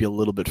he might be a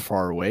little bit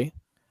far away.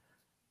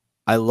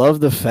 I love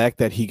the fact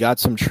that he got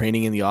some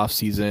training in the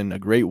offseason, a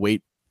great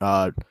weight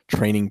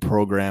training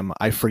program.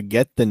 I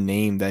forget the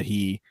name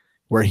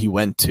where he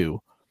went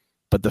to,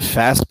 but the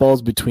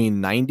fastballs between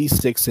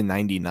 96 and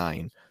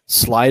 99,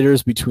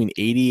 sliders between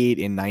 88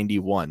 and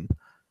 91.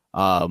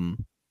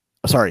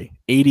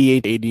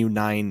 88,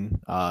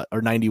 89,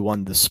 or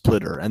 91, the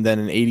splitter, and then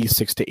an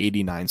 86 to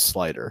 89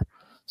 slider.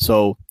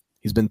 So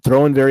he's been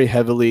throwing very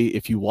heavily.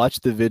 If you watch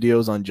the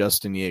videos on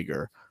Justin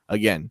Yeager,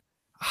 again,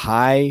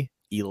 high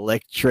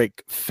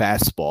electric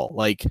fastball.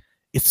 Like,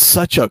 it's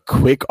such a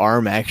quick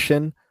arm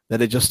action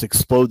that it just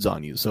explodes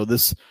on you. So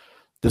this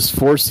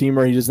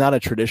four-seamer, he is not a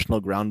traditional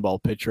ground ball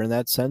pitcher in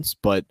that sense,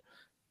 but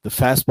the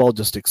fastball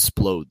just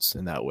explodes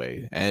in that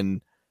way.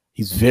 And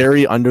he's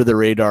very under the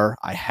radar.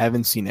 I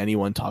haven't seen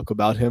anyone talk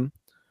about him,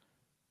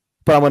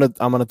 but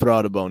I'm gonna throw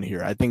out a bone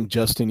here. I think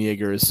Justin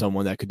Yeager is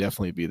someone that could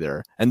definitely be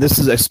there. And this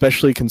is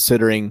especially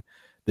considering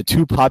the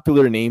 2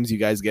 popular names you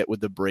guys get with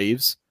the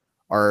Braves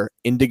are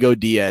Indigo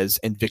Diaz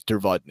and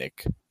Victor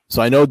Vodnik.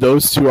 So I know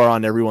those 2 are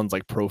on everyone's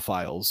like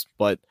profiles,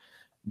 but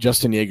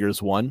Justin Yeager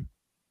is one.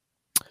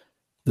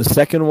 The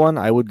second one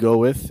I would go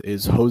with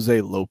is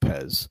Jose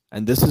Lopez.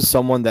 And this is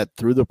someone that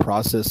through the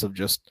process of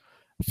just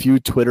a few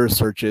Twitter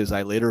searches,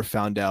 I later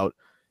found out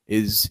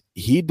is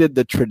he did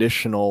the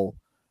traditional,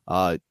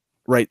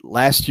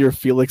 last year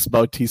Felix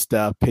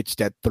Bautista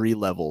pitched at 3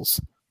 levels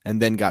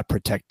and then got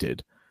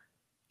protected.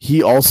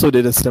 He also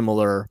did a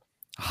similar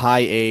high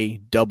A,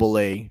 double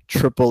A,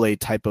 triple A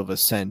type of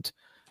ascent.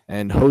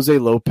 And Jose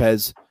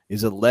Lopez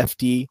is a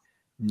lefty,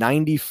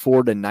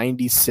 94 to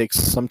 96,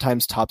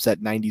 sometimes tops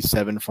at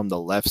 97 from the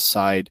left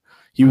side.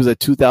 He was a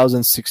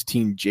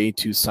 2016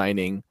 J2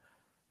 signing.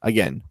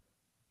 Again,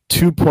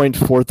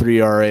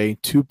 2.43 RA,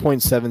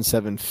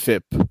 2.77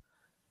 FIP,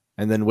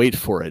 and then wait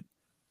for it,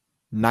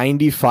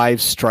 95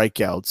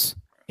 strikeouts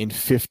in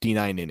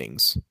 59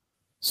 innings.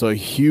 So a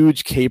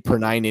huge K per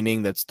 9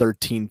 inning, that's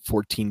 13,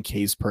 14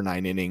 Ks per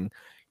 9 inning.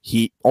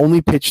 He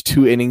only pitched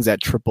 2 innings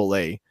at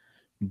AAA,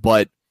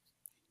 but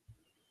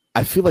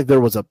I feel like there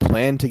was a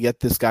plan to get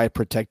this guy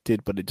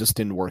protected, but it just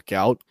didn't work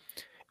out.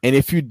 And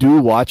if you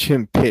do watch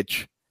him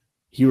pitch,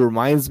 he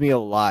reminds me a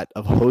lot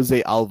of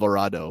Jose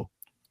Alvarado,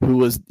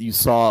 who you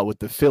saw with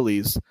the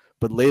Phillies,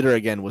 but later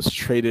again was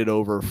traded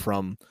over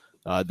from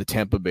the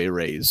Tampa Bay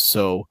Rays.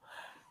 So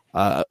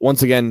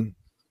once again,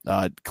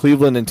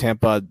 Cleveland and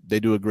Tampa, they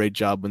do a great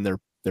job in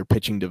their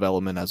pitching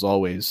development as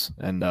always,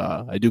 and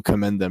I do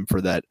commend them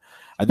for that.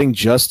 I think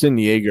Justin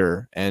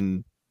Yeager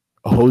and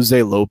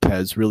Jose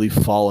Lopez really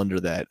fall under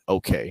that.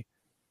 Okay,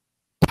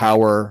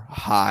 power,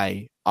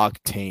 high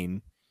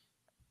octane,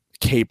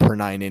 K per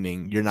 9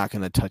 inning. You're not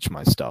going to touch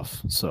my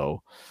stuff.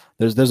 So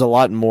there's a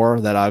lot more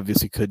that I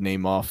obviously could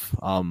name off,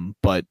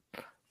 but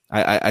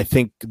I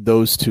think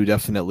those two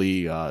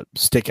definitely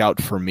stick out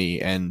for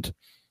me. And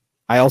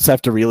I also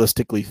have to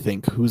realistically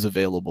think who's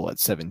available at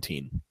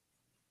 17.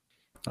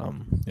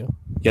 Yeah,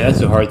 that's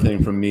the hard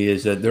thing for me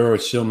is that there are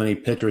so many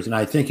pitchers, and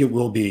I think it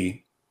will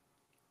be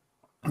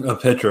a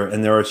pitcher,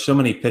 and there are so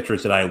many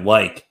pitchers that I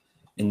like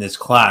in this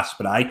class,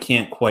 but I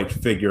can't quite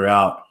figure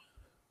out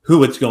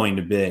who it's going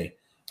to be.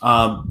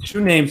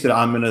 2 names that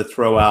I'm going to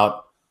throw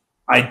out.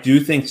 I do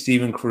think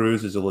Steven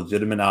Cruz is a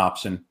legitimate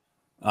option,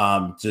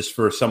 just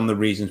for some of the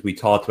reasons we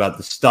talked about.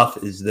 The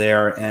stuff is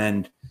there,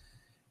 and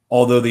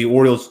although the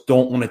Orioles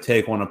don't want to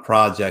take on a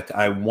project,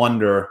 I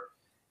wonder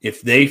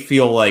if they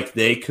feel like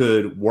they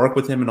could work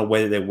with him in a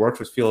way that they worked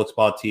with Felix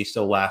Bautista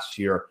last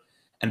year,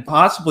 and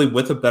possibly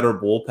with a better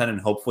bullpen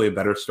and hopefully a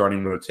better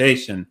starting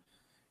rotation,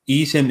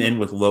 ease him in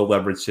with low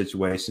leverage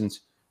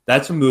situations.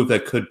 That's a move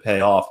that could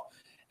pay off.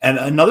 And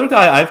another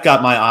guy I've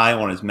got my eye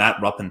on is Matt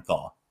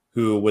Ruppenthal,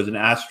 who was an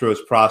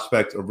Astros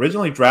prospect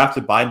originally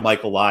drafted by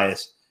Mike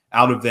Elias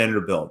out of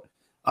Vanderbilt.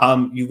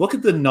 You look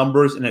at the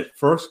numbers, and at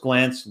first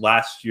glance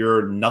last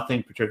year,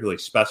 nothing particularly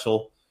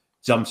special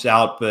jumps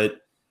out, but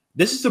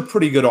this is a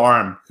pretty good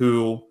arm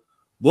who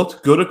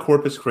looked good at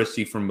Corpus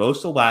Christi for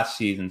most of last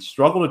season,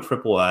 struggled at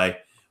AAA,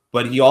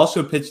 but he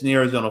also pitched in the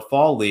Arizona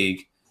Fall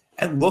League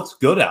and looks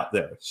good out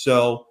there.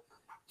 So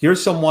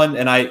here's someone,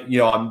 and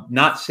I'm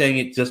not saying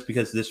it just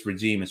because this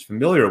regime is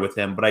familiar with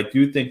him, but I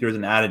do think there's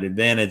an added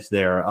advantage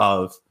there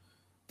of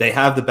they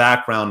have the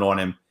background on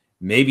him.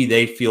 Maybe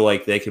they feel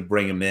like they could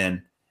bring him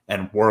in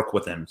and work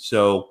with him.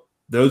 So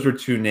those are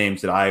 2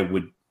 names that I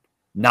would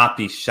not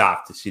be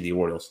shocked to see the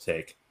Orioles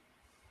take.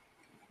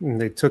 And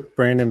they took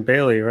Brandon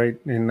Bailey, right,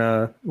 in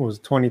was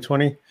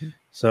 2020.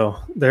 So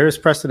there is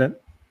precedent.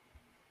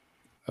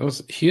 It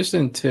was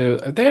Houston too.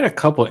 They had a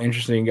couple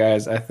interesting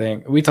guys. I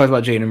think we talked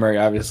about Jaden Murray,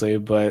 obviously,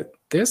 but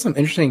there's some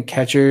interesting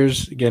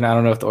catchers. Again, I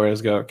don't know if the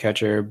Orioles go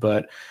catcher,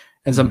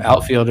 and some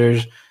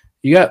outfielders.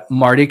 You got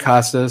Marty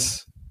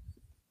Costas.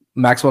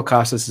 Maxwell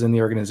Costas is in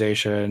the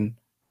organization.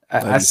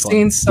 I've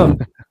seen some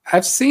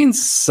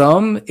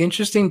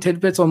interesting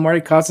tidbits on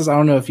Marty Costas. I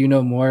don't know if you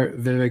know more,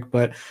 Vivek,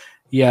 but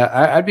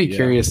yeah, I'd be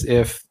curious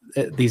if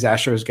these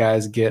Astros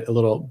guys get a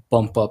little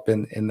bump up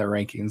in the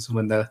rankings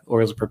when the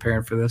Orioles are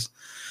preparing for this.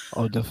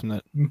 Oh,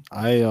 definitely.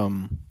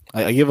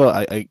 I give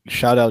a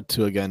shout out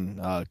to again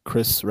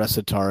Chris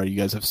Resitara. You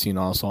guys have seen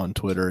also on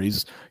Twitter.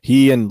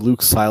 He and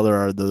Luke Seiler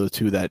are the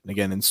 2 that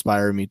again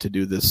inspire me to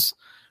do this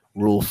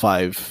Rule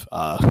 5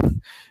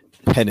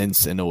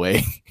 penance in a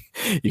way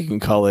you can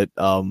call it.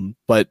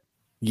 But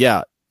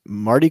yeah,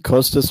 Marty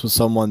Costas was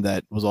someone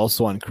that was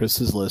also on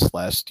Chris's list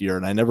last year,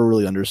 and I never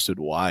really understood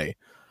why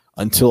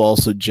until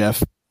also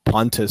Jeff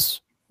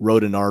Pontus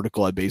wrote an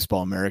article at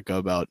Baseball America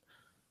about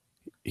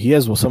he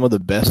has some of the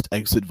best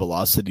exit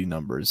velocity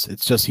numbers.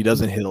 It's just he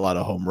doesn't hit a lot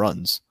of home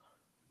runs.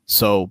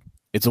 So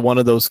it's one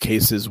of those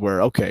cases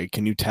where, okay,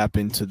 can you tap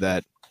into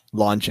that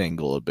launch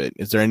angle a bit?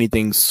 Is there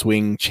anything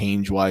swing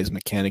change-wise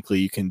mechanically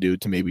you can do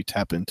to maybe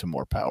tap into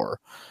more power?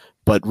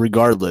 But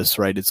regardless,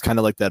 right, it's kind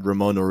of like that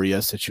Ramon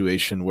Urias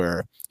situation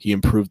where he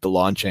improved the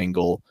launch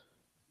angle,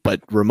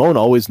 but Ramon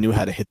always knew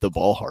how to hit the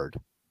ball hard.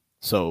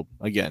 So,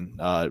 again,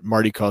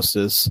 Marty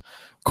Costas.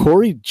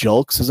 Corey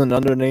Julks is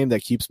another name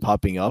that keeps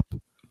popping up.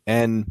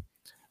 And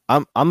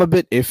I'm a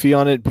bit iffy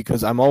on it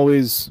because I'm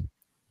always,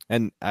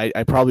 and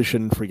I probably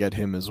shouldn't forget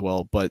him as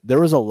well, but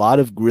there was a lot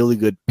of really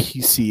good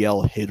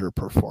PCL hitter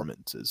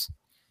performances.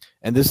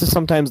 And this is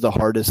sometimes the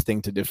hardest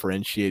thing to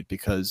differentiate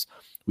because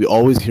we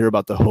always hear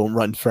about the home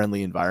run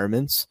friendly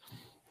environments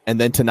and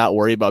then to not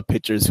worry about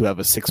pitchers who have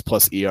a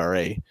 6+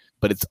 ERA,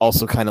 but it's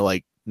also kind of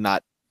like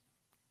not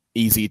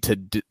easy to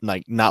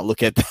not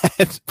look at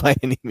that by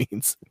any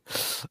means.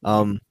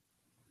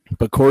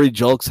 But Corey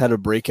Julks had a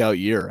breakout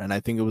year, and I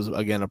think it was,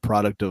 again, a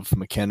product of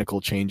mechanical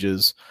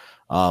changes.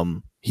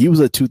 He was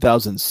a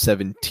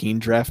 2017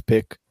 draft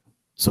pick,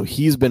 so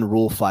he's been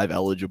Rule 5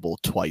 eligible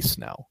twice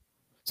now.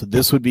 So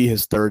this would be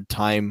his 3rd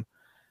time.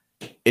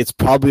 It's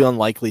probably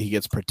unlikely he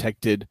gets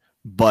protected,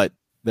 but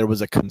there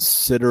was a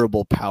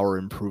considerable power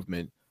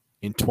improvement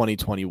in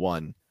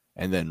 2021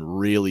 and then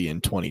really in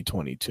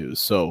 2022.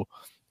 So,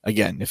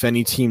 again, if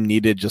any team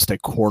needed just a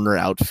corner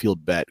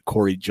outfield bet,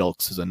 Corey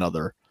Julks is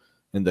another.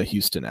 in the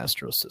Houston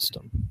Astros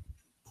system.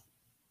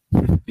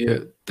 Yeah,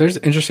 there's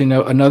an interesting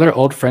note. Another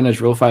old friend is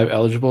Rule 5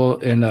 eligible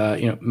in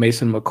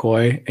Mason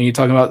McCoy, and you're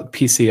talking about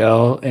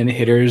PCL and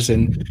hitters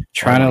and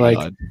trying to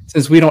God.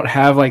 since we don't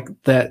have like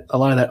that a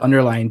lot of that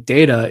underlying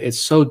data, it's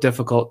so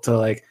difficult to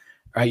like,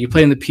 all right, you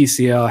play in the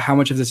PCL, how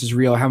much of this is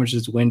real, how much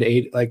is wind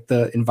aid, like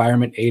the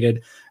environment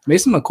aided.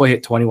 Mason McCoy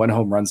hit 21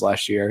 home runs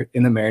last year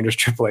in the Mariners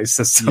AAA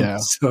system. Yeah.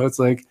 So it's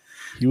like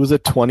he was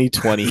at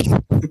 2020,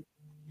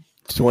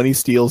 20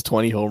 steals,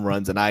 20 home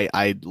runs, and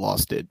I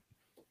lost it.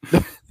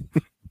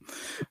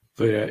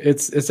 But yeah,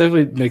 it's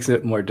definitely makes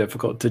it more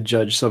difficult to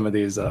judge some of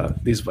these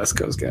West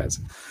Coast guys.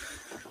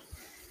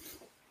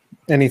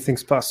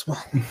 Anything's possible.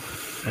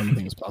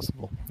 Anything is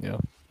possible. Yeah.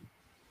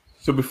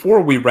 So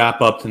before we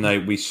wrap up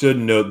tonight, we should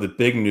note the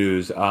big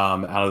news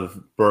out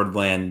of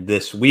Birdland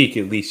this week,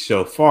 at least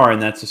so far,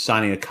 and that's the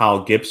signing of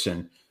Kyle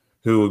Gibson,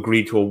 who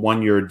agreed to a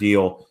 1-year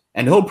deal,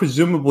 and he'll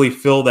presumably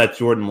fill that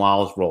Jordan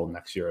Lyles role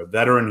next year, a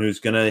veteran who's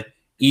going to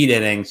eat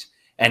innings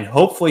and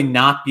hopefully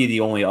not be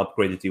the only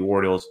upgrade that the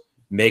Orioles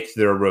make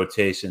their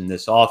rotation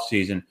this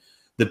offseason.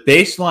 The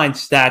baseline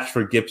stats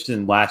for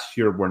Gibson last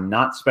year were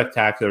not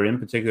spectacular, in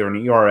particular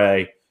an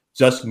ERA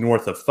just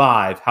north of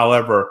 5.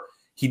 However,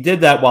 he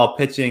did that while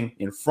pitching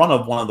in front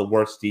of one of the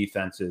worst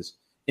defenses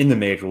in the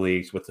major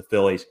leagues with the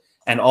Phillies,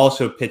 and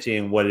also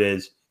pitching what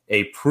is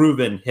a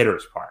proven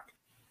hitter's park,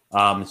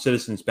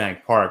 Citizens Bank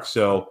Park.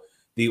 So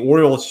the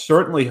Orioles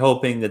certainly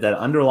hoping that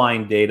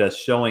underlying data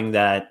showing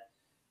that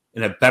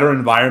in a better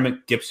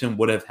environment, Gibson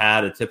would have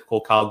had a typical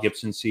Kyle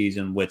Gibson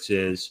season, which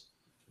is,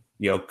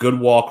 good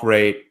walk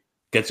rate,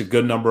 gets a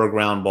good number of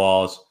ground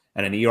balls,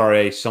 and an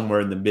ERA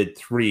somewhere in the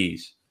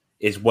mid-3s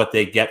is what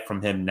they get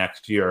from him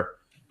next year.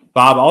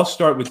 Bob, I'll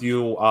start with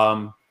you.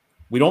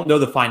 We don't know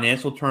the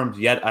financial terms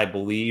yet, I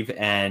believe,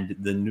 and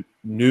the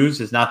news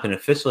has not been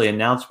officially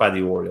announced by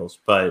the Orioles,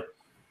 but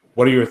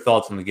what are your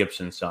thoughts on the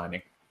Gibson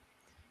signing?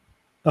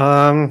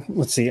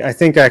 Let's see. I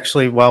think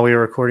actually while we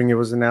were recording, it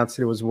was announced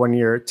that it was 1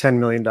 year, $10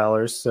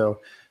 million. So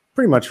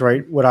pretty much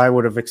right what I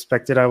would have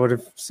expected. I would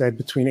have said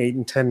between 8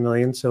 and 10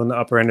 million. So in the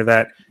upper end of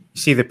that,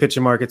 you see the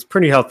pitching market's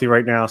pretty healthy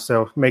right now.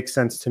 So makes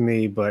sense to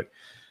me. But,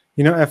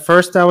 at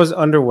first I was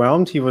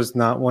underwhelmed. He was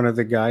not one of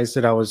the guys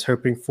that I was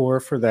hoping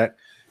for that,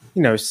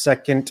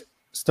 second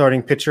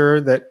starting pitcher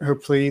that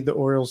hopefully the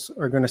Orioles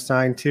are going to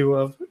sign to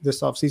of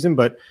this offseason.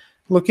 But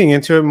looking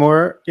into it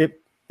more,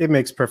 it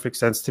makes perfect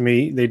sense to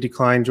me. They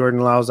declined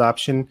Jordan Lyles'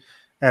 option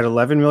at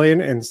 11 million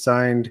and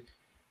signed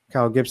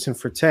Kyle Gibson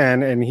for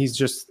 10. And he's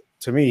just,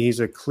 to me, he's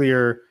a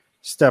clear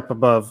step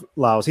above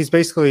Lyles. He's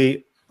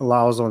basically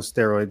Lyles on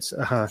steroids.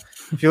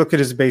 If you look at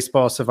his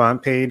baseball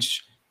savant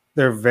page,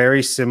 they're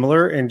very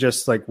similar in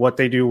just like what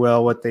they do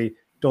well, what they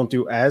don't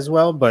do as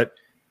well. But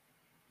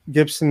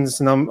Gibson's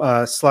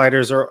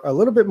sliders are a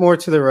little bit more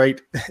to the right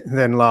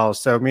than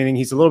Lyles. So meaning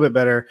he's a little bit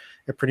better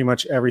at pretty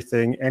much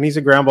everything. And he's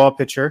a ground ball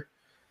pitcher.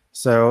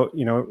 So,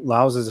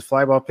 Lyles is a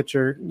fly ball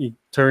pitcher. You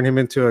turn him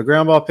into a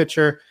ground ball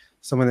pitcher,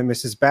 someone that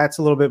misses bats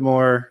a little bit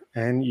more,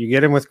 and you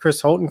get him with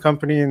Chris Holt and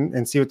company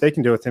and see what they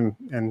can do with him.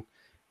 And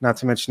not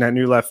to mention that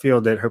new left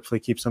field that hopefully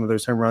keeps some of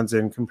those home runs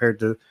in compared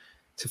to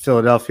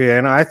Philadelphia.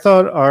 And I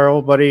thought our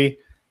old buddy,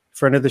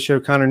 friend of the show,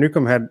 Connor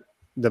Newcomb, had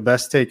the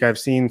best take I've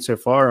seen so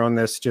far on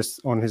this,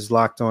 just on his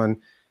Locked On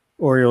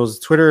Orioles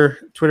Twitter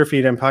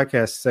feed and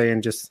podcast,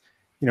 saying just,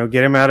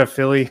 get him out of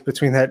Philly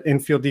between that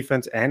infield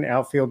defense and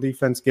outfield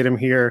defense. Get him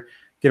here,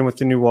 get him with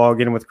the new wall,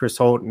 get him with Chris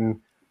Holt, and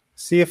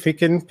see if he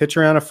can pitch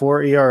around a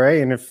 4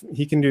 ERA. And if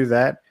he can do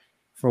that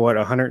for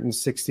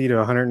 160 to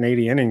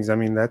 180 innings, I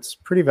mean, that's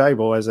pretty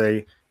valuable as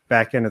a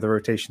back end of the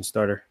rotation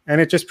starter.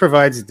 And it just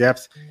provides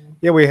depth.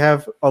 Yeah, we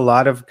have a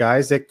lot of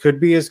guys that could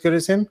be as good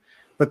as him,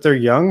 but they're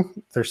young.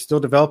 They're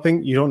still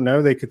developing. You don't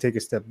know. They could take a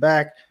step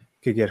back,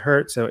 could get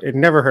hurt. So it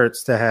never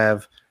hurts to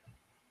have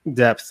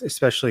depth,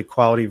 especially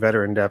quality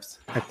veteran depth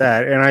at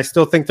that. And I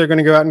still think they're going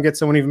to go out and get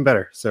someone even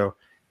better. So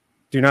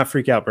do not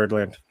freak out,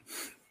 Birdland.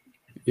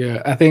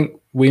 Yeah, I think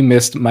we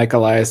missed Mike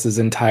Elias's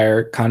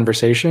entire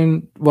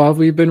conversation while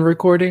we've been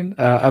recording.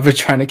 I've been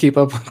trying to keep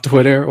up on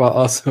Twitter while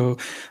also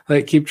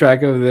keep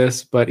track of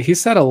this, but he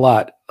said a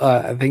lot.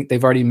 I think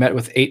they've already met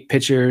with 8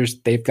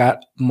 pitchers. They've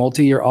got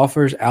multi-year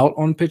offers out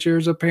on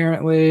pitchers,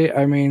 apparently.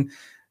 I mean,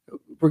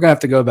 we're gonna have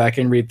to go back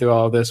and read through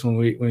all of this when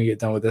we get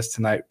done with this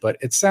tonight, but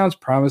it sounds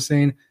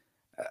promising.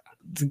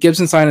 The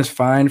Gibson sign is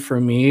fine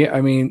for me.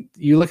 I mean,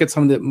 you look at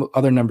some of the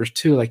other numbers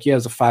too, like he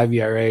has a 5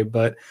 ERA,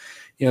 but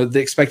the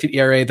expected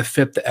ERA, the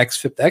FIP, the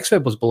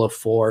XFIP was below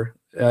 4,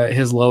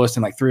 his lowest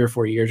in 3 or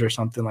 4 years or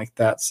something like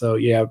that. So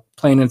yeah,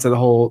 playing into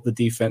the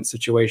defense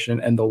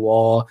situation and the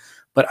wall.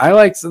 But I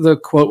liked the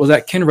quote, was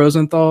that Ken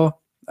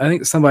Rosenthal? I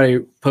think somebody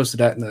posted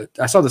that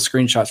I saw the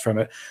screenshots from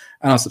it.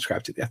 I don't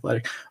subscribe to The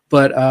Athletic,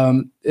 but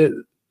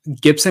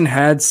Gibson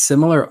had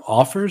similar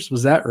offers.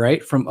 Was that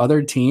right? From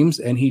other teams,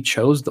 and he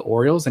chose the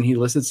Orioles, and he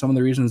listed some of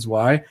the reasons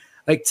why.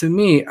 To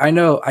me,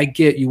 I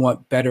get you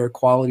want better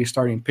quality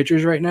starting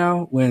pitchers right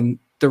now when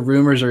the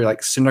rumors are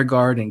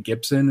Syndergaard and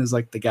Gibson is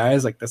the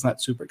guys. That's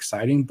not super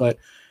exciting, but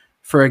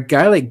for a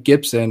guy like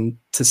Gibson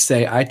to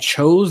say, I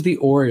chose the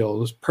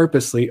Orioles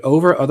purposely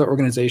over other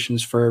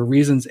organizations for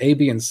reasons A,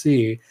 B, and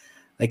C,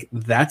 like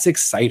that's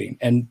exciting.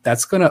 And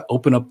that's going to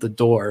open up the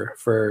door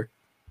for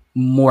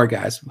more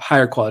guys,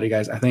 higher quality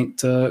guys, I think,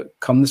 to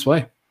come this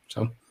way.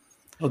 So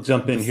I'll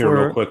jump in here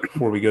real quick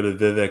before we go to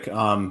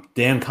Vivek.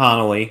 Dan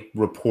Connolly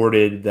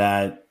reported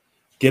that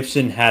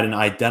Gibson had an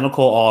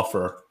identical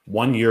offer,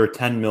 1 year,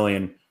 $10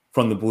 million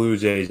from the Blue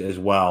Jays as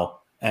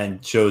well,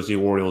 and chose the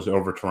Orioles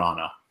over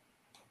Toronto.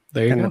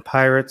 There you go. The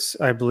Pirates,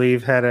 I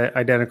believe, had an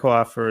identical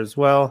offer as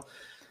well.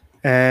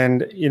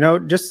 And,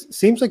 just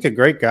seems like a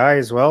great guy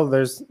as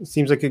well.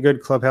 Seems like a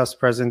good clubhouse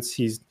presence.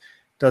 He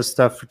does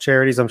stuff for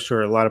charities. I'm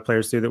sure a lot of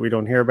players do that we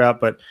don't hear about.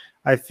 But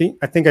I think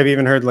I've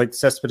even heard like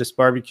Cespedes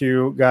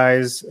Barbecue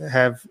guys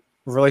have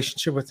a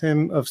relationship with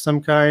him of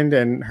some kind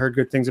and heard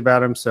good things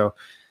about him. So,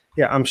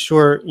 yeah, I'm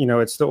sure,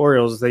 it's the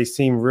Orioles. They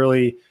seem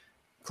really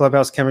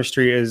clubhouse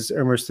chemistry is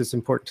almost as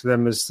important to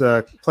them as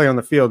play on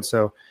the field.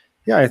 So,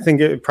 yeah, I think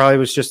it probably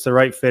was just the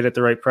right fit at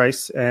the right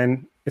price.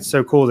 And it's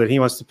so cool that he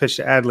wants to pitch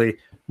to Adley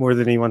more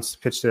than he wants to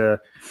pitch to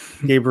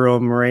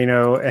Gabriel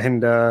Moreno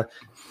and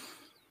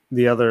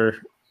the other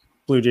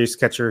Blue Jays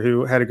catcher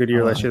who had a good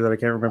year last year that I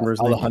can't remember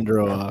his name.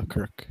 Alejandro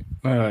Kirk.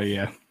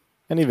 Yeah.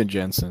 And even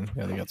Jansen.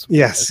 Yeah, they got some.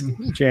 Yes,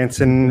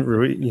 Jansen,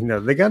 Rui,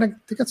 they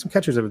got some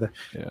catchers over there.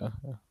 Yeah.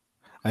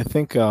 I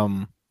think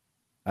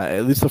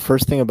at least the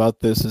first thing about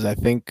this is I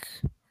think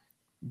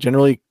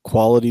generally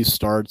quality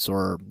starts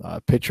or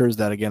pitchers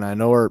that, again, I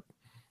know are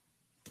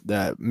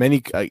that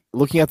many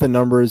looking at the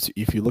numbers,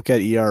 if you look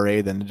at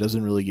ERA, then it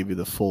doesn't really give you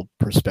the full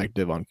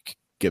perspective on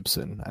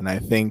Gibson. And I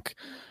think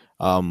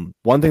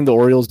one thing the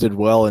Orioles did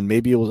well, and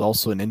maybe it was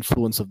also an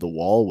influence of the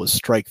wall, was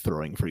strike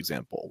throwing, for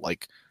example.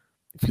 Like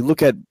if you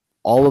look at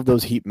all of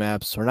those heat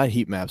maps, or not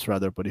heat maps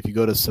rather, but if you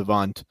go to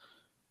Savant,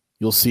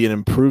 you'll see an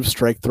improved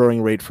strike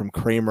throwing rate from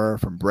Kramer,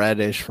 from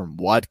Bradish, from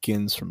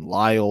Watkins, from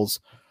Lyles,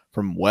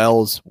 from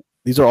Wells.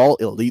 These are all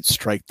elite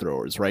strike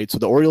throwers, right? So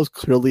the Orioles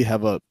clearly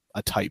have a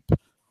type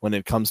when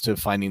it comes to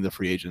finding the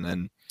free agent.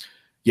 And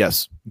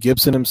yes,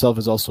 Gibson himself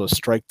is also a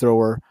strike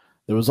thrower.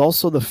 There was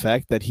also the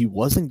fact that he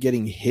wasn't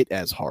getting hit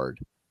as hard.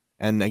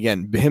 And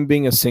again, him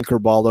being a sinker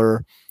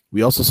baller,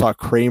 we also saw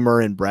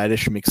Kramer and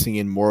Bradish mixing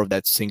in more of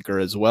that sinker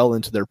as well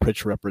into their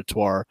pitch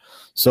repertoire.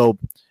 So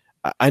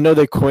I know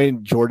they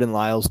coined Jordan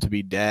Lyles to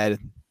be dad.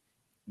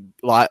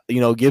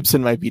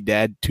 Gibson might be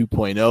dad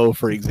 2.0,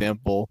 for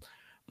example.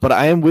 But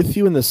I am with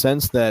you in the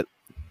sense that,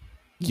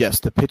 yes,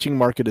 the pitching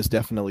market is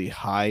definitely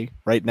high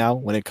right now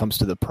when it comes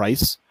to the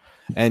price.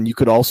 And you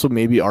could also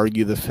maybe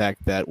argue the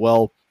fact that,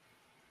 well,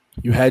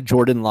 you had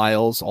Jordan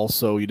Lyles.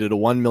 Also, you did a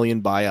 $1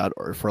 million buyout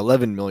or for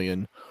 $11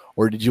 million,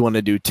 or did you want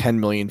to do $10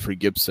 million for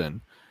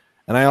Gibson?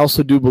 And I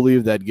also do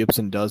believe that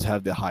Gibson does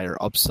have the higher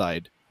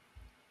upside,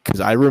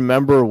 because I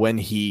remember when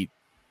he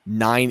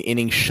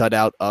 9-inning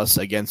shutout us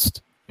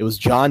against, it was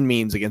John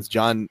Means against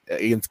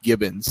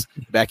Gibbons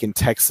back in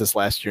Texas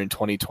last year in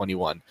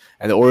 2021,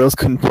 and the Orioles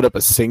couldn't put up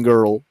a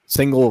single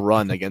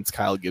run against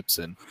Kyle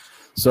Gibson.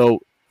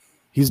 So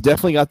he's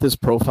definitely got this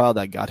profile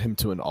that got him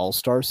to an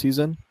all-star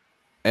season,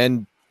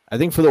 and I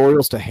think for the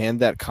Orioles to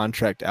hand that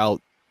contract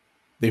out,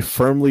 they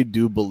firmly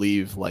do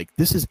believe like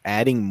this is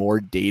adding more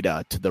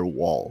data to their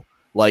wall.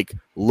 Like,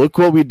 look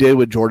what we did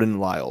with Jordan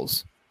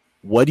Lyles.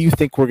 What do you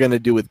think we're going to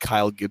do with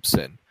Kyle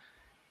Gibson?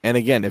 And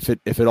again, if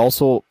it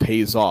also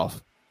pays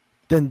off,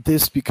 then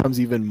this becomes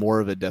even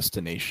more of a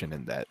destination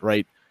in that,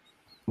 right?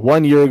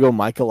 1 year ago,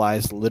 Michael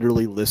Eyes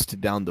literally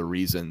listed down the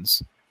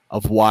reasons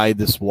of why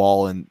this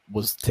wall and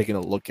was taking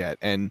a look at.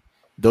 And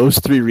those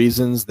three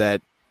reasons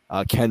that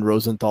Ken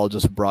Rosenthal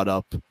just brought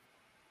up,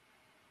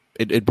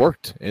 it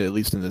worked, at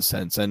least in this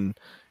sense. And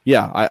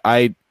yeah,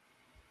 I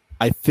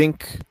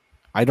think,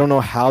 I don't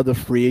know how the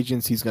free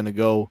agency is going to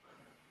go.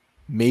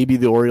 Maybe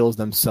the Orioles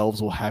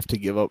themselves will have to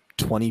give up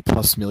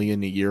 $20+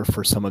 million a year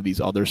for some of these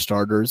other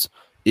starters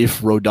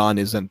if Rodon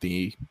isn't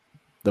the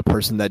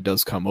person that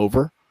does come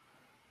over.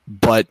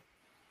 But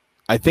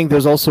I think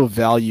there's also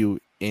value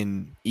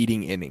in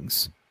eating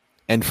innings.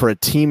 And for a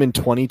team in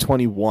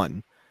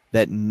 2021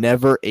 that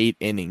never ate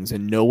innings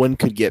and no one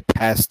could get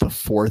past the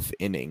fourth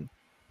inning,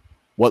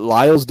 what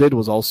Lyles did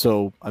was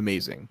also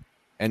amazing.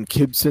 And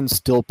Gibson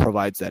still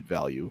provides that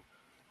value.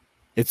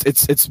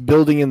 It's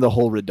building in the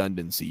whole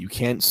redundancy. You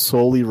can't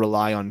solely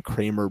rely on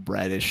Kramer,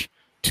 Bradish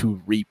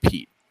to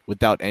repeat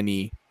without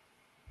any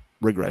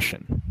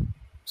regression.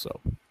 So,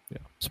 yeah,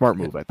 smart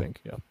move, I think.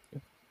 Yeah.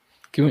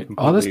 Can we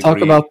all this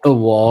talk about the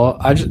wall?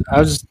 I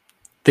just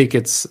think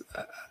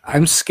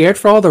I'm scared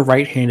for all the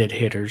right-handed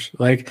hitters.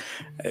 Like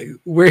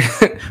we're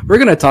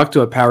gonna talk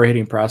to a power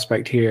hitting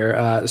prospect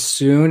here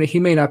soon. He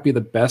may not be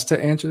the best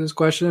to answer this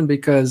question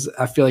because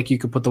I feel like you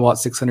could put the wall at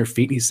 600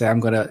 feet and he say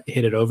I'm gonna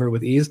hit it over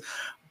with ease.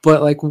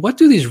 But like, what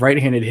do these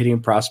right-handed hitting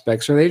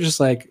prospects? Are they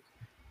just like,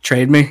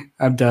 trade me?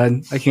 I'm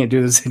done. I can't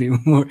do this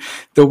anymore.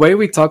 The way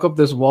we talk up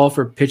this wall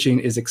for pitching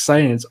is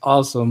exciting. It's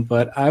awesome.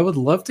 But I would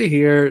love to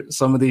hear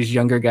some of these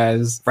younger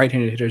guys,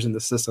 right-handed hitters in the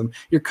system.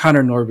 Your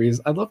Connor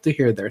Norbies. I'd love to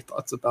hear their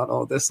thoughts about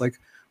all this. Like,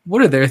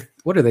 what are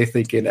they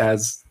thinking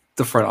as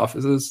the front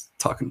offices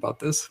talking about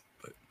this.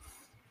 But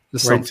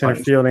just Right center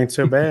field ain't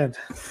so bad.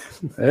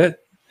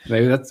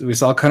 Maybe we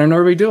saw Connor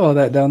Norby do all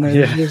that down there.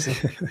 Yeah.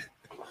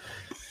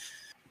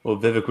 Well,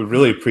 Vivek, we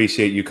really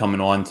appreciate you coming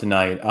on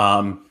tonight.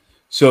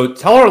 So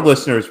tell our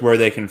listeners where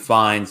they can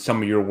find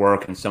some of your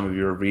work and some of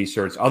your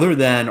research other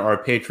than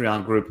our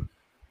Patreon group,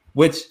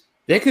 which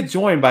they could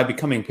join by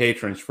becoming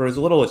patrons for as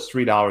little as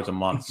 $3 a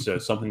month. So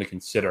something to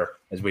consider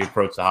as we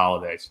approach the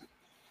holidays.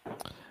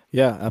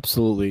 Yeah,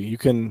 absolutely. You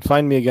can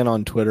find me again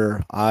on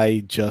Twitter.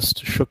 I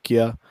just shook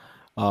ya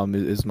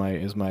is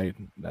my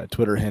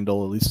Twitter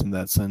handle, at least in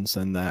that sense.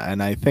 And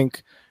I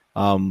think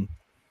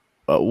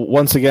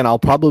once again, I'll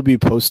probably be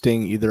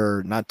posting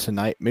either not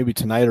tonight, maybe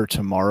tonight or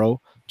tomorrow,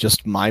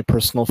 just my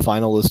personal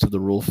final list of the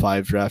Rule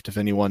 5 draft. If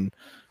anyone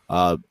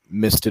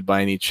missed it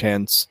by any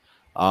chance,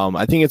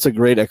 I think it's a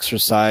great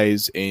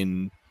exercise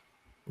in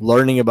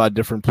learning about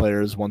different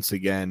players once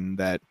again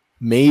that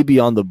may be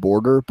on the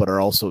border, but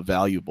are also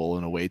valuable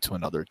in a way to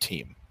another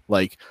team.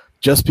 Like,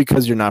 just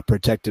because you're not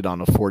protected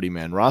on a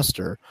 40-man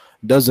roster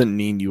doesn't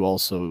mean you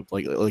also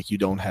like you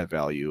don't have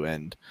value.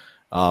 And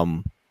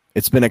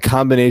it's been a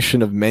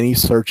combination of many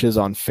searches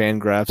on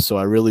Fangraphs, so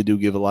I really do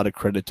give a lot of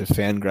credit to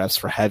Fangraphs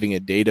for having a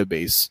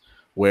database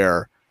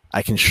where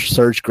I can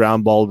search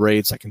ground ball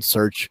rates, I can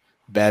search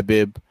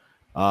BABIP,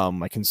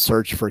 I can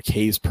search for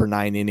Ks per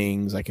 9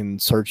 innings, I can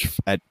search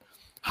at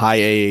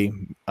high A,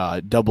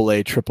 double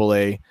A, triple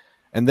A,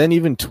 and then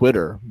even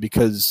Twitter,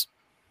 because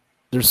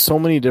there's so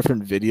many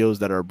different videos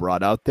that are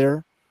brought out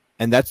there,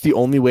 and that's the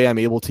only way I'm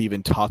able to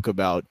even talk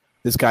about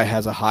this guy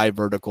has a high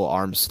vertical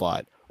arm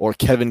slot, or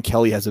Kevin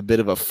Kelly has a bit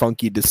of a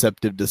funky,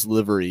 deceptive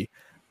delivery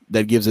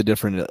that gives a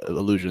different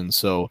illusion.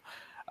 So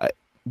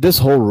this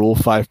whole Rule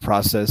 5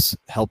 process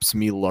helps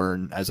me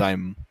learn as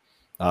I'm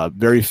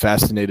very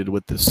fascinated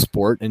with this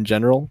sport in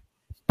general.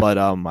 But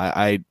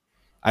I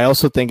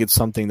also think it's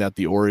something that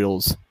the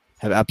Orioles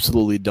have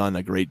absolutely done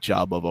a great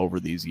job of over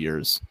these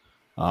years,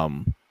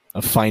 of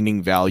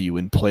finding value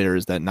in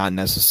players that not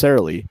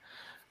necessarily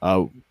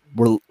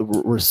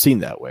were seen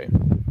that way.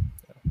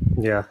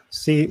 Yeah.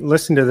 See,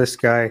 listen to this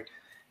guy.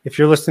 If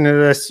you're listening to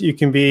this, you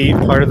can be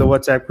part of the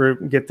WhatsApp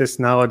group, get this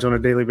knowledge on a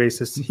daily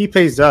basis. He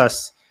pays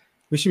us.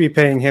 We should be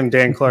paying him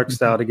Dan Clark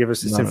style to give us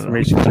this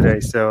information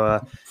today.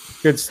 So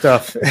good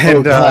stuff.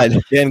 And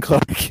Dan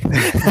Clark.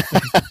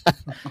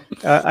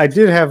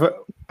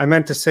 I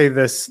meant to say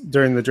this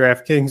during the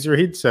DraftKings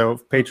read. So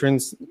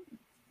patrons,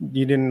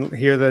 you didn't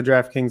hear the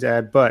DraftKings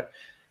ad, but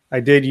I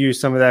did use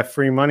some of that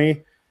free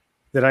money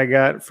that I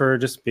got for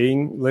just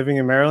living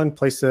in Maryland.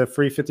 Placed a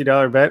free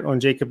 $50 bet on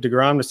Jacob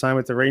deGrom to sign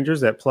with the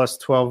Rangers at plus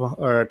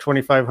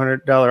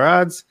 $2,500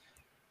 odds.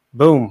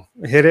 Boom,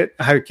 hit it.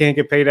 I can't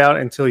get paid out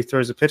until he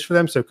throws a pitch for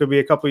them, so it could be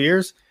a couple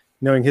years,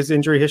 knowing his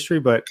injury history,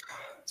 but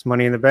it's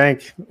money in the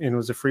bank, and it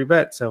was a free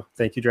bet. So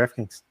thank you,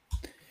 DraftKings.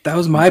 That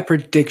was my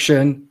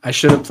prediction. I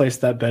should have placed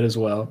that bet as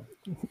well.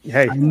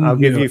 Hey, I'll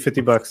give you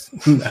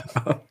 $50.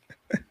 No.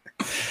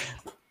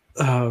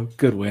 Oh,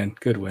 good win.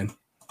 Good win.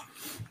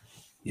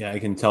 Yeah, I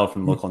can tell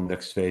from the look on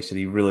Nick's face that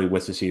he really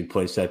wishes he had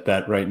placed that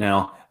bet right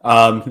now.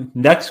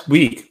 Next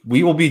week,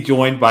 we will be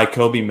joined by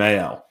Kobe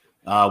Mayo.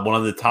 One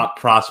of the top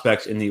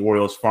prospects in the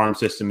Orioles farm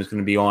system is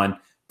going to be on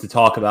to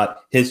talk about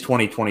his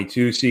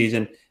 2022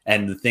 season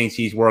and the things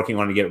he's working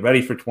on to get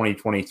ready for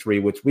 2023,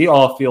 which we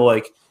all feel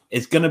like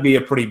is going to be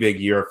a pretty big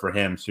year for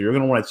him. So you're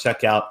going to want to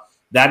check out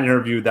that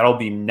interview. That'll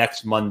be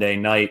next Monday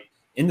night.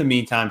 In the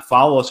meantime,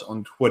 follow us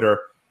on Twitter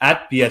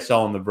at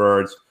BSL on the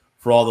Verge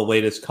for all the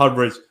latest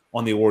coverage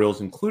on the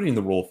Orioles, including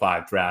the Rule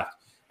 5 draft.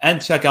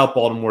 And check out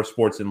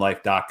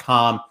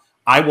BaltimoreSportsAndLife.com.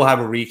 I will have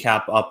a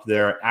recap up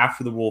there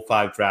after the Rule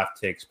 5 draft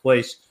takes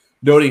place,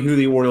 noting who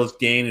the Orioles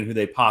gain and who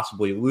they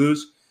possibly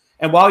lose.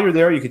 And while you're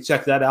there, you can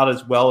check that out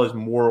as well as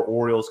more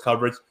Orioles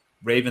coverage,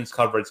 Ravens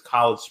coverage,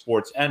 college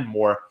sports, and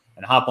more.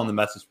 And hop on the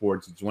message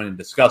board to join in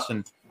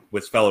discussion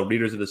with fellow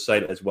readers of the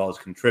site as well as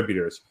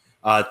contributors.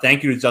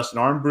 Thank you to Justin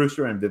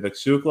Armbruester and Vivek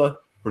Sukla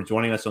for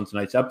joining us on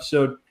tonight's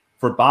episode.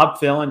 For Bob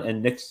Phelan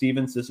and Nick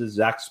Stevens, this is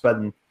Zach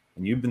Spedden,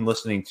 and you've been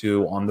listening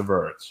to On the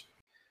Verge.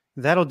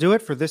 That'll do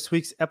it for this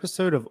week's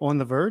episode of On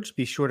the Verge.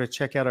 Be sure to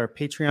check out our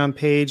Patreon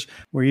page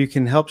where you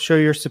can help show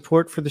your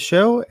support for the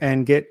show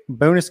and get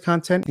bonus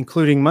content,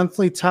 including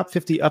monthly top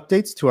 50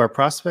 updates to our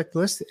prospect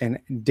list and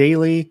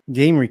daily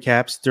game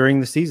recaps during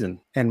the season,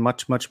 and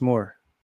much, much more.